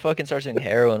he fucking starts doing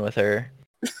heroin with her,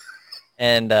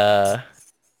 and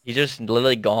he's just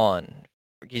literally gone.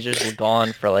 He's just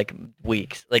gone for like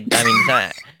weeks. Like I mean, he's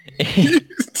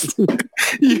not.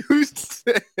 You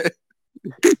said.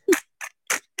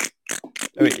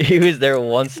 I mean, he was there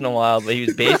once in a while, but he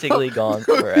was basically gone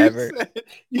forever.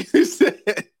 You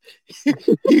said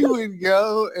he would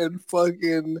go and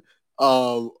fucking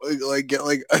like get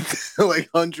like like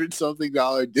 $100-something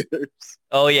dinners.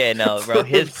 Oh yeah, no, bro.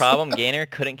 His problem, Gainer,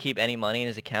 couldn't keep any money in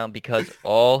his account because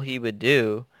all he would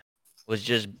do was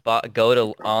just go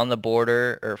to On the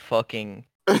Border or fucking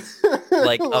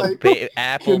like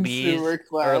Applebee's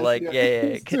or like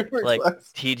like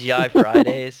class. TGI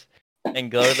Fridays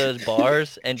and go to those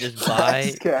bars and just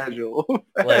buy casual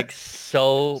like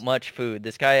so much food.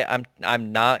 This guy,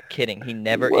 I'm not kidding. He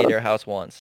never ate at our house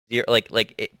once. Zero,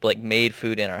 like made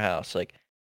food in our house. Like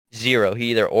zero.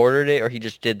 He either ordered it or he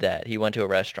just did that. He went to a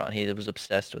restaurant. He was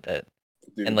obsessed with it.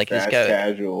 Dude, And like this fast guy,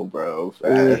 casual, bro.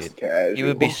 dude, Fast casual. he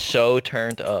would be so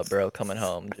turned up, bro, coming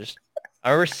home. I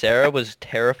remember Sarah was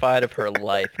terrified of her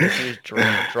life because he was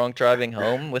drunk driving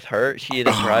home with her. She had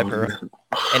to drive her,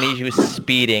 and he was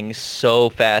speeding so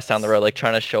fast down the road, like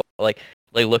trying to show, like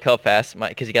look how fast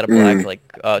because he got a black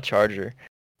Charger,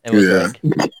 and was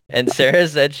and Sarah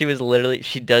said she was literally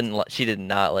she did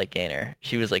not like Gainer.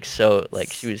 She was like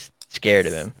she was scared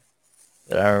of him.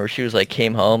 But I remember she was like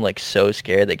came home like so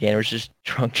scared that Gainer was just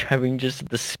drunk driving just at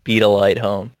the speed of light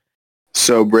home.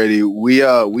 So Brady, we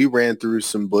ran through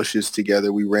some bushes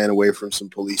together. We ran away from some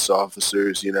police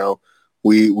officers.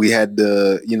 We had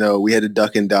to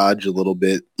duck and dodge a little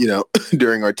bit.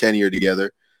 During our tenure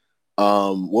together.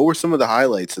 What were some of the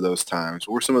highlights of those times?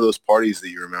 What were some of those parties that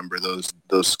you remember?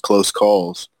 Those close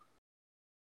calls.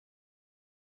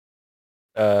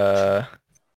 You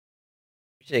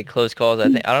say close calls. I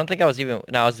don't think I was even.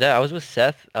 No, I was with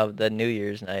Seth of the New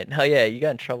Year's night. Oh yeah, you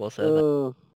got in trouble,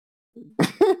 Seth.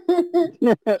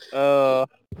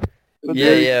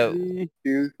 Yeah.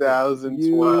 2012.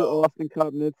 You, Austin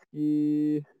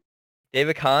Kopnitsky.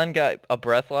 David Kahn got a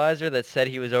breathalyzer that said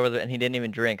he was over there and he didn't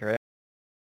even drink, right?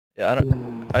 Yeah,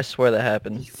 I swear that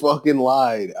happened. He fucking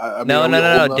lied.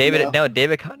 No.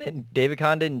 David Kahn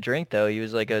didn't drink though. He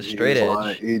was like a straight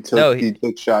edge. He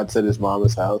took shots at his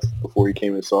mama's house before he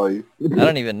came and saw you. I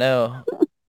don't even know.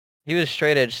 He was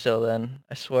straight edge still then.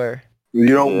 I swear. You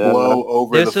don't blow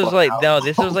over. This was like house.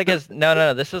 This was like his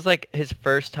This was like his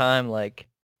first time. Like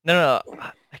no.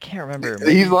 I can't remember.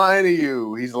 He's lying to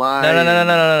you. He's lying.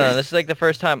 No. This is like the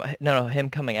first time. No. Him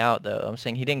coming out though. I'm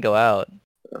saying he didn't go out.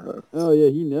 Oh yeah,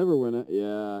 he never went out.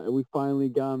 Yeah, and we finally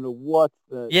got him to what's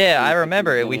that? Yeah, I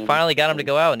remember it. We finally got him to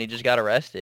go out, and he just got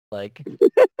arrested. Like,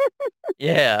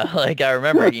 yeah, like I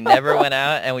remember he never went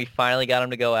out, and we finally got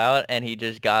him to go out, and he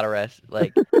just got arrested.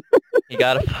 Like, he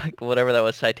got a whatever that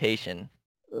was citation.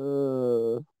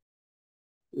 Yeah,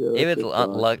 David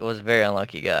was a very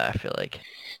unlucky guy. I feel like.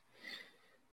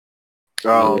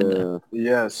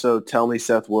 Yeah. So tell me,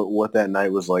 Seth, what that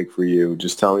night was like for you.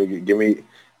 Just tell me,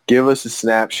 give us a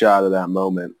snapshot of that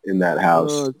moment in that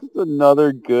house. It's just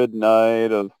another good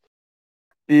night of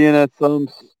being at some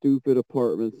stupid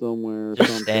apartment somewhere,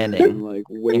 just standing, like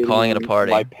waiting, and calling it a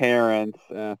party. My parents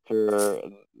after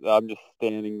I'm just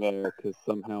standing there because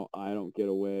somehow I don't get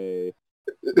away.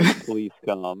 Police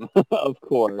come, of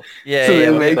course. Yeah, so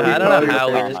I don't know how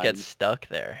we just get stuck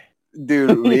there.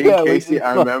 Dude, me and Casey,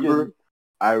 I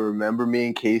remember me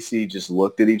and Casey just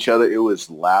looked at each other. It was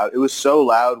loud. It was so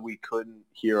loud we couldn't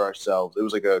hear ourselves. It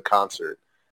was like a concert.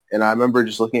 And I remember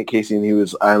just looking at Casey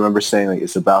and I remember saying like,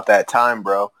 it's about that time,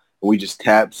 bro. And we just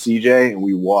tapped CJ and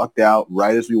we walked out.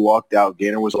 Right as we walked out,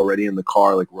 Gainer was already in the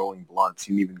car like rolling blunts.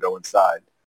 He didn't even go inside.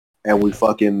 And we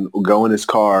fucking go in his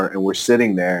car and we're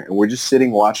sitting there and we're just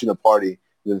sitting watching the party.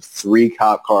 And then 3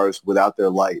 cop cars without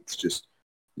their lights just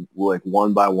like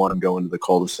one by one go into the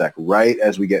cul-de-sac right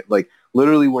as we get like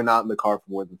literally we're not in the car for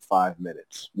more than 5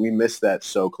 minutes. We missed that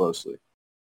so closely.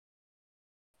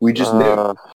 We just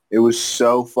knew. It was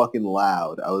so fucking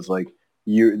loud. I was like,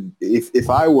 if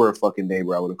I were a fucking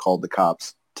neighbor, I would have called the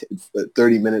cops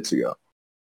 30 minutes ago.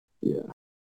 Yeah.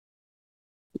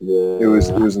 It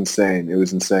was insane. It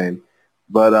was insane.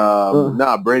 But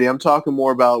nah, Brady, I'm talking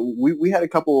more about we had a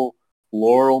couple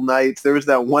Laurel nights. There was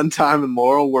that one time in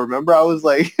Laurel where remember I was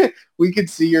like we could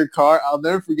see your car. I'll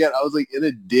never forget. I was like in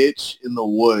a ditch in the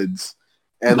woods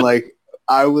and like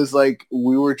I was like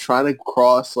we were trying to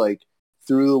cross like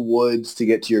through the woods to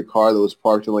get to your car that was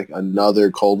parked in like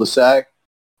another cul-de-sac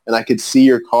and I could see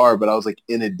your car but I was like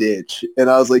in a ditch and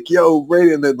I was like yo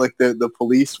Brady and then like the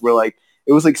police were like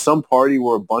it was like some party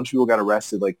where a bunch of people got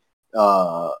arrested like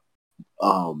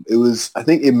it was I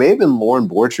think it may have been Lauren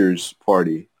Borcher's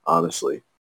party honestly.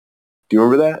 Do you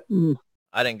remember that?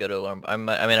 I didn't go to Lauren. I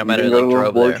might have like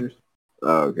drove there.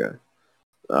 Oh, okay.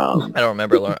 I don't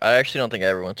remember Lauren. I actually don't think I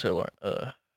ever went to Lauren.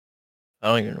 I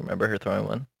don't even remember her throwing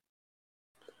one.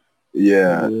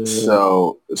 Yeah.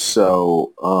 So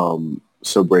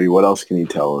Brady, what else can you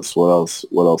tell us? What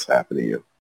else happened to you?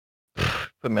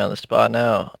 Put me on the spot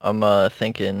now. I'm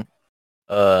thinking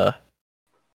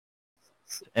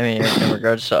I mean, in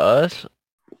regards to us,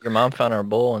 your mom found our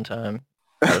bowl in time.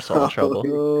 Got us all in trouble.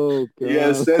 Oh god. Yeah,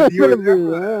 I Seth, you were there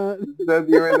remember for that. that. Seth,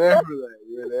 you were there for that.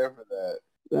 You were there for that.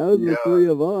 That was Yeah. the three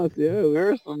of us. Yeah, we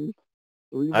were some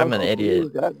three I'm an bucks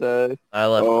idiot. that day. I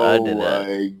Oh did that.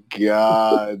 my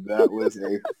god, that was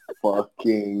a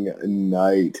fucking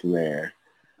nightmare.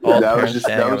 All the That was parents just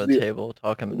standing over the table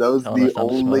that was telling the us not to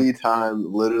smoke. only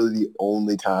time, literally the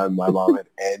only time my mom had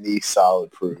any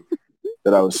solid proof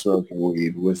that I was smoking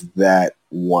weed was that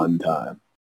one time.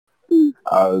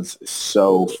 I was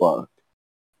so fucked.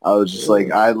 I was just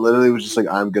like, I literally was just like,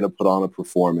 I'm gonna put on a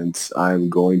performance. I'm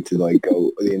going to like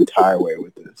go the entire way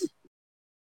with this.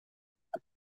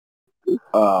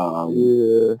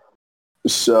 Yeah.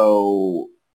 So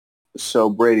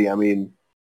Brady, I mean,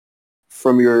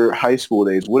 from your high school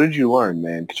days, what did you learn,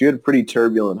 man? Because you had a pretty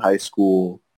turbulent high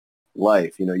school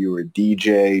life. You know, you were a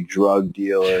DJ, drug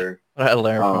dealer, What I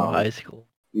learned from high school.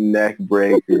 neck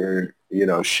breaker, you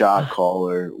know, shot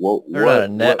caller. What? I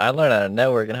learned how to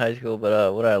network in high school,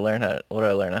 but what did I learn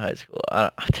in high school? I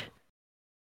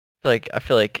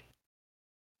feel like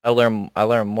I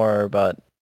learned more about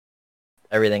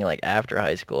everything like after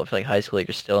high school. I feel like high school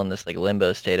you're still in this like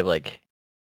limbo state of like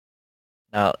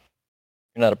not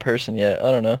you're not a person yet.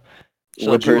 I don't know. Still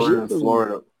a What you person. learn in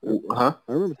Florida? Huh?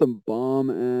 I remember some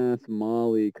bomb-ass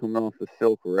Molly coming off the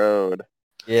Silk Road.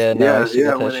 Yeah, no, I used to get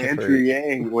that When shit Andrew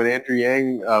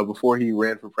Yang, before he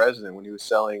ran for president, when he was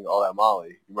selling all that Molly,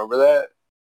 you remember that?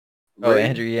 Oh, Right?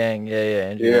 Andrew Yang. Yeah,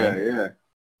 Andrew Yang. Yeah.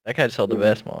 That guy sold the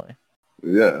best Molly.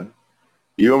 Yeah.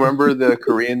 You remember the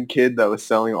Korean kid that was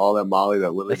selling all that Molly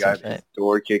that literally That's got his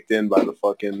door kicked in by the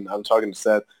fucking, I'm talking to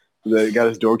Seth, that got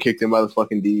his door kicked in by the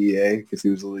fucking DEA because he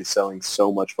was literally selling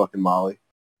so much fucking Molly.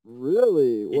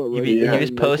 Really? What? He was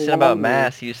posting about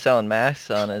masks. He was selling masks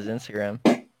on his Instagram.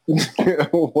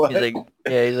 What? He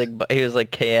was like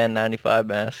KN95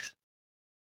 masks.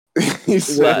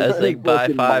 He's It's like buy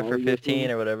fucking 5 for Molly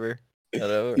 15 or whatever.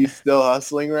 He's still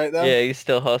hustling right now? Yeah, he's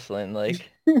still hustling. Like,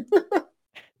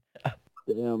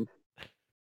 damn.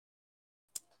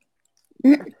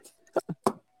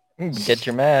 get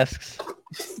your masks.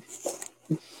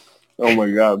 Oh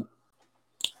my god.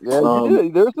 Yeah,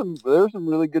 there's some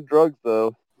really good drugs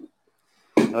though.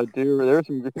 I do. There's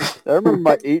some. I remember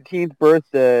my 18th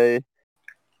birthday.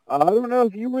 I don't know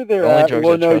if you were there.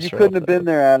 Well, no, you couldn't have been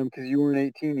there, Adam, because you weren't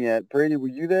 18 yet. Brady, were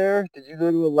you there? Did you go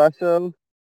to Alesso?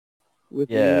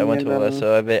 Yeah, I went to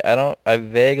Alesso. I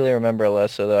vaguely remember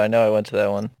Alesso though. I know I went to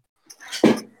that one.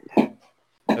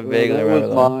 I vaguely remember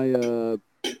that. That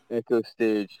was my Echo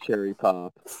Stage cherry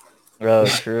pop. Oh,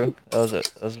 true. That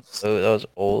was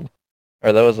old.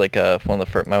 Or that was like one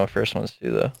of my first ones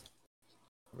too though.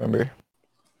 Remember?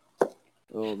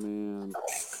 Oh man,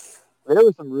 there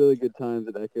were some really good times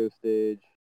at Echo Stage.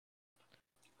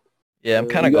 Yeah, I'm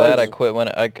kind of glad I quit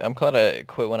I'm glad I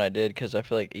quit when I did because I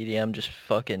feel like EDM just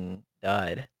fucking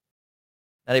died.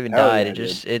 Not even died. It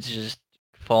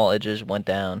just went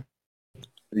down.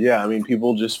 Yeah, I mean,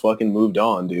 people just fucking moved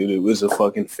on, dude. It was a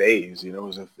fucking phase, you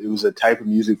know. It was a type of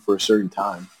music for a certain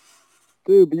time.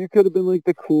 Dude, but you could have been like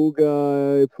the cool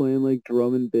guy playing like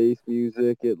drum and bass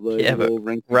music at like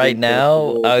right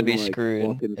now I would be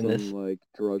screwed in this like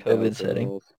drug COVID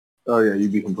setting. Oh yeah,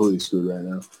 you'd be completely screwed right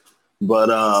now. But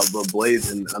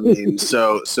Blazin', I mean,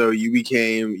 so you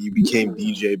became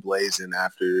DJ Blazin'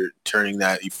 after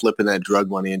flipping that drug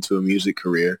money into a music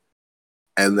career,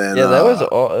 and then it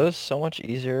was so much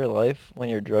easier life when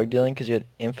you're drug dealing because you had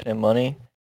infinite money,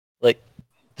 like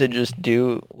to just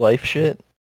do life shit.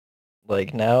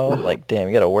 Like now, like damn,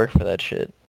 you gotta work for that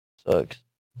shit. Sucks.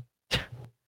 I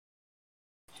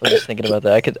was just thinking about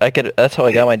that. I could. That's how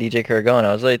I got my DJ career going.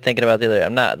 I was really thinking about the other.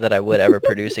 I'm not that I would ever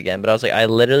produce again, but I was like, I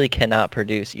literally cannot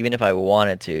produce even if I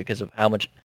wanted to because of how much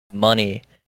money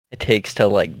it takes to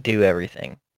like do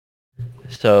everything.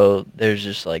 So there's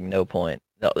just like no point.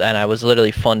 And I was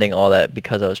literally funding all that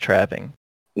because I was trapping.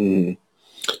 Mm.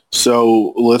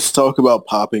 So let's talk about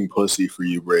popping pussy for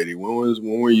you, Brady. When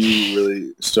were you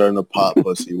really starting to pop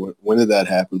pussy? When did that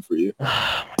happen for you?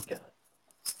 Oh my god!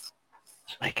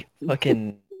 Like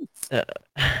fucking.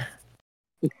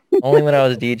 Only when I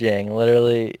was DJing,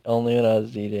 literally only when I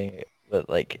was DJing. But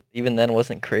like even then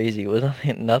wasn't crazy. It was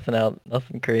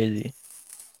nothing crazy.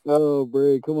 Oh,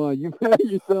 Bray, come on! You've had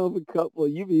yourself a couple.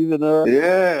 You've even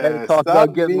talk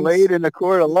about getting laid in a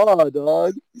court of law,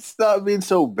 dog. Stop being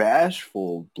so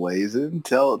bashful, Blazin'.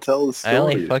 Tell the story. I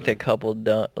only fucked a couple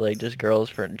just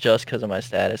girls just because of my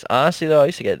status. Honestly though, I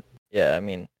used to get I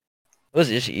mean, it was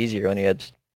just easier when you had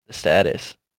the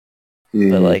status.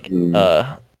 But like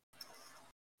yeah,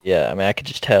 I mean I could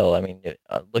just tell. I mean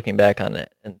looking back on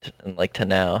it and like to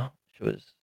now, it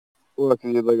was. Well, if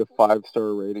you had like a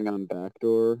 5-star rating on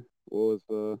Backdoor, what was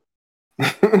the?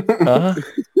 Huh?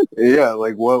 Yeah,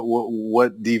 like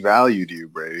what devalued you,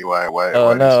 Brady? Oh Why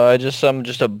no, I'm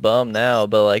just a bum now,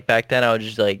 but like back then I was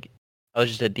just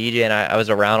a DJ and I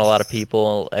was around a lot of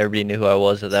people. Everybody knew who I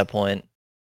was at that point.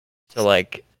 So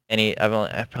like I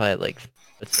probably had like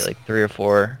let's say like 3 or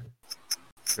 4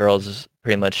 girls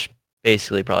pretty much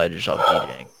basically probably just off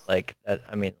DJing. Like that,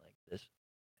 I mean like this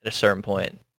at a certain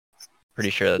point. Pretty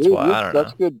sure that's Dude, why. you I have don't know.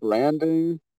 such good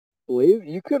branding. Blaze,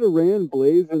 you could have ran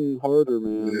Blazing harder,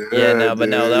 man. Yeah, Yeah, no, but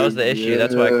no, that was the dude. issue.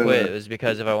 That's why I quit. Yeah. It was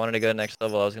because if I wanted to go next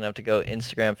level, I was gonna have to go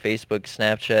Instagram, Facebook,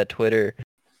 Snapchat, Twitter,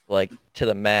 like to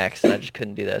the max, and I just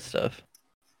couldn't do that stuff.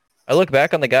 I look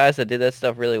back on the guys that did that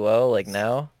stuff really well, like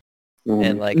now,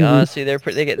 and Mhm. like Mhm. honestly, they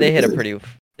hit a hit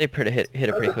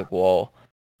a pretty quick wall.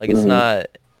 Like it's Mhm.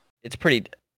 not, it's pretty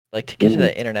like to get to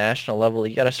that international level,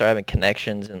 you gotta start having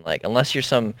connections and like unless you're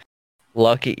some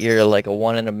lucky, you're like a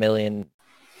 1 in a million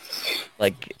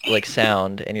like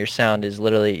sound, and your sound is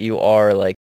literally you are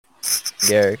like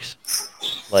Garrick's.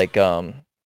 Like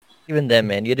even then,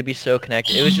 man, you had to be so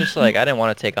connected. It was just like I didn't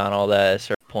want to take on all that at a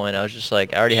certain point. I was just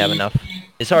like I already have enough.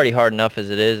 It's already hard enough as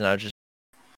it is, and I was just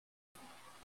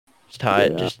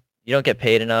tired. Yeah. Just you don't get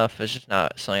paid enough. It's just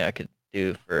not something I could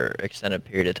do for extended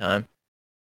period of time.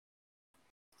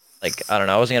 Like I don't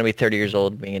know. I wasn't gonna be 30 years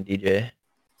old being a DJ.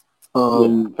 Yeah,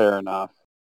 Um, fair enough.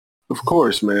 of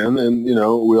course, man, and we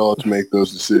all have to make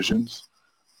those decisions.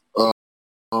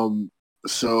 Um,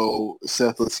 so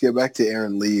Seth, let's get back to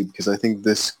Aaron Lee because I think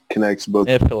this connects both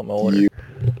Yeah, Philip Moore. you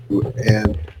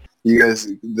and you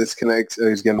guys. This connects. Oh,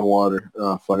 he's getting water.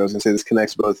 Oh fuck! I was gonna say this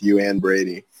connects both you and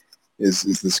Brady. Is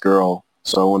this girl?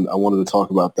 So I wanted to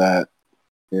talk about that.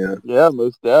 Yeah. Yeah,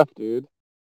 most def, dude.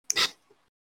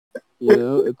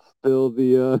 It's still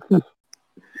the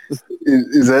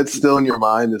Is that still in your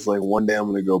mind? It's like one day I'm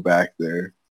gonna go back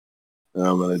there and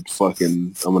I'm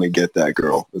gonna get that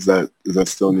girl. Is that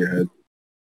still in your head?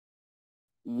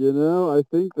 I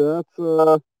think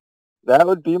that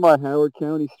would be my Howard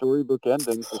County storybook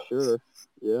ending for sure.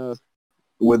 Yeah.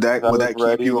 Would 'Cause that I would was that keep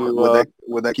ready you on to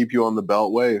would that keep you on the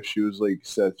beltway if she was like,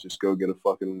 Seth, just go get a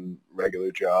fucking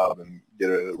regular job and get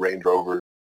a Range Rover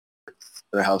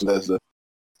and a house in Bethesda?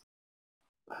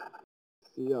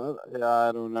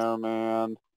 I don't know,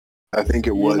 man. I think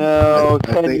it would. I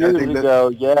 10 think I years think ago,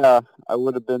 yeah, I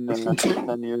would have been there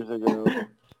 10 years ago.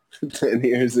 10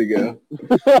 years ago.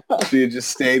 She had just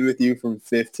stayed with you from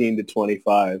 15 to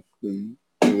 25, and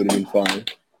it would have been fine.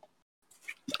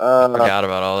 Forgot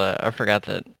about all that. I forgot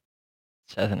that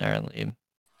Seth and Aaron leave.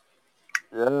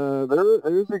 Yeah, there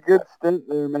was a good stint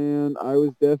there, man. I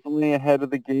was definitely ahead of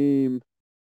the game.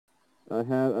 I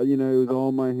had, it was all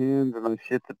in my hands, and I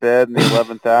shit the bed in the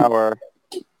 11th hour.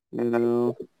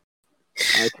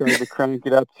 I tried to crank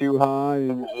it up too high,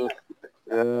 and just,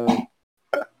 yeah,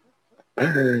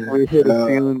 we hit a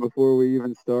ceiling before we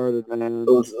even started, man.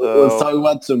 Let's talk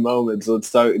about some moments.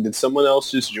 Did someone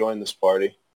else just join this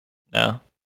party? No,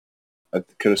 I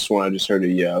could have sworn I just heard a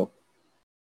yo.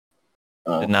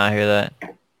 did not hear that.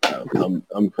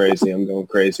 I'm crazy. I'm going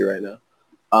crazy right now.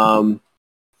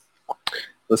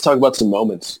 Let's talk about some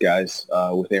moments, guys.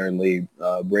 With Aaron Lee,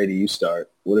 Brady, you start.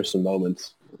 What are some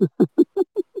moments?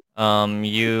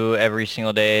 You every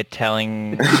single day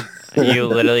telling you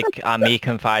literally me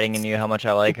confiding in you how much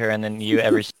I like her, and then you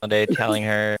every single day telling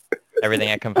her everything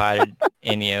I confided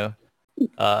in you,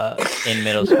 in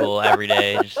middle school every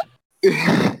day. I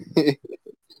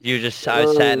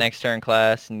sat next to her in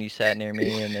class, and you sat near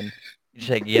me, and then you're just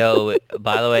like, "Yo,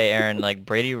 by the way, Aaron, like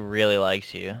Brady really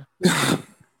likes you."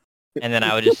 And then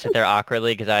I would just sit there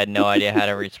awkwardly because I had no idea how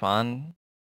to respond.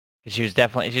 Because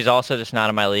she's also just not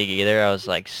in my league either. I was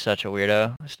like such a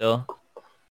weirdo still.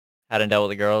 Hadn't dealt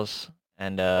with the girls.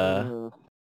 And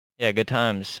yeah, good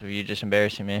times. You just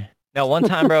embarrassing me. No, one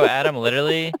time, bro, Adam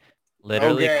literally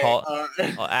Okay. called.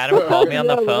 Adam called me on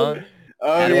the phone.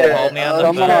 Adam called me on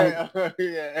the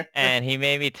phone, and he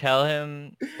made me tell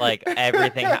him like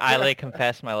everything. I like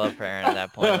confessed my love for Aaron at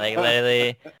that point. Like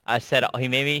literally, I said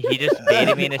he just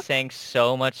baited me into saying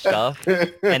so much stuff,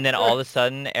 and then all of a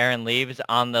sudden, Aaron leaves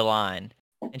on the line,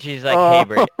 and she's like, "Hey,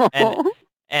 Brady,"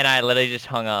 and I literally just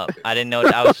hung up. I didn't know.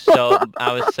 I was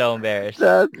so embarrassed.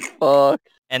 That's fucked.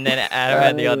 And then Adam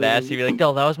had the audacity to be like,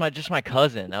 "No, that was just my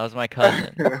cousin. That was my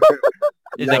cousin."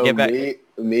 He's No, like, "Get back."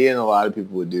 me and a lot of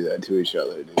people would do that to each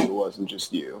other, dude. It wasn't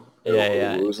just you.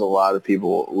 Yeah. It was a lot of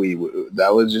people.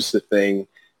 That was just a thing.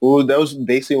 Well, that was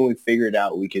basically when we figured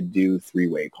out we could do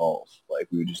 3-way calls. Like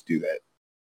we would just do that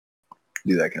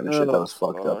kind of shit. That was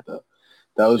fucked up though.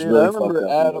 That was really I remember fucked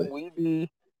up. Adam, Really. we'd be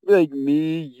like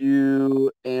me,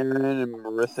 you, Aaron, and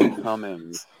Marissa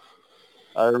Cummings.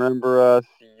 I remember us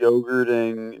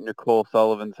yogurting Nicole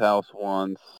Sullivan's house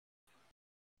once,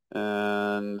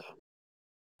 and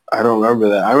I don't remember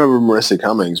that. I remember Marissa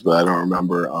Cummings, but I don't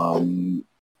remember.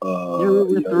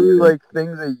 we threw like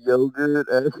things of yogurt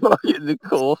at fucking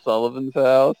Nicole Sullivan's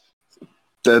house.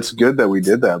 That's good that we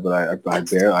did that, but I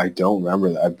don't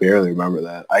remember that. I barely remember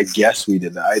that. I guess we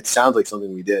did that. It sounds like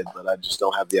something we did, but I just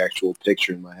don't have the actual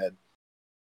picture in my head.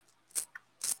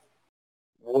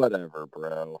 Whatever,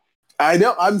 bro. I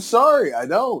know. I'm sorry. I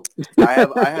don't. I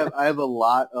have a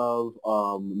lot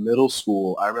of middle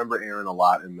school. I remember Aaron a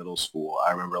lot in middle school.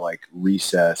 I remember like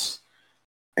recess,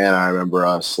 and I remember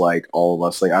us like all of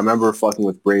us. Like I remember fucking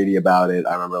with Brady about it.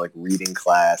 I remember like reading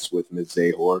class with Ms.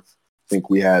 Zahor. I think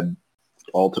we had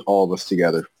all of us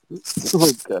together.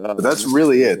 Oh God. But that's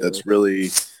really it. That's really.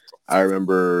 I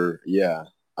remember. Yeah.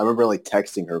 I remember like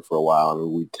texting her for a while. I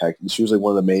mean, she was like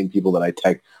one of the main people that I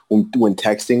text when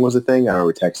texting was a thing. I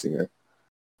remember texting her,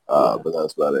 but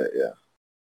that's about it. Yeah.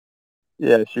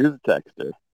 Yeah, she was a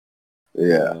texter.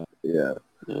 Yeah,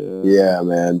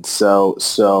 man.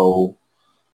 So,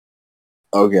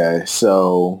 okay.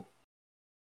 So,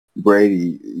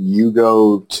 Brady, you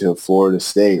go to Florida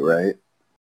State, right?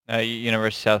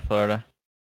 University of South Florida.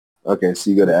 Okay, so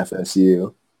you go to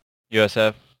FSU.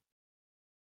 USF.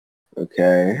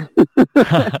 Okay.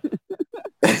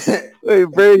 Wait,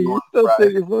 Brady, you still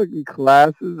taking fucking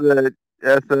classes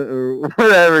at or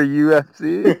whatever,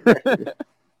 UFC?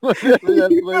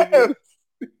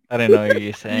 I didn't know what you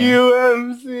were saying.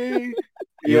 UMC.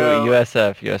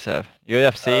 USF, UFC,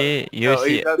 No,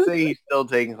 he's UC. not saying he's still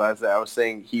taking classes. I was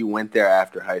saying he went there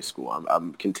after high school.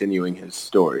 I'm continuing his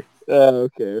story.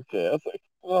 Okay. I was like,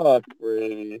 fuck,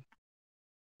 Brady.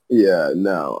 Yeah,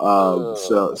 no.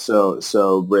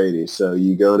 So Brady, so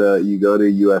you go to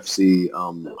UFC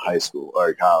high school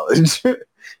or college.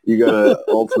 You go to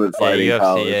Ultimate Fighting UFC,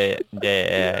 College.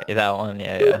 yeah, that one,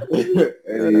 yeah.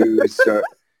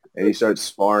 And you start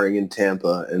sparring in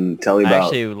Tampa. And tell me about. I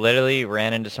actually literally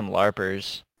ran into some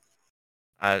LARPers.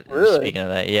 Really? Speaking of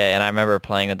that, yeah, and I remember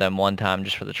playing with them one time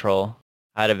just for the troll.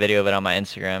 I had a video of it on my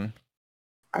Instagram.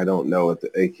 I don't know what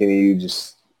can you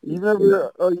just. You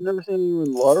never seen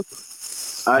anyone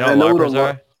LARP? I know what LARPers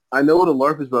are? I know what a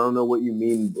LARP is, but I don't know what you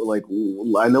mean. Like,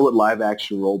 I know what live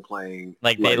action role playing.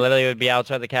 Like they literally would be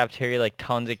outside the cafeteria, like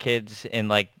tons of kids in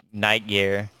like night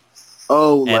gear.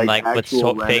 Oh, and like with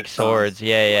fake swords,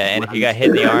 yeah. And if you got hit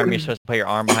in the arm, you're supposed to put your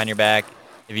arm behind your back.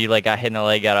 If you like got hit in the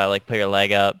leg, you gotta like put your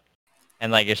leg up.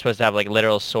 And like you're supposed to have like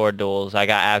literal sword duels. I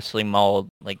got absolutely mauled,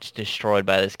 like just destroyed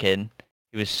by this kid.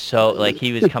 He was so like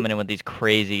he was coming in with these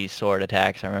crazy sword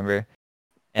attacks. I remember,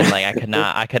 and like I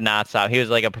could not stop. He was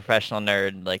like a professional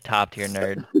nerd, like top tier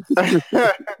nerd.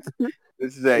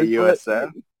 This is at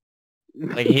USF.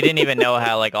 Like he didn't even know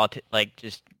how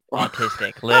just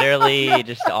autistic, literally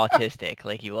just autistic.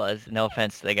 Like he was. No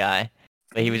offense to the guy,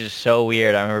 but he was just so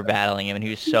weird. I remember battling him, and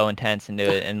he was so intense into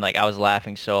it, and like I was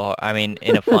laughing so hard. I mean,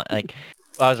 in a fun like.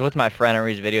 I was with my friend and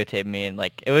he was videotaping me, and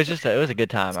like it was a good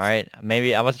time. All right,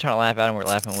 maybe I wasn't trying to laugh at him. We're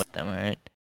laughing with them. All right,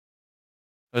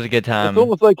 it was a good time. It's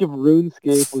almost like if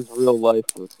RuneScape was real life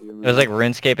with you. It was like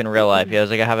RuneScape in real life. Yeah, it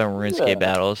was like having RuneScape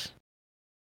battles.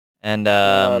 And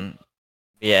yeah.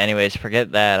 Anyways,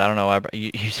 forget that. I don't know why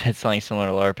you said something similar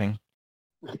to LARPing.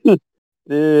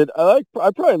 Dude, I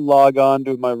probably log on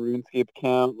to my RuneScape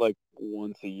account like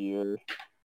once a year.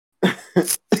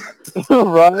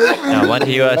 Right? I went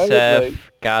to USF,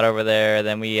 got over there,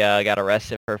 then we got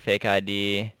arrested for fake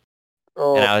ID.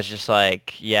 Oh. And I was just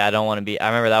like, yeah, I don't want to be. I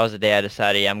remember that was the day I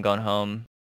decided, yeah, I'm going home.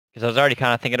 Because I was already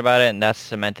kind of thinking about it, and that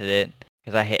cemented it.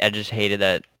 Because I just hated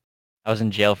that I was in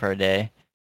jail for a day.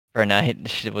 For a night.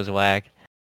 Shit was whack.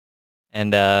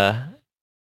 And then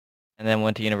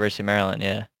went to University of Maryland,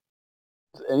 yeah.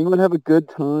 Does anyone have a good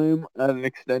time at an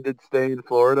extended stay in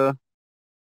Florida?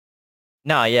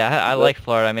 No, yeah, I like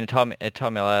Florida. I mean, it taught me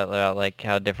a lot about like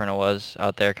how different it was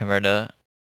out there compared to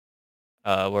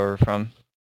where we're from.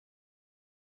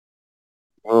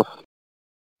 Ugh.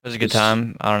 It was a good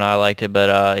time. I don't know, I liked it,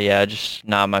 but yeah, just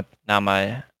not my.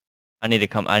 I needed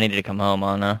to come home.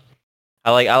 I don't know.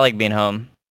 I like being home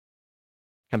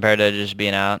compared to just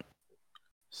being out.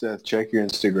 Seth, check your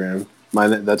Instagram.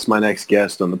 That's my next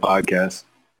guest on the podcast.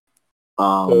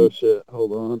 Oh shit!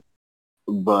 Hold on.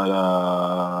 But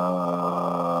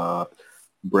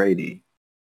Brady,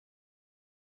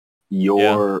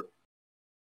 your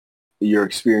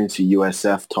experience at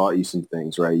USF taught you some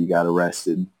things, right? You got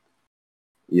arrested.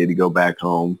 You had to go back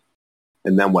home,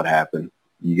 and then what happened?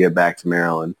 You get back to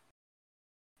Maryland.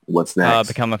 What's next?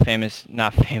 Become a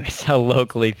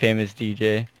locally famous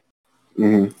DJ.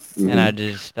 Mm-hmm. And I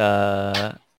just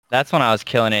That's when I was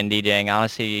killing it in DJing.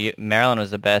 Honestly, Maryland was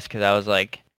the best because I was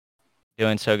like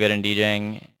doing so good in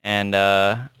DJing and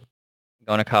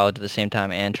going to college at the same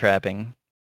time and trapping.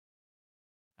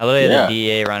 I literally had a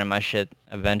Yeah. DEA running my shit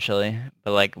eventually,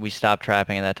 but like we stopped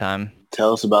trapping at that time.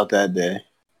 Tell us about that day.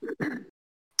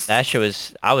 That shit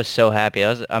was, I was so happy.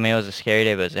 I mean, it was a scary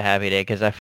day, but it was a happy day because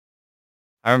I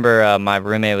remember my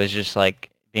roommate was just like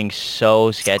being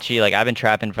so sketchy. Like I've been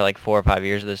trapping for like 4 or 5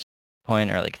 years at this point,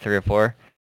 or like 3 or 4,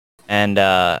 and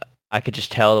I could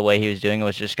just tell the way he was doing it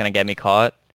was just gonna get me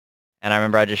caught. And I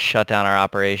remember I just shut down our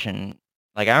operation.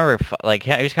 Like I remember, like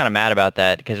he was kind of mad about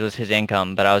that because it was his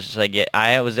income. But I was just like, yeah,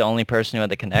 I was the only person who had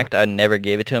the connect. I never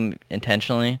gave it to him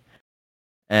intentionally,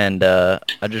 and I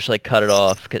just like cut it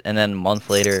off. And then a month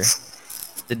later,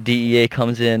 the DEA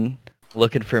comes in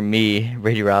looking for me,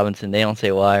 Brady Robinson. They don't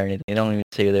say why or anything. They don't even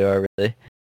say who they are really.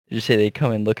 They just say they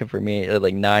come in looking for me at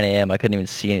like 9 a.m. I couldn't even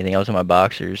see anything. I was in my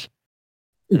boxers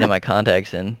and had my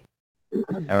contacts in.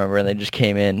 I remember, and they just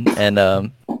came in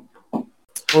and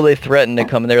well, they threatened to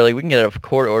come in. They were like, we can get a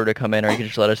court order to come in, or you can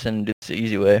just let us in and do this the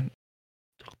easy way.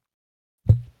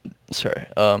 Sorry.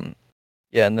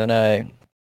 Yeah, and then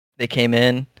they came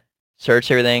in,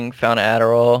 searched everything, found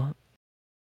Adderall,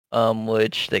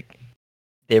 which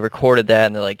they recorded that,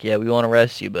 and they're like, yeah, we won't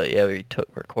arrest you, but yeah, we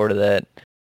recorded that.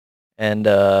 And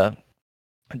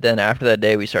then after that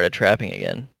day, we started trapping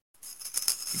again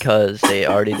because they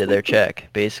already did their check.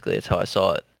 Basically, that's how I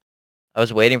saw it. I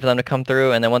was waiting for them to come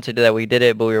through, and then once they did that, we did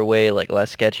it, but we were way like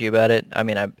less sketchy about it. I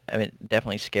mean,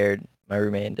 definitely scared my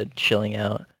roommate into chilling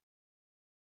out.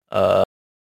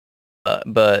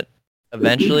 But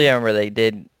eventually, I remember they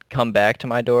did come back to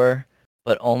my door,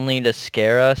 but only to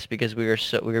scare us because we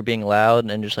were being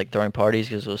loud and just like throwing parties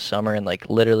because it was summer and like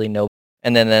literally no.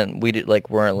 And then we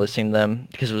weren't listening to them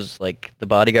because it was like the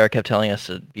bodyguard kept telling us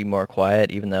to be more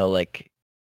quiet, even though like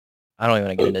I don't even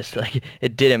want to get into this. Like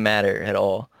it didn't matter at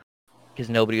all. Because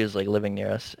nobody was like living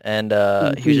near us, and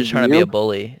he was just trying to be a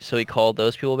bully. So he called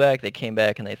those people back. They came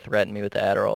back and they threatened me with the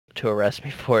Adderall to arrest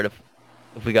me for it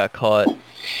if we got caught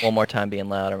one more time being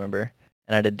loud. I remember,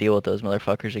 and I had to deal with those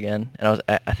motherfuckers again. And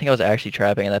I think I was actually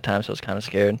trapping at that time, so I was kind of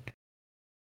scared.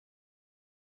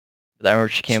 But I remember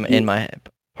she came in my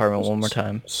apartment one more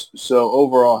time. So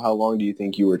overall, how long do you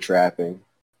think you were trapping?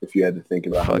 If you had to think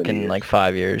about fucking like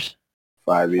 5 years.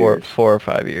 5 years. 4 or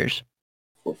 5 years.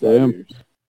 4 or 5 years.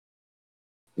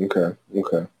 Okay.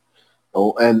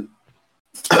 Oh, and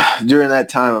during that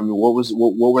time, I mean, what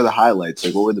were the highlights?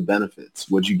 Like, what were the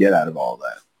benefits? What'd you get out of all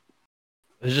that?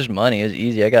 It was just money. It was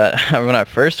easy. When I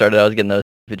first started, I was getting those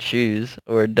stupid shoes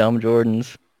or dumb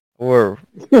Jordans or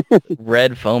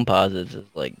red foam posits.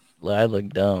 It's like, I look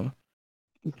dumb.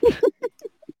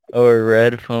 Or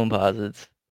red foam posits.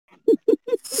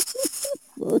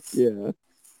 Fuck yeah.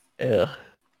 Yeah.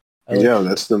 Yeah,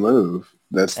 that's the move.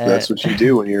 That's what you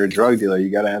do when you're a drug dealer. You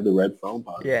gotta have the red foam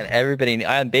posit. Yeah, and everybody,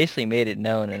 I basically made it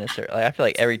known in a certain. Like, I feel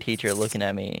like every teacher looking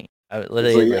at me, I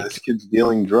literally like, this kid's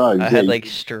dealing drugs. I had like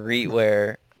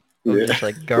streetwear of just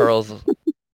like girls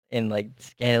in like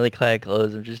scantily clad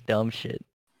clothes of just dumb shit.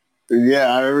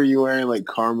 Yeah, I remember you wearing like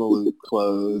Karma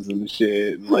clothes and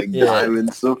shit, and like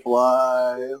diamond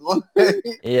supplies.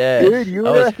 Yeah, dude, you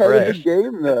were ahead of the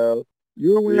game though.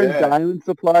 You were wearing diamond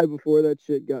supply before that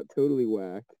shit got totally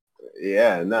whacked.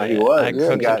 Yeah, no, he was. I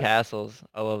Crooks and Castles.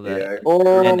 I love that. Yeah.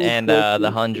 Oh, and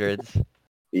the hundreds.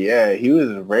 Yeah,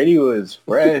 Brady was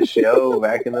fresh, yo,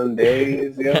 back in them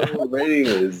days, yo. Brady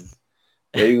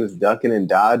was ducking and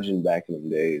dodging back in them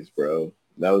days, bro.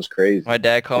 That was crazy. My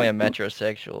dad called me a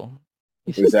metrosexual.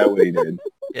 Is that what he did?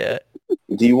 Yeah.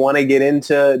 Do you want to get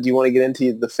into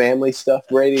the family stuff,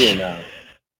 Brady, or no?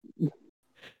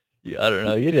 Yeah, I don't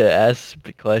know. You didn't ask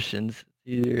questions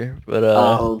either,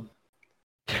 but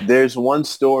there's one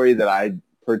story that I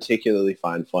particularly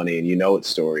find funny, and you know what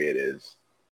story it is.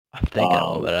 I'm thinking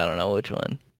of it, but I don't know which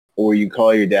one. Where you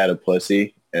call your dad a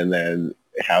pussy, and then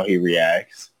how he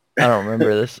reacts. I don't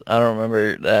remember this. I don't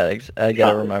remember that. I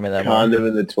gotta remind me of that. Condom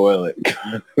in the toilet.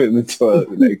 Condom in the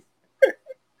toilet.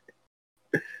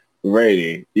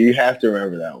 Brady, you have to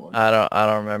remember that one. I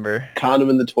don't remember.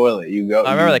 Condom in the toilet. You go.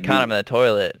 I remember the condom in the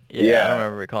toilet. Yeah, I don't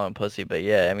remember calling him pussy, but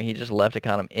yeah, I mean he just left a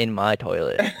condom in my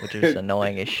toilet, which is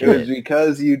annoying as shit. It was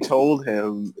because you told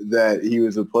him that he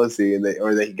was a pussy and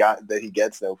that he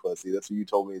gets no pussy. That's what you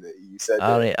told me that you said.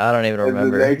 I don't even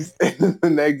remember.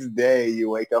 The next day you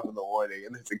wake up in the morning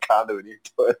and there's a condom in your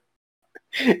toilet.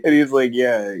 And he's like,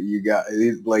 yeah,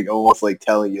 he's like almost like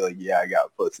telling you like, yeah, I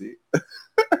got pussy.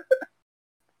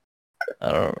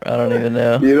 I don't even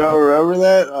know. You don't remember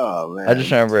that? Oh man. I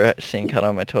just remember seeing cut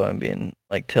on my toe and being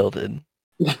like tilted.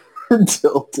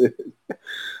 Tilted.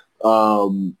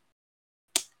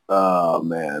 Oh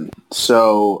man.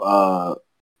 So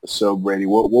Brady,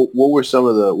 what were some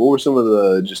of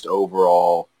the just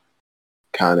overall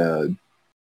kind of,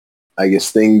 I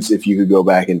guess, things, if you could go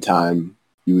back in time,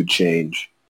 you would change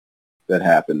that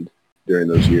happened during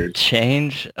those years?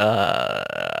 Change?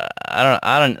 I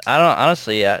don't.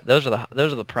 Honestly, yeah, those are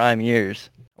the prime years.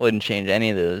 I wouldn't change any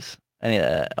of those. Any of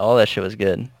that. All that shit was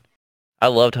good. I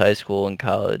loved high school and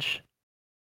college.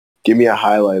 Give me a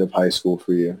highlight of high school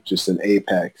for you, just an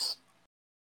apex.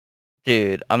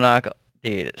 Dude,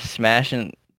 dude,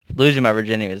 losing my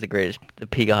virginity was the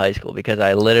peak of high school because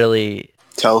I literally,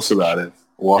 Tell us about it.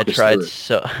 I Walk us tried through it.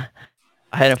 so,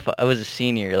 I was a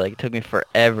senior, like it took me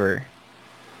forever,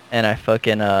 and I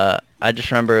just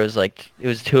remember it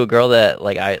was to a girl that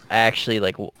like I actually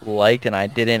like liked and I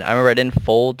remember I didn't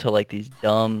fold to like these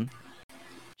dumb,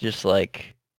 just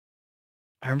like,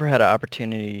 I remember I had an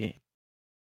opportunity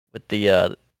with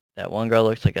that one girl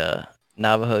looks like a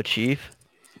Navajo chief,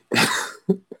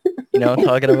 you know what I'm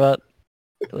talking about?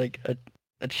 Like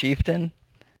a chieftain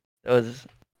that was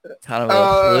kind of a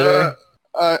Uh, fluter.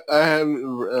 I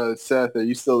haven't. Seth, are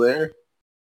you still there?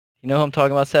 You know who I'm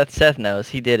talking about, Seth? Seth knows.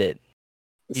 He did it.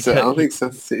 Seth, I don't think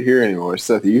Seth's here anymore.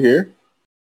 Seth, are you here?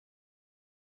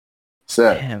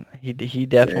 Seth. Damn, he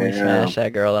definitely Damn. smashed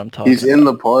that girl that I'm talking He's in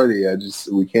about. the party.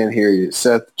 We can't hear you.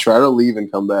 Seth, try to leave and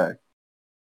come back.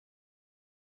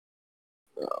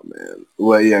 Oh man.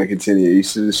 Well, yeah, continue. You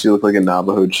said she looked like a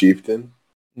Navajo chieftain.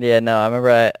 Yeah, no, I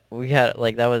remember we had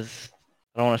like that was,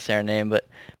 I don't want to say her name, but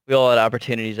we all had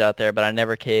opportunities out there, but I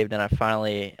never caved, and I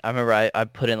remember I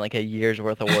put in like a year's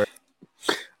worth of work.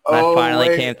 And I Oh finally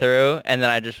wait. came through, and then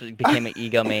I just became an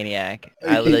egomaniac.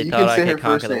 I Okay, literally you thought can I say could her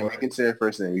conquer first the name. world. You can say her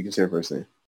first name. You can say her first name.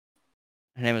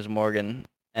 Her name was Morgan,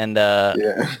 and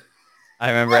Yeah. I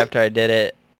remember after I did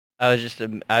it, I was just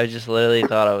literally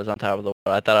thought I was on top of the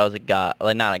world. I thought I was a god,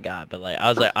 like not a god, but like I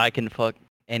was like I can fuck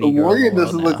any girl in the Morgan world now.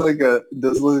 doesn't look like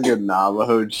a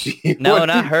Navajo chief. No, What do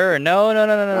not you, her. No, no,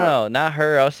 no, no, no, uh, no, not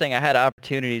her. I was saying I had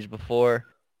opportunities before.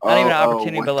 Not even an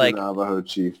opportunity, with but the like, Navajo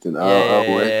chieftain. yeah,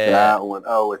 yeah, With yeah, yeah. that one.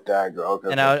 Oh, with that girl.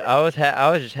 Okay, And okay, okay. I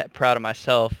was just proud of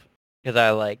myself because I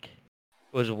like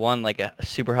was one like a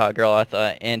super hot girl I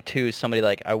thought, and two somebody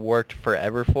like I worked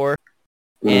forever for,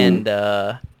 Mm.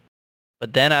 and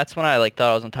but then that's when I like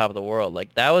thought I was on top of the world.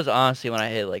 Like that was honestly when I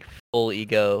hit like full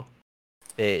ego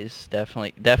phase.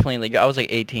 Definitely. Like I was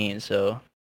like 18, so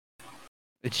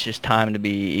it's just time to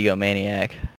be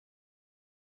egomaniac.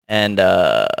 And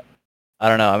I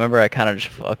don't know. I remember I kind of just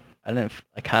fucked. I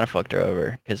kind of fucked her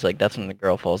over because like that's when the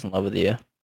girl falls in love with you.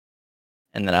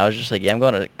 And then I was just like, yeah, I'm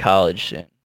going to college soon,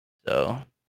 so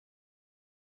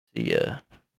see ya.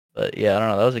 But yeah, I don't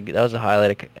know. That was a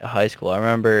highlight of high school. I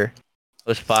remember it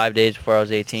was 5 days before I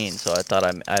was 18, so I thought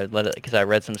I would let it because I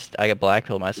read I got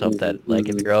blackpilled myself that like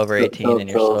if you're over 18 and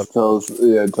you're still,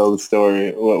 Tell the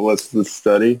story. What's the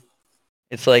study?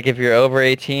 it's like if you're over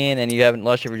 18 and you haven't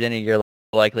lost your virginity, you're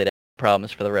likely to have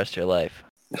problems for the rest of your life.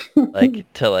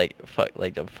 Like to like fuck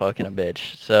like to fucking a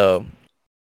bitch. So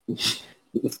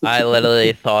I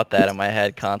literally thought that in my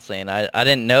head constantly, and I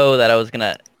didn't know that I was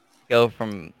gonna go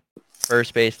from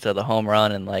first base to the home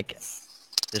run in like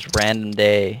this random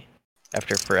day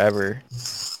after forever.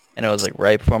 And it was like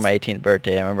right before my 18th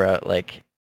birthday. I remember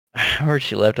I remember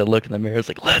she left. I looked in the mirror. I was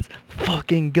like, "Let's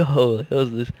fucking go." It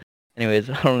was this. Anyways,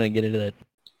 I don't want to get into that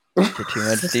too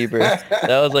much deeper.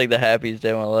 That was like the happiest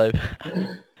day of my life.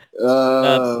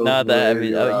 Not that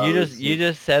Brady happy. You Robinson.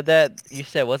 just said that. You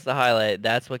said what's the highlight?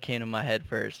 That's what came to my head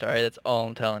first. All right, that's all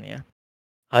I'm telling you.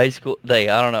 High school, like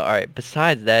I don't know. All right,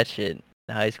 besides that shit,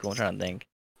 in high school, I'm trying to think.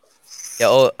 Yeah.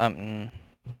 Oh,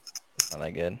 it's not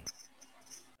that good.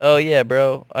 Oh yeah,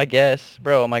 bro. I guess,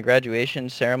 bro. My graduation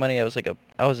ceremony, I was just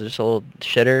a little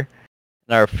shitter.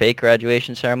 In our fake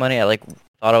graduation ceremony, I like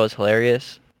thought I was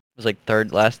hilarious. It was like third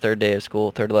day of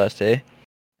school, third to last day,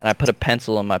 and I put a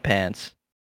pencil in my pants,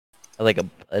 like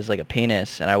as like a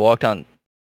penis, and I walked on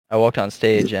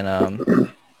stage, and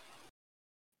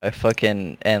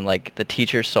and like the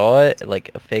teacher saw it,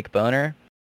 like a fake boner,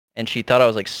 and she thought I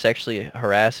was like sexually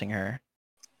harassing her,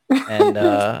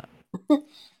 and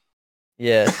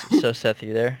yes. So Seth,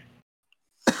 you there?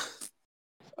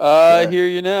 I Seth. hear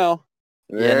you now.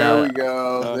 Yeah, There no. we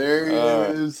go. Uh, There he uh,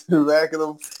 is. Back of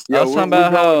them. I Yo, was talking we're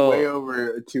about going way how.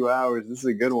 over 2 hours. This is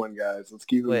a good one, guys. Let's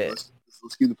keep it. Wait,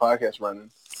 Let's keep the podcast running.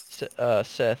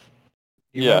 Seth,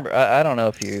 you yeah. remember? I don't know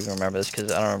if you even remember this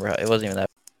because I don't remember how, it wasn't even that.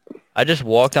 I just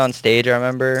walked on stage. I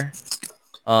remember,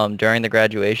 during the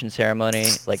graduation ceremony,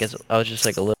 like I was just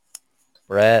like a little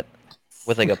brat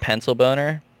with like a pencil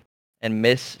boner, and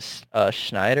Miss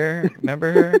Schneider,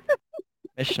 remember her?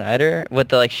 Miss Schneider with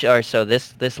the like. Or so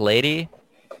this lady,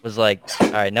 was like,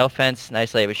 all right, no offense,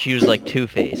 nice lady, but she was like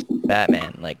Two-Face,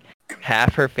 Batman. Like,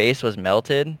 half her face was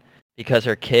melted because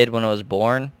her kid, when it was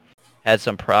born, had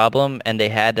some problem, and they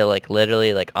had to like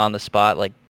literally like on the spot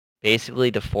like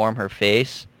basically deform her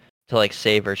face to like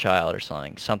save her child or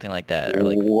something like that, or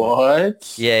like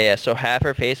What? yeah. So half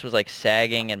her face was like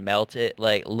sagging and melted,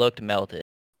 like looked melted,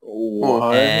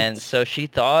 and What? so she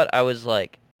thought I was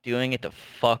like doing it to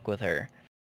fuck with her,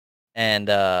 and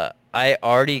I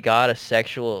already got a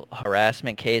sexual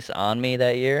harassment case on me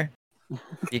that year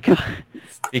because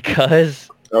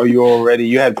because Oh,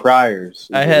 you had priors,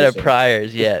 I is what had you're a saying.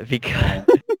 priors, yeah, because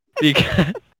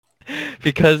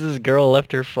because this girl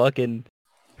left her fucking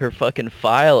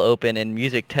file open in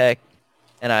music tech,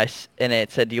 and and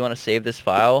it said, "Do you want to save this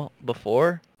file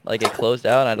before?" Like it closed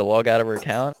out, and I had to log out of her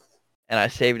account, and I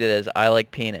saved it as "I like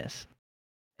penis,"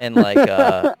 and like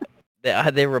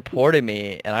they reported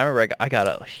me, and I remember I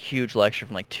got a huge lecture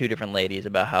from like two different ladies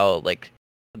about how like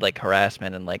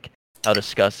harassment and like how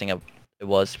disgusting it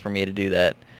was for me to do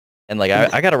that, and like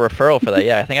I got a referral for that.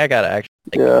 Yeah, I think I got actually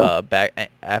like Yeah.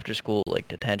 after school like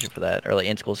detention for that, or like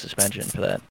in school suspension for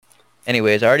that.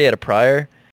 Anyways, I already had a prior,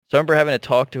 so I remember having to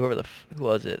talk to who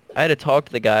was it? I had to talk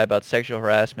to the guy about sexual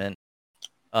harassment,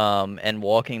 and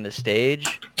walking the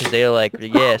stage, because they were like,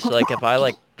 yeah, so like if I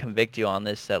like convict you on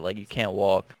this, that like you can't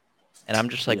walk, and I'm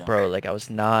just like, Yeah. bro, like I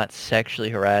was not sexually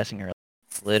harassing her,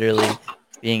 literally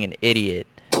being an idiot,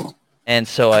 and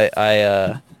so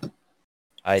I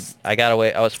got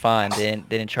away. I was fine. They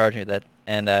didn't charge me with that.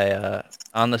 And I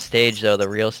on the stage though, the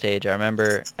real stage. I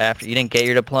remember after you didn't get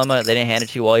your diploma, they didn't hand it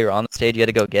to you while you were on the stage. You had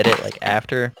to go get it like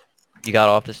after you got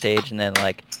off the stage, and then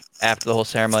like after the whole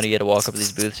ceremony, you had to walk up to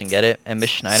these booths and get it. And Miss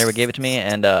Schneider gave it to me,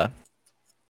 and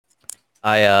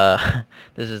I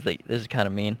this is kind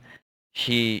of mean.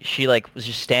 She like was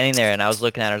just standing there, and I was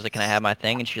looking at her. I was like, "Can I have my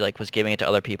thing?" And she like was giving it to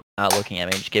other people, not looking at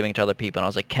me, just giving it to other people. And I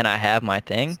was like, "Can I have my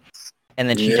thing?" And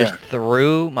then she just Yeah.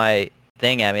 threw my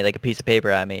thing at me, like a piece of paper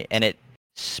at me, and it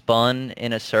spun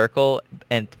in a circle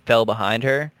and fell behind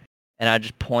her. And I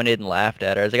just pointed and laughed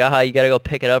at her. I was like, "Aha, you gotta go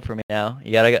pick it up for me now.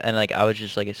 You gotta go." And like I was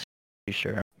just like,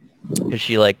 sure," because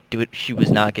she like she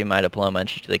was not giving my diploma, and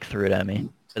she like threw it at me.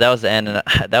 But that was the end, and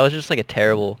that was just like a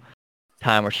terrible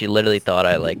time where she literally thought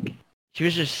I like. She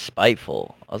was just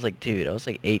spiteful. I was like, dude, I was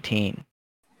like 18.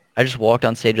 I just walked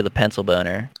on stage with a pencil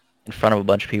boner in front of a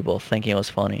bunch of people, thinking it was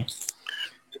funny,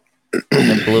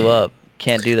 and it blew up.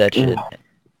 Can't do that shit.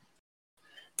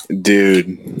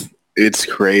 Dude, it's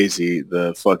crazy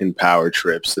the fucking power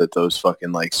trips that those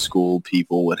fucking like school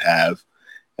people would have,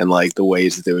 and like the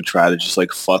ways that they would try to just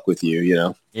like fuck with you, you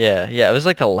know? Yeah, yeah. It was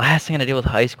like the last thing I did with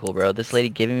high school, bro. This lady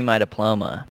giving me my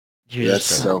diploma. She was That's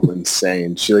just like, so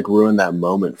insane. She like ruined that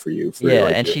moment for you for yeah,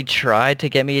 like and your she tried to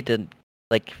get me to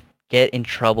like get in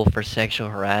trouble for sexual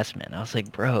harassment. I was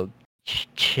like, bro,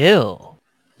 chill.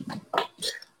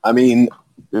 I mean,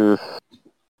 Oof.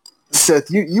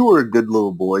 Seth, you were a good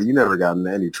little boy. You never got in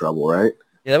any trouble, right?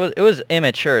 Yeah, it was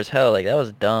immature as hell. Like that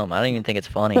was dumb. I don't even think it's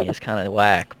funny. It's kind of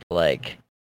whack. But, like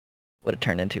what it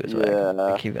turned into is whack. But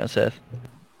Yeah. keep going, Seth.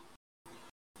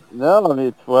 No, I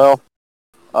mean, well,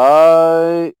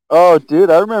 dude,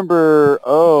 I remember,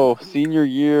 senior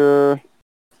year,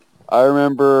 I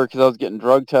remember, because I was getting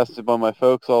drug tested by my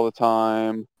folks all the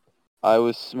time. I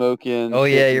was smoking Oh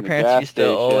yeah, shit your in the parents gas used to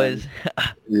station. always.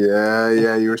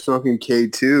 Yeah. You were smoking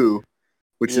K2,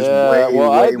 which is Yeah, way,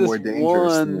 well, I way had more this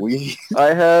dangerous than one, weed.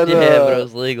 I had, Yeah, but it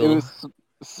was it legal. was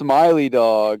Smiley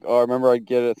Dog. Oh, I remember I'd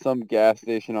get it at some gas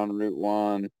station on Route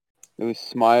 1. It was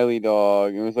Smiley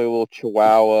Dog. It was like a little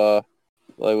chihuahua,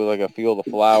 like with like a field of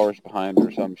flowers behind it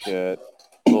or some shit.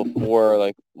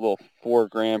 Little 4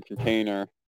 gram container.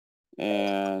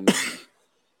 And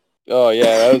oh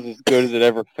yeah, that was as good as it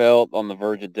ever felt, on the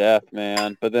verge of death,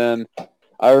 man. But then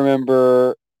I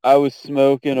remember I was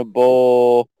smoking a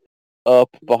bowl up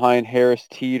behind Harris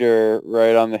Teeter,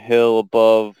 right on the hill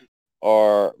above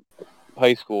our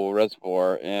high school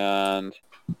reservoir, and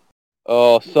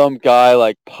some guy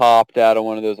like popped out of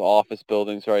one of those office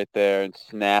buildings right there and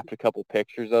snapped a couple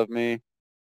pictures of me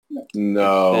and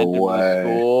No sent them to the way.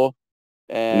 school.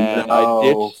 And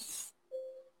No.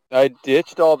 I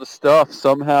ditched all the stuff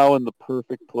somehow in the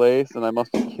perfect place, and I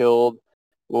must have killed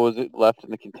what was it left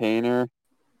in the container.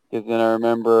 Because then I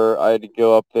remember I had to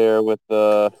go up there with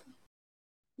the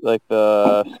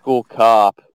school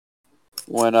cop.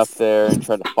 Went up there and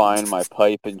tried to find my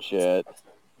pipe and shit.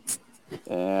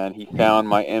 And he found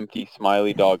my empty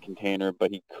Smiley Dog container,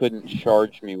 but he couldn't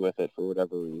charge me with it for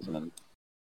whatever reason.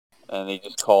 And he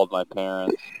just called my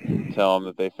parents to tell them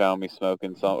that they found me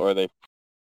smoking or they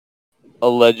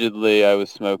allegedly I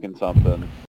was smoking something.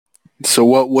 So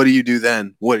what do you do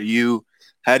then? What are you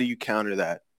How do you counter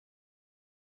that?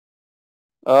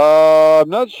 I'm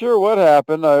not sure what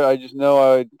happened. I just know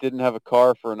I didn't have a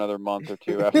car for another month or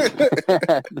two after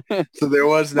that. So there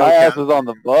was no My ass counter. was on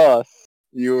the bus.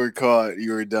 You were caught.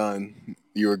 You were done.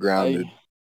 You were grounded.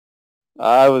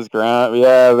 I was grounded.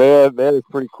 Yeah, they had a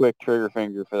pretty quick trigger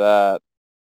finger for that.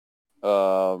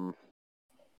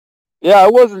 Yeah, I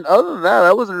wasn't. Other than that,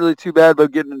 I wasn't really too bad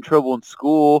about getting in trouble in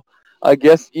school. I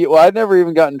guess. Well, I never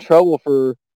even got in trouble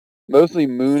for mostly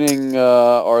mooning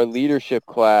our leadership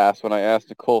class when I asked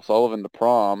Nicole Sullivan to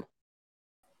prom.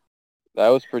 That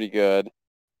was pretty good.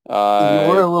 You were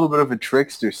I a little bit of a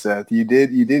trickster, Seth. You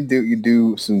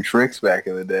do some tricks back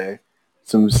in the day,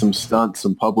 some stunts,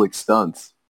 some public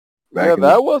stunts Yeah, back in the.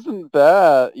 that wasn't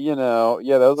bad. Yeah,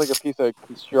 that was like a piece of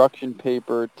construction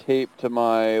paper taped to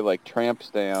my like tramp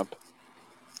stamp.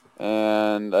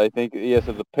 And I think, yeah,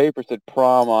 so the paper said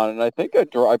prom on it. And I think I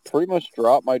pretty much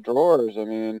dropped my drawers. I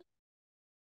mean,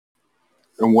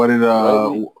 And what did right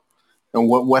in the, and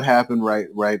what happened right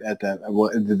at that?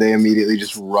 What, did they immediately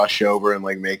just rush over and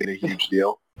like make it a huge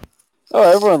deal? oh,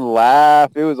 everyone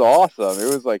laughed. It was awesome.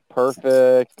 It was like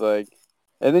perfect. Like,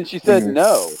 and then she said Mhm.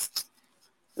 no.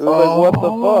 It was like, what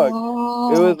the fuck?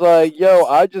 It was Oh, like, yo,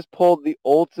 I just pulled the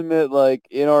ultimate, like,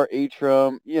 in our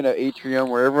atrium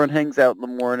where everyone hangs out in the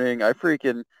morning. I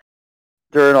freaking,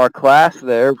 during our class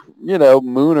there,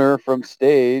 mooner from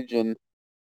stage, and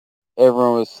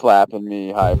everyone was slapping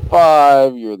me, high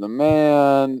five, you're the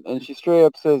man. And she straight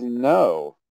up says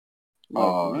no. I'm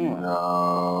like, oh man,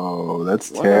 no,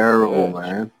 that's what a terrible, bitch.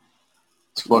 man.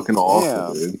 It's I'm like, fucking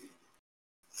awful, damn, dude.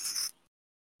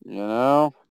 you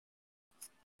know?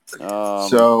 Um,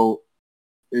 So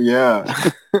yeah.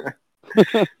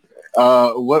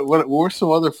 What were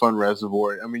some other fun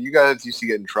reservoir? I mean, you guys used to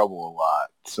get in trouble a lot,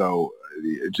 so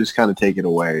just kind of take it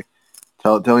away.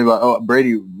 Tell me about. Oh,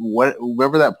 Brady, what?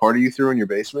 Remember that party you threw in your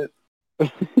basement? I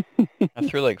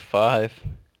threw like 5.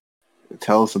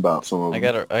 Tell us about some of I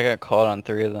them. got caught on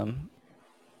 3 of them.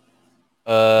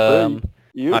 Brady,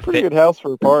 you had My a pretty good house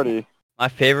for a party. my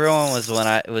favorite one was when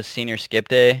it was senior skip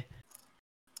day,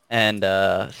 and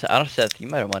so I don't Seth, you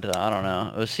might have went to that. I don't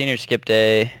know. It was senior skip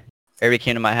day. Everybody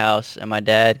came to my house, and my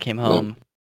dad came home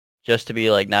just to be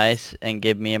like nice and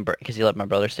give me and because he let my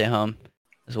brother stay home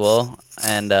as well,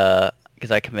 and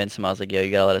because I convinced him, I was like, yo, you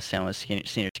gotta let us stay on with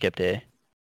senior skip day,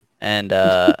 and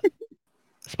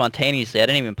spontaneously, I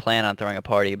didn't even plan on throwing a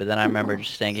party, but then I remember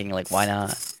just thinking like, why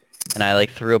not? And I like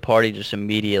threw a party just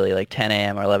immediately, like 10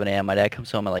 a.m. or 11 a.m. My dad comes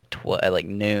home at like at like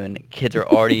noon. Kids are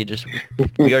already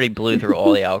we already blew through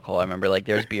all the alcohol. I remember like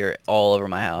there's beer all over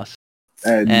my house,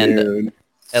 At and noon.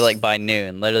 at like by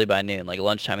noon, literally by noon, like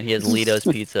lunchtime, he has Lido's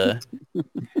pizza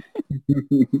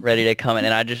ready to come in,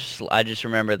 and I just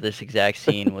remember this exact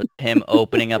scene with him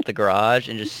opening up the garage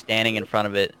and just standing in front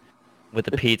of it with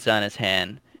the pizza in his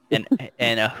hand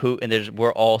and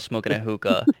we're all smoking a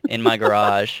hookah in my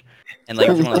garage, and like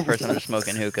it's one of the first times we're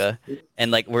smoking hookah, and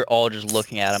like we're all just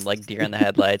looking at him like deer in the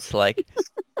headlights, like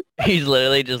he's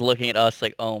literally just looking at us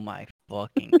like, oh my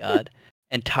fucking god.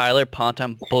 And Tyler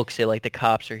Ponton books it like the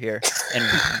cops are here,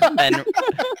 and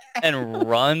and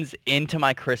runs into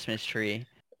my Christmas tree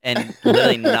and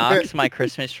literally knocks my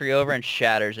Christmas tree over and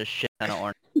shatters a shit ton of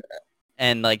ornaments.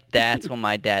 And like that's what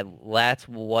my dad lost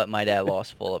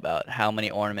full about, how many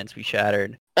ornaments we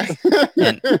shattered.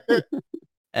 And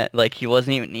like he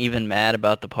wasn't even mad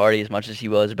about the party as much as he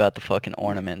was about the fucking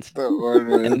ornaments. The And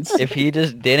ornaments. if he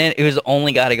just didn't, it was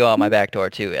only got to go out my back door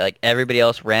too. Like everybody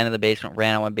else ran in the basement,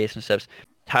 ran out my basement steps.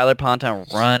 Tyler Ponton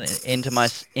run into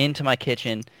my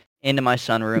kitchen, into my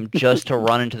sunroom just to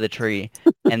run into the tree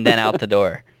and then out the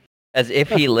door. As if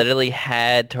he literally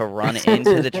had to run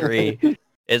into the tree.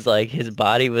 Is like his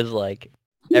body was like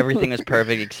everything was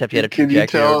perfect except he had a Can you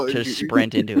trajectory tell? to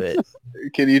sprint into it.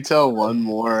 Can you tell one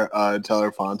more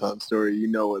Tyler Fontaine story? You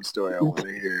know what story I want to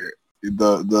hear.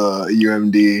 The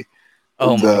UMD.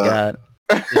 Oh my The god.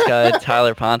 This guy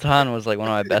Tyler Ponton was like one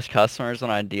of my best customers on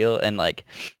our deal, and like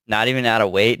not even out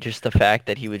of weight, just the fact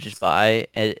that he would just buy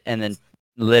it and then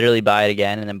literally buy it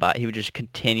again and then he would just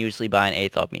continuously buy an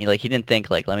eighth off me. Like he didn't think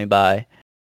like let me buy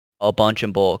a bunch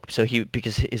in bulk. So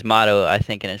because his motto I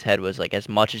think in his head was like as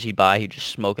much as he buy, he'd just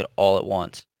smoke it all at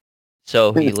once.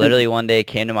 So he literally one day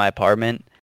came to my apartment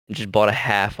and just bought a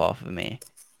half off of me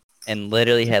and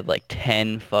literally had like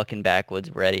 10 fucking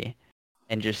backwoods ready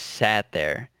and just sat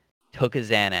there, took a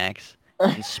Xanax,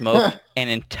 and smoked an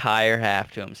entire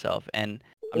half to himself. And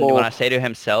when I say to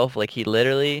himself, like he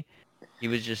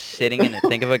was just sitting in it.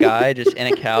 Think of a guy just in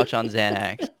a couch on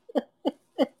Xanax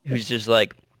who's just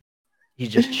like, he's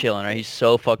just chilling, right? He's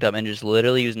so fucked up and just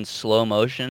literally using slow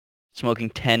motion, smoking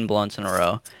 10 blunts in a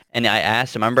row. And I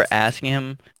remember asking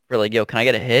him for like, yo, can I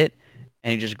get a hit?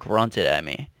 And he just grunted at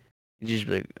me. He'd just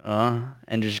be like,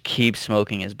 and just keep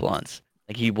smoking his blunts.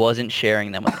 Like he wasn't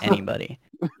sharing them with anybody.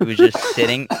 He was just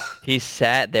sitting. He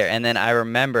sat there, and then I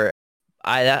remember,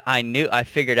 I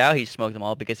figured out he smoked them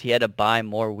all because he had to buy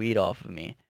more weed off of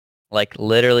me. Like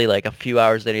literally, like a few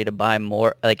hours later, he had to buy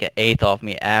more, like an eighth off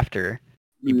me after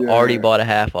he already bought a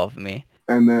half off of me.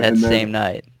 And then that same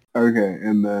night. Okay,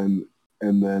 and then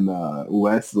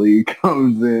Wesley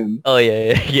comes in. Oh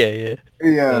yeah.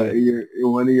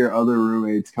 One of your other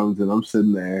roommates comes in. I'm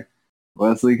sitting there.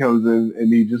 Wesley comes in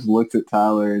and he just looks at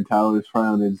Tyler, and Tyler's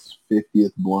trying his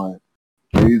 50th blunt.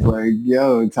 And he's like,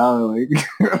 "Yo, Tyler, like,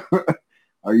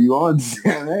 are you on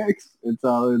Xanax?" And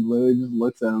Tyler literally just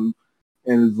looks at him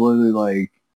and is literally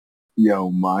like, "Yo,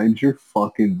 mind your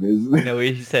fucking business." No,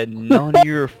 he said, "None of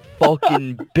your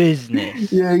fucking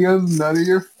business." Yeah, he goes, "None of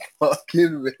your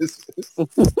fucking business."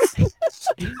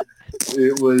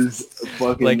 It was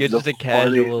fucking like it's just a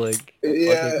casual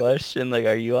fucking question. Like,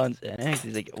 are you on Xanax?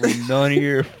 He's like, "None of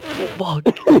your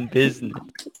fucking business."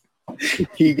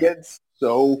 He gets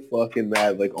so fucking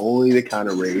mad. Like only the kind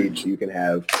of rage you can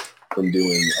have from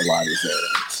doing a lot of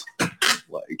Xanax.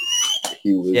 Like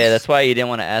he was. Yeah, that's why you didn't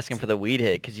want to ask him for the weed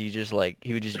hit, because you just like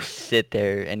he would just sit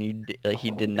there and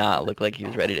he did not look like he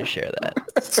was ready to share that.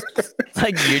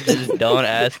 Like you just don't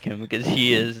ask him because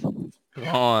he is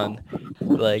gone.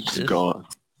 Like just gone.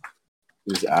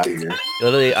 He's out of here.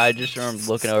 Literally, I just remember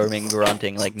looking over him and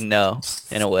grunting like no,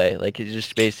 in a way. Like he's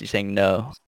just basically saying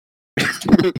no.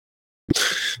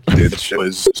 Dude, the show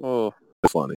is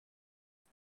funny.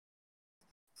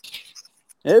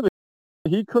 Yeah, but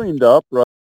he cleaned up, right?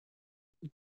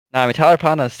 Nah, I mean Tyler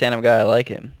Pond's a stand-up guy. I like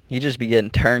him. He just be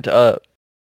getting turned up.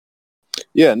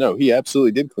 Yeah, no, he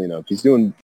absolutely did clean up. He's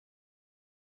doing.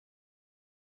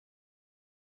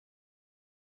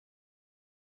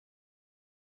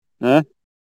 Huh?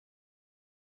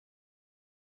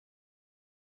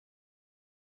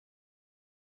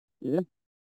 Yeah.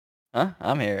 Huh?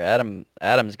 I'm here.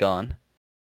 Adam's gone.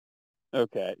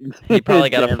 Okay. He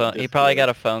probably got a phone. He probably got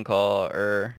a phone call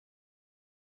or.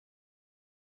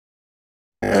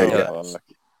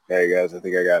 Hey guys, I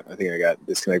think I got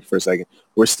disconnected for a second.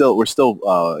 We're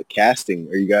still casting.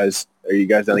 Are you guys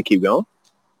down to keep going?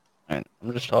 I'm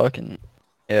just talking.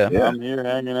 Yeah. I'm here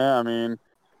hanging out. I mean,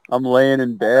 I'm laying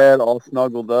in bed, all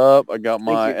snuggled up. I got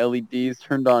my LEDs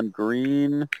turned on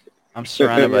green. I'm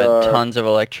surrounded by tons of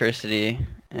electricity.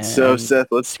 So Seth,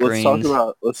 let's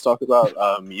talk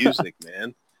about music,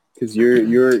 man. Because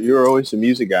you're always a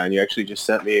music guy, and you actually just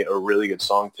sent me a really good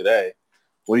song today.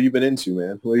 What have you been into,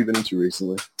 man? What have you been into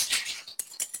recently?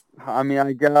 I mean,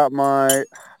 I got for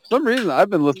some reason, I've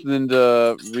been listening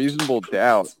to Reasonable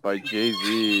Doubt by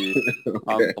Jay-Z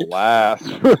on blast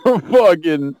for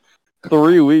fucking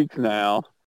 3 weeks now.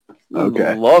 I'm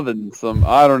loving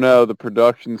I don't know, the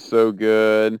production's so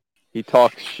good. He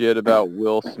talks shit about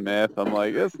Will Smith. I'm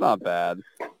like, it's not bad.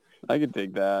 I can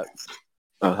dig that.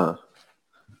 Uh-huh.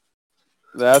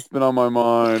 That's been on my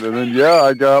mind. And then,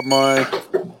 I got my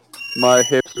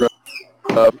hipster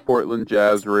Portland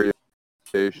jazz radio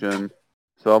station.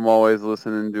 So I'm always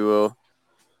listening to a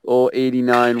old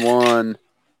 89.1.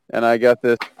 And I got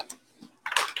this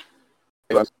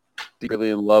I'm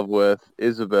secretly in love with,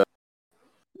 Isabel.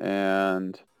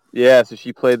 And, so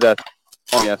she played that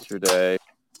song yesterday.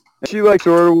 And she, like,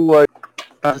 sort of, like,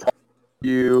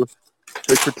 you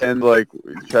pretend, like,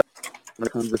 chat in a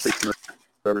conversation with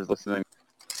whoever's listening.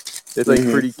 It's, like,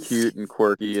 pretty cute and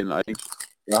quirky, and I think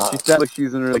she sounds like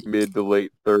she's in her, like, mid to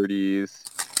late 30s,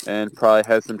 and probably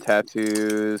has some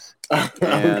tattoos,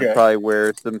 and probably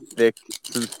wears some thick,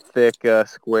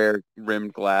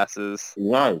 square-rimmed glasses.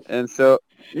 Wow. And so,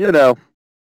 I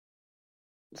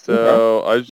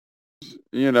just,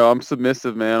 I'm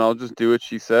submissive, man. I'll just do what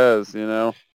she says,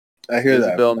 I hear that.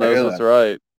 Isabel knows what's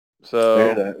right. So I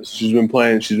hear that. She's been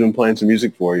playing some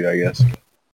music for you, I guess.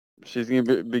 She's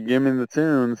gonna be giving the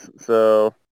tunes.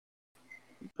 So,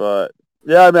 but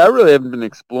yeah, I mean, I really haven't been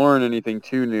exploring anything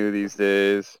too new these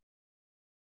days.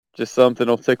 Just something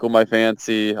will tickle my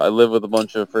fancy. I live with a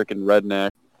bunch of freaking rednecks,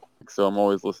 so I'm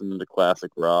always listening to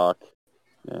classic rock.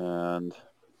 And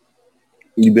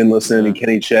you've been listening to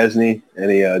Kenny Chesney,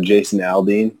 any Jason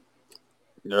Aldean?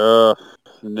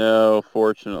 No,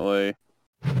 fortunately.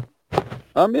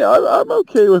 I mean, I'm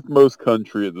okay with most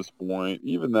country at this point,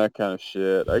 even that kind of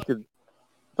shit. If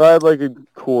I had like a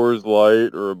Coors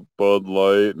Light or a Bud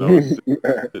Light, and I was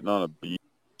sitting on a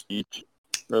beach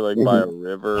or like by a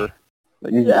river,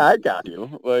 like I got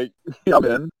you. Like I'm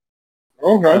in.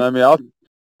 Okay. And I mean,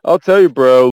 I'll tell you,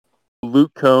 bro.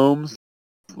 Luke Combs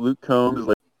is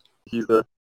like He's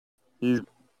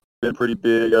been pretty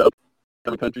big, a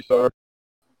country star.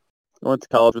 I went to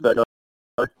college with that guy.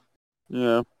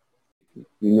 Yeah,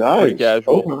 pretty Nice.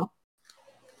 casual.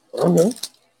 Okay.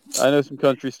 I know some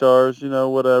country stars,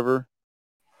 whatever.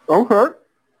 Okay.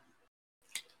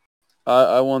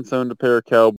 I once owned a pair of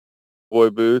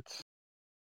cowboy boots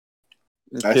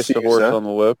and I kissed see a you, horse Seth. on the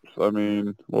lips. I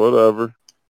mean, whatever.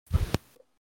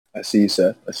 I see you,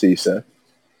 Seth.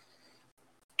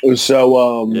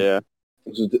 So, Yeah.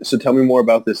 so tell me more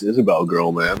about this Isabel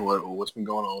girl, man. What's been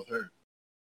going on with her?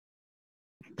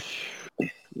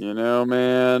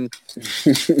 Man,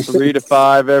 3 to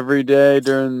 5 every day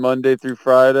during Monday through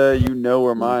Friday. You know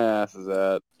where my ass is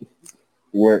at.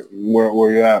 Where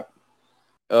you at?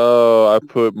 Oh, I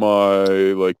put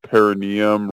my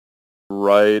perineum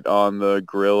right on the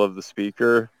grill of the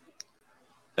speaker,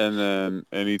 and then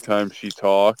anytime she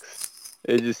talks,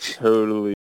 it just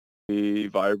totally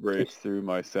vibrates through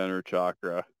my center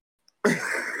chakra.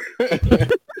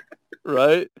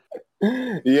 Right?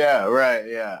 Yeah, right.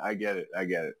 Yeah, I get it. I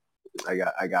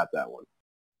got that one.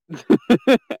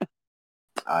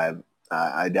 I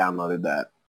downloaded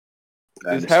that.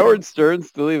 Is Howard Stern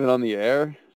still even on the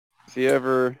air? Does he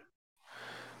ever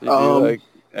do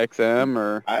XM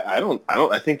or? I don't.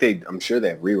 I think I'm sure they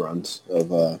have reruns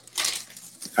of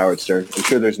Howard Stern. I'm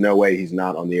sure there's no way he's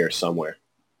not on the air somewhere.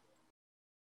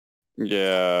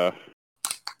 Yeah.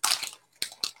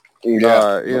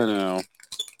 Yeah.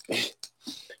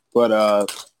 But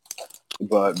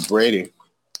Brady.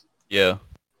 Yeah.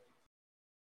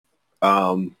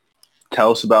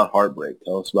 Tell us about heartbreak.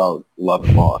 Tell us about love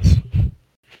and loss.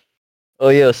 Oh,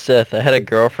 yo, Seth, I had a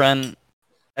girlfriend.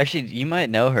 Actually, you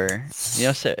might know her.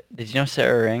 Did you know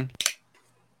Sarah Ring?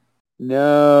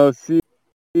 No, see,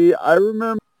 I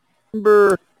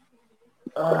remember.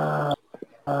 I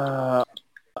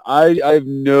have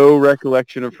no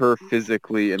recollection of her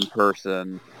physically in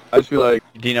person. I just feel like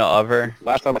Do you know of her?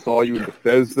 last time I saw you in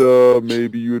Bethesda,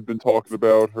 maybe you had been talking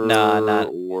about her. Nah,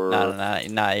 or not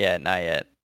yet.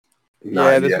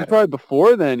 Yeah, this was probably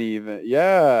before then even.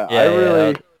 Yeah,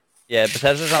 Yeah,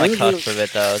 Bethesda's on the cusp of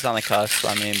it, though. It's on the cusp,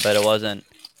 but it wasn't.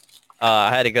 I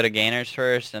had to go to Gainers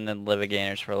first and then live at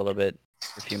Gainers for a little bit,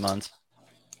 for a few months.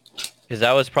 Because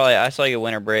that was probably, I saw you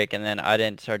winter break, and then I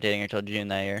didn't start dating her until June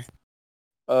that year.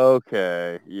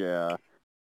 Okay, yeah.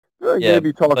 Yeah,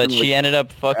 maybe talking but she ended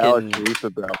up fucking... Alex Ruth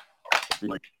about,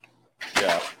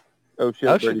 yeah. Oh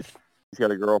shit, Brady's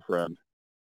got a girlfriend.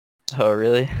 Oh,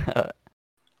 really?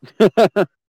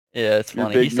 Yeah, it's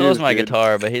funny. He still has my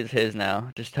guitar, but he's his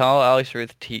now. Just tell Alex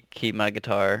Ruth to keep my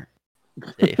guitar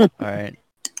safe, alright?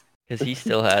 Because he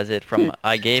still has it from...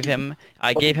 I gave him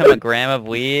a gram of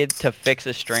weed to fix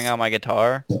a string on my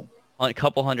guitar. A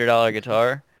couple $100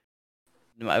 guitar.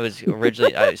 It was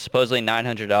originally supposedly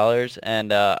 $900,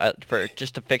 and for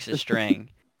just to fix a string,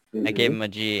 I gave him a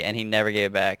G, and he never gave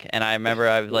it back. And I remember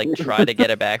I tried to get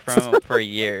it back from him for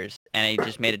years, and he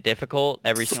just made it difficult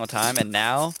every single time. And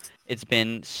now it's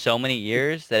been so many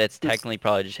years that it's technically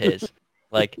probably just his.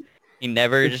 He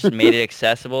never just made it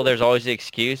accessible. There's always an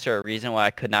excuse or a reason why I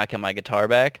could not get my guitar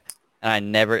back. And I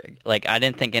never, I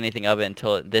didn't think anything of it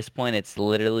until at this point it's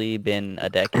literally been a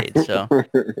decade. So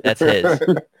that's his.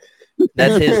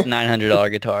 That's his $900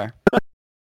 guitar.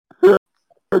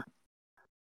 It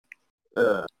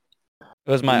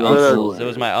was my uncle's. It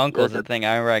was my uncle's the thing.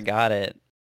 I remember I got it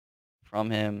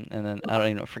from him, and then I don't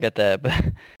even forget that. But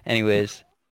anyways,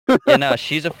 yeah, no,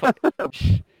 she's a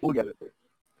We'll get it.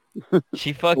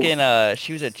 She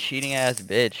was a cheating ass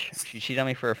bitch. She cheated on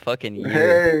me for a fucking year.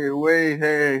 Hey.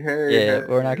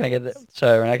 We're not gonna get that.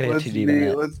 Sorry, we're not gonna get too deep in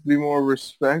that. Let's be more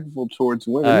respectful towards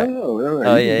women. No. No.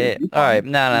 Oh yeah. All right,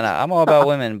 no. I'm all about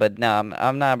women, but no,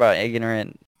 I'm not about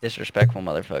ignorant, disrespectful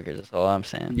motherfuckers. That's all I'm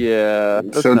saying. Yeah.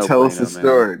 So tell us the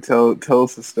story. Tell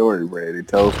us the story, Brady.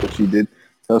 Tell us what she did.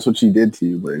 Tell us what she did to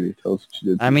you, Brady. Tell us what she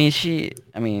did to you.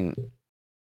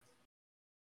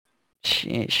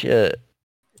 She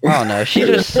I don't know. She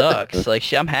just sucks.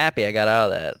 I'm happy I got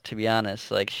out of that, to be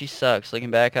honest. She sucks.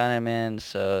 Looking back on it, man.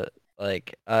 So, yeah,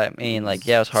 I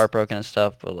was heartbroken and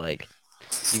stuff, but,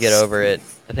 you get over it.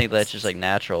 I think that's just,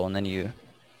 natural, and then you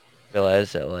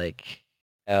realize that,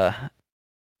 I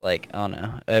don't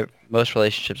know. Most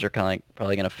relationships are kind of,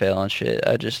 probably gonna fail and shit.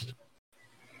 I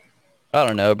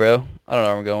don't know, bro. I don't know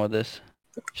where I'm going with this.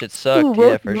 Shit sucked,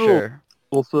 yeah, for sure.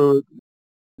 Also,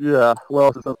 yeah, well,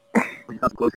 it's not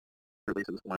close at least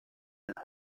at this point.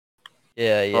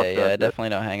 Yeah. I definitely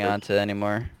don't hang on to it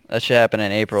anymore. That shit happened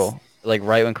in April, March,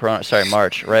 right when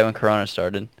Corona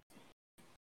started.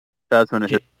 That's when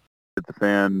it hit the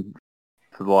fan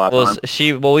for the last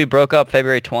time. We broke up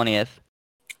February 20th.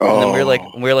 And then Oh.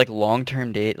 we were like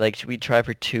long-term date. Like we tried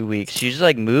for 2 weeks. She just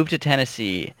like moved to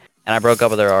Tennessee, and I broke up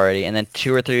with her already. And then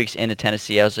 2 or 3 weeks into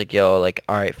Tennessee, I was like, yo, like,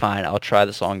 all right, fine, I'll try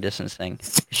this long distance thing.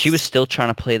 She was still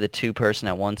trying to play the 2-person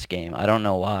at once game. I don't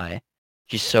know why.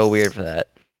 She's so weird for that.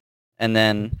 And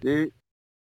then Dude,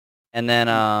 you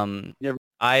ever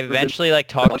I been eventually like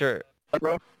talked to her.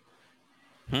 bro?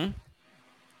 Hmm?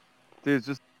 Dude, it's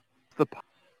just the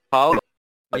poly.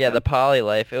 Yeah, the poly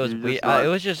life. It was You weird. just not. It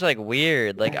was just like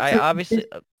weird. Like I obviously,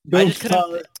 I Don't just couldn't.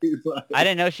 follow me, like- I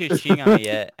didn't know she was cheating on me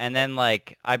yet. And then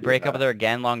like I break up with her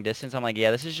again, long distance. I'm like,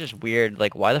 yeah, this is just weird.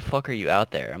 Like, why the fuck are you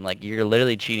out there? I'm like, you're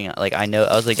literally cheating. Like I know.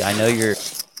 I was like, I know you're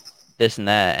this and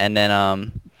that. And then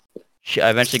I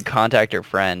eventually contact her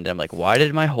friend. And I'm like, why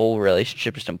did my whole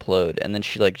relationship just implode? And then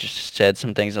she like just said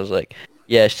some things. I was like,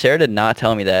 yeah, Sarah did not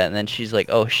tell me that. And then she's like,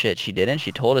 oh shit, she didn't.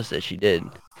 She told us that she did.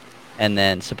 And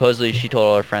then supposedly she told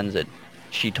all her friends that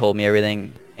she told me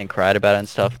everything and cried about it and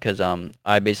stuff because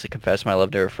I basically confessed my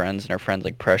love to her friends and her friends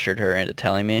like pressured her into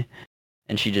telling me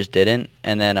and she just didn't.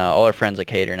 And then all her friends like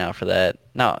hate her now for that.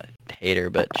 Not hate her,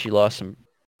 but she lost some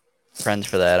friends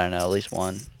for that. I know, at least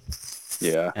one.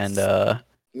 Yeah. And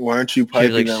Why aren't you She was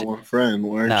piping like, that one friend?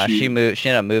 Why aren't nah, you? she moved. She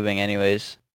ended up moving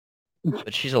anyways.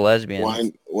 But she's a lesbian. Why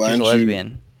She's a aren't you?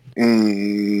 lesbian.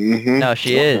 Mm-hmm. No,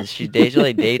 she is. She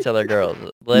basically dates other girls.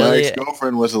 My Literally.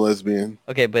 ex-girlfriend was a lesbian.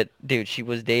 Okay, but dude,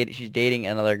 she's dating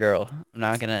another girl. I'm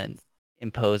not gonna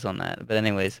impose on that. But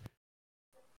anyways,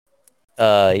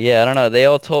 yeah, I don't know. They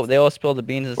all spilled the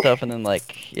beans and stuff, and then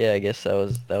like, yeah, I guess that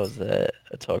was that.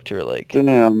 I talked to her like,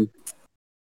 Damn.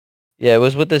 yeah, it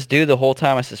was with this dude the whole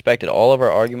time. I suspected all of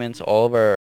our arguments, all of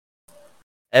our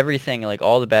everything, like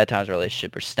all the bad times in our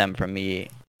relationship, are stemmed from me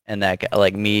and that guy,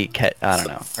 like I don't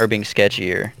know, her being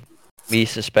sketchy or me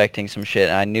suspecting some shit.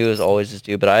 And I knew it was always this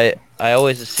dude, but I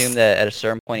always assumed that at a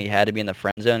certain point he had to be in the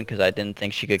friend zone because I didn't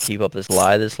think she could keep up this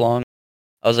lie this long.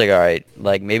 I was like, all right,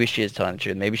 like maybe she is telling the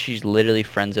truth. Maybe she's literally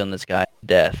friend zoned this guy to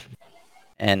death,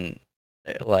 and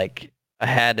like I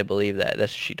had to believe that.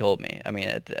 That's what she told me. I mean,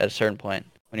 at a certain point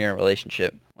when you're in a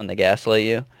relationship, when they gaslight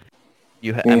you,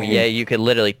 I mean, yeah, you could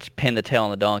literally pin the tail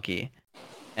on the donkey,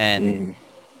 and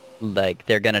like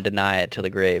they're gonna deny it to the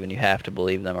grave, and you have to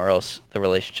believe them, or else the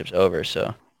relationship's over.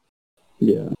 So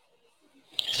Yeah.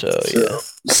 Yeah.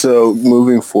 So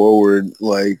moving forward,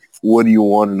 like, what do you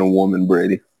want in a woman,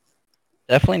 Brady?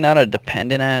 Definitely not a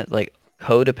dependent like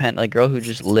codependent, like girl who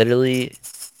just literally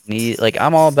like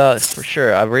I'm all about for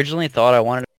sure. I originally thought I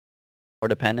wanted more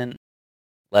dependent,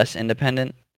 less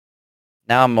independent.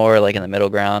 Now I'm more like in the middle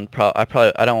ground. I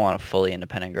don't want a fully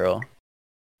independent girl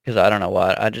because I don't know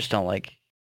why. I just don't like.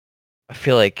 I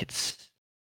feel like it's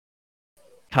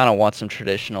kind of want some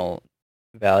traditional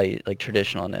value, like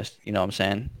traditionalness. You know what I'm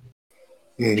saying?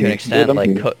 To an extent,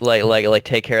 like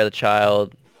take care of the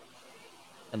child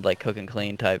and like cook and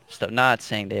clean type stuff. Not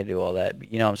saying they do all that,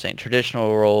 but you know what I'm saying?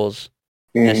 Traditional roles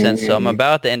in a sense. So I'm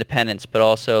about the independence, but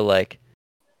also like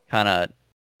kind of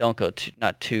don't go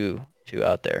not too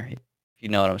out there. If you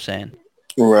know what I'm saying?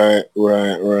 Right.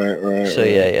 So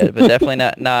yeah, but definitely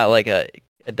not like a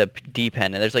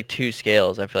dependent. There's like two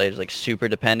scales. I feel like there's like super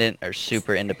dependent or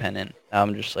super independent.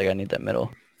 I'm just like I need that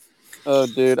middle. Oh,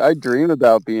 dude, I dream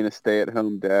about being a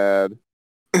stay-at-home dad.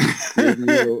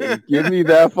 Give me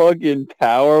that fucking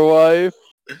power wife,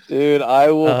 dude.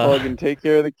 I will fucking take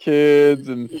care of the kids,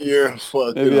 and You're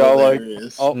fucking maybe I'll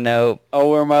hilarious. Nope.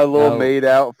 wear my little No. maid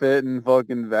outfit and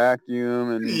fucking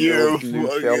vacuum and You're build some new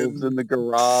fucking shelves in the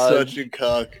garage. such a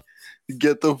cock.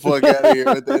 Get the fuck out of here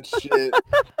with that shit.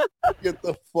 Get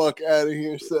the fuck out of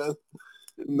here, Seth.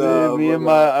 No, Dude,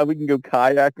 we can go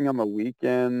kayaking on the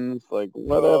weekends, like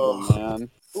whatever, man.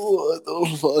 What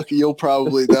the fuck?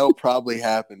 That'll probably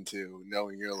happen too,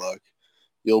 knowing your luck.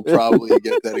 You'll probably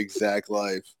get that exact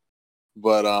life.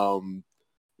 But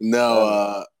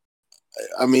no,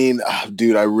 I mean,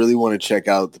 dude, I really want to check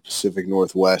out the Pacific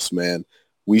Northwest, man.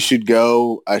 We should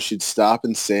go. I should stop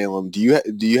in Salem. Do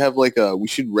you have like we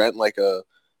should rent like a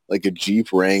Jeep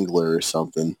Wrangler or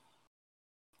something.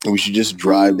 And we should just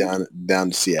drive down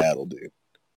to Seattle, dude.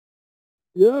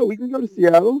 Yeah, we can go to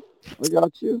Seattle. I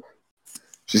got you.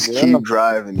 Just keep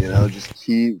driving, just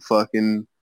keep fucking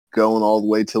going all the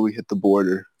way till we hit the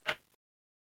border.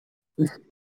 You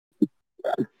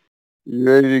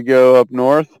ready to go up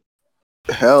north?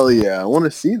 Hell yeah. I want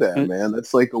to see that, man.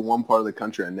 That's like a one part of the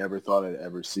country I never thought I'd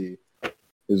ever see.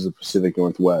 Is the Pacific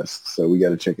Northwest. So we got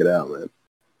to check it out, man.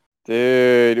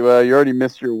 Dude, well, you already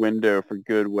missed your window for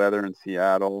good weather in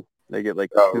Seattle. They get like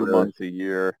 2 months a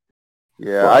year.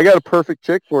 Yeah, I got a perfect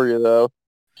chick for you, though.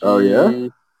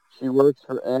 She works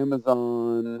for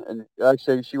Amazon, and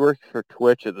actually she works for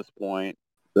Twitch at this point.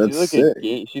 That's sick.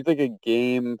 She's like a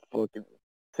game fucking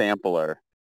sampler.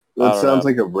 That sounds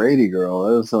like a Brady girl.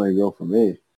 That doesn't sound like a girl for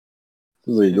me.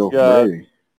 Sounds like a girl for Brady.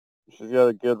 She's got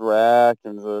a good rack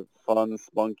and is a fun,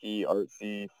 spunky,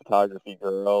 artsy photography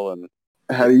girl. And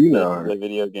how do you know her? Play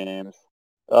video games.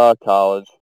 College.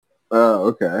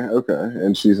 Oh, okay.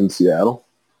 And she's in Seattle?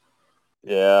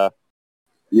 Yeah.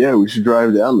 Yeah, we should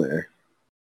drive down there.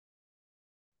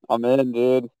 I'm in,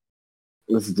 dude.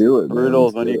 Let's do it,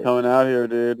 Brutals, when you coming out here,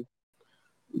 dude?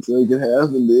 Let's make it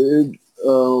happen, dude.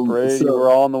 Brady,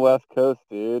 we're all on the West Coast,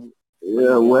 dude.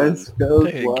 Yeah, West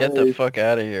Coast. Dude, get the fuck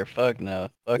out of here. Fuck no.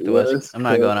 Fuck the West Coast. I'm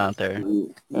not going out there.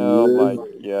 Oh my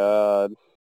god.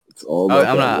 It's all about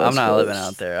I'm not living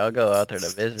out there. I'll go out there to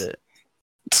visit.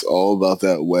 It's all about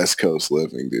that West Coast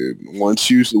living, dude.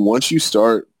 Once you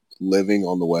start living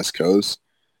on the West Coast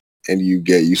and you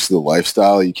get used to the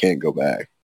lifestyle, you can't go back.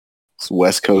 It's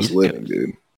West Coast living,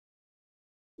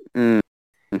 dude.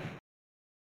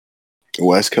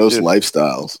 West Coast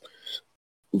lifestyles.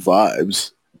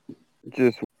 Vibes.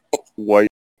 Just white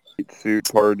suit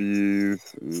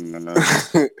parties,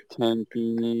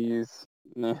 tankies,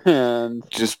 and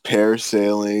just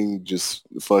parasailing, just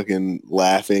fucking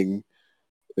laughing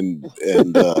and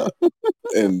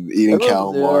and eating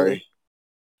calamari.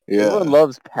 Yeah. Everyone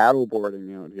loves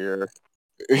paddleboarding out here.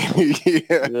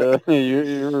 Yeah.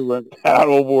 You went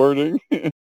paddleboarding.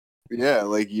 Yeah,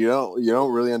 like you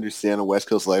don't really understand a West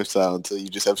Coast lifestyle until you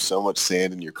just have so much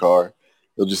sand in your car.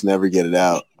 You'll just never get it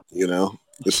out, you know?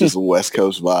 It's just West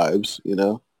Coast vibes, you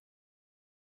know?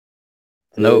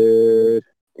 Nope.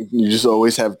 You just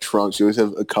always have trunks. You always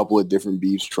have a couple of different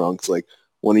beach trunks, like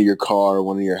one in your car,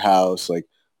 one in your house, like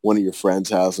one at your friend's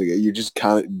house. Like you're just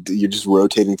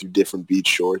rotating through different beach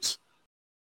shorts.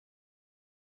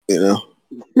 You know?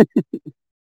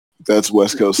 That's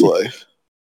West Coast life.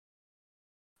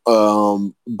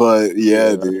 But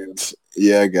yeah, dudes.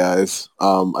 Yeah, guys.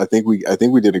 I think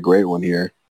we did a great one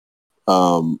here.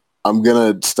 I'm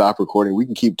gonna stop recording. We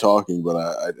can keep talking, but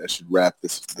I should wrap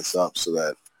this up so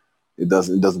that it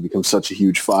doesn't become such a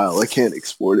huge file. I can't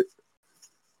export it.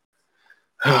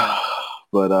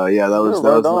 But yeah, that was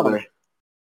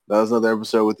another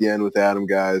episode with the End with Adam,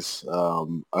 guys. I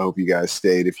hope you guys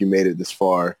stayed. If you made it this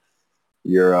far,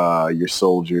 you're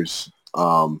soldiers.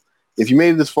 If you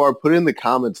made it this far, put in the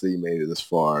comments that you made it this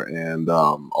far, and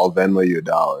I'll Venmo you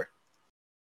 $1.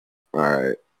 All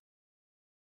right.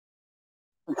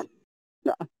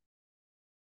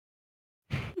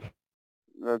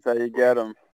 That's how you get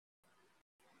them.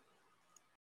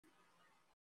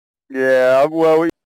 Yeah, well,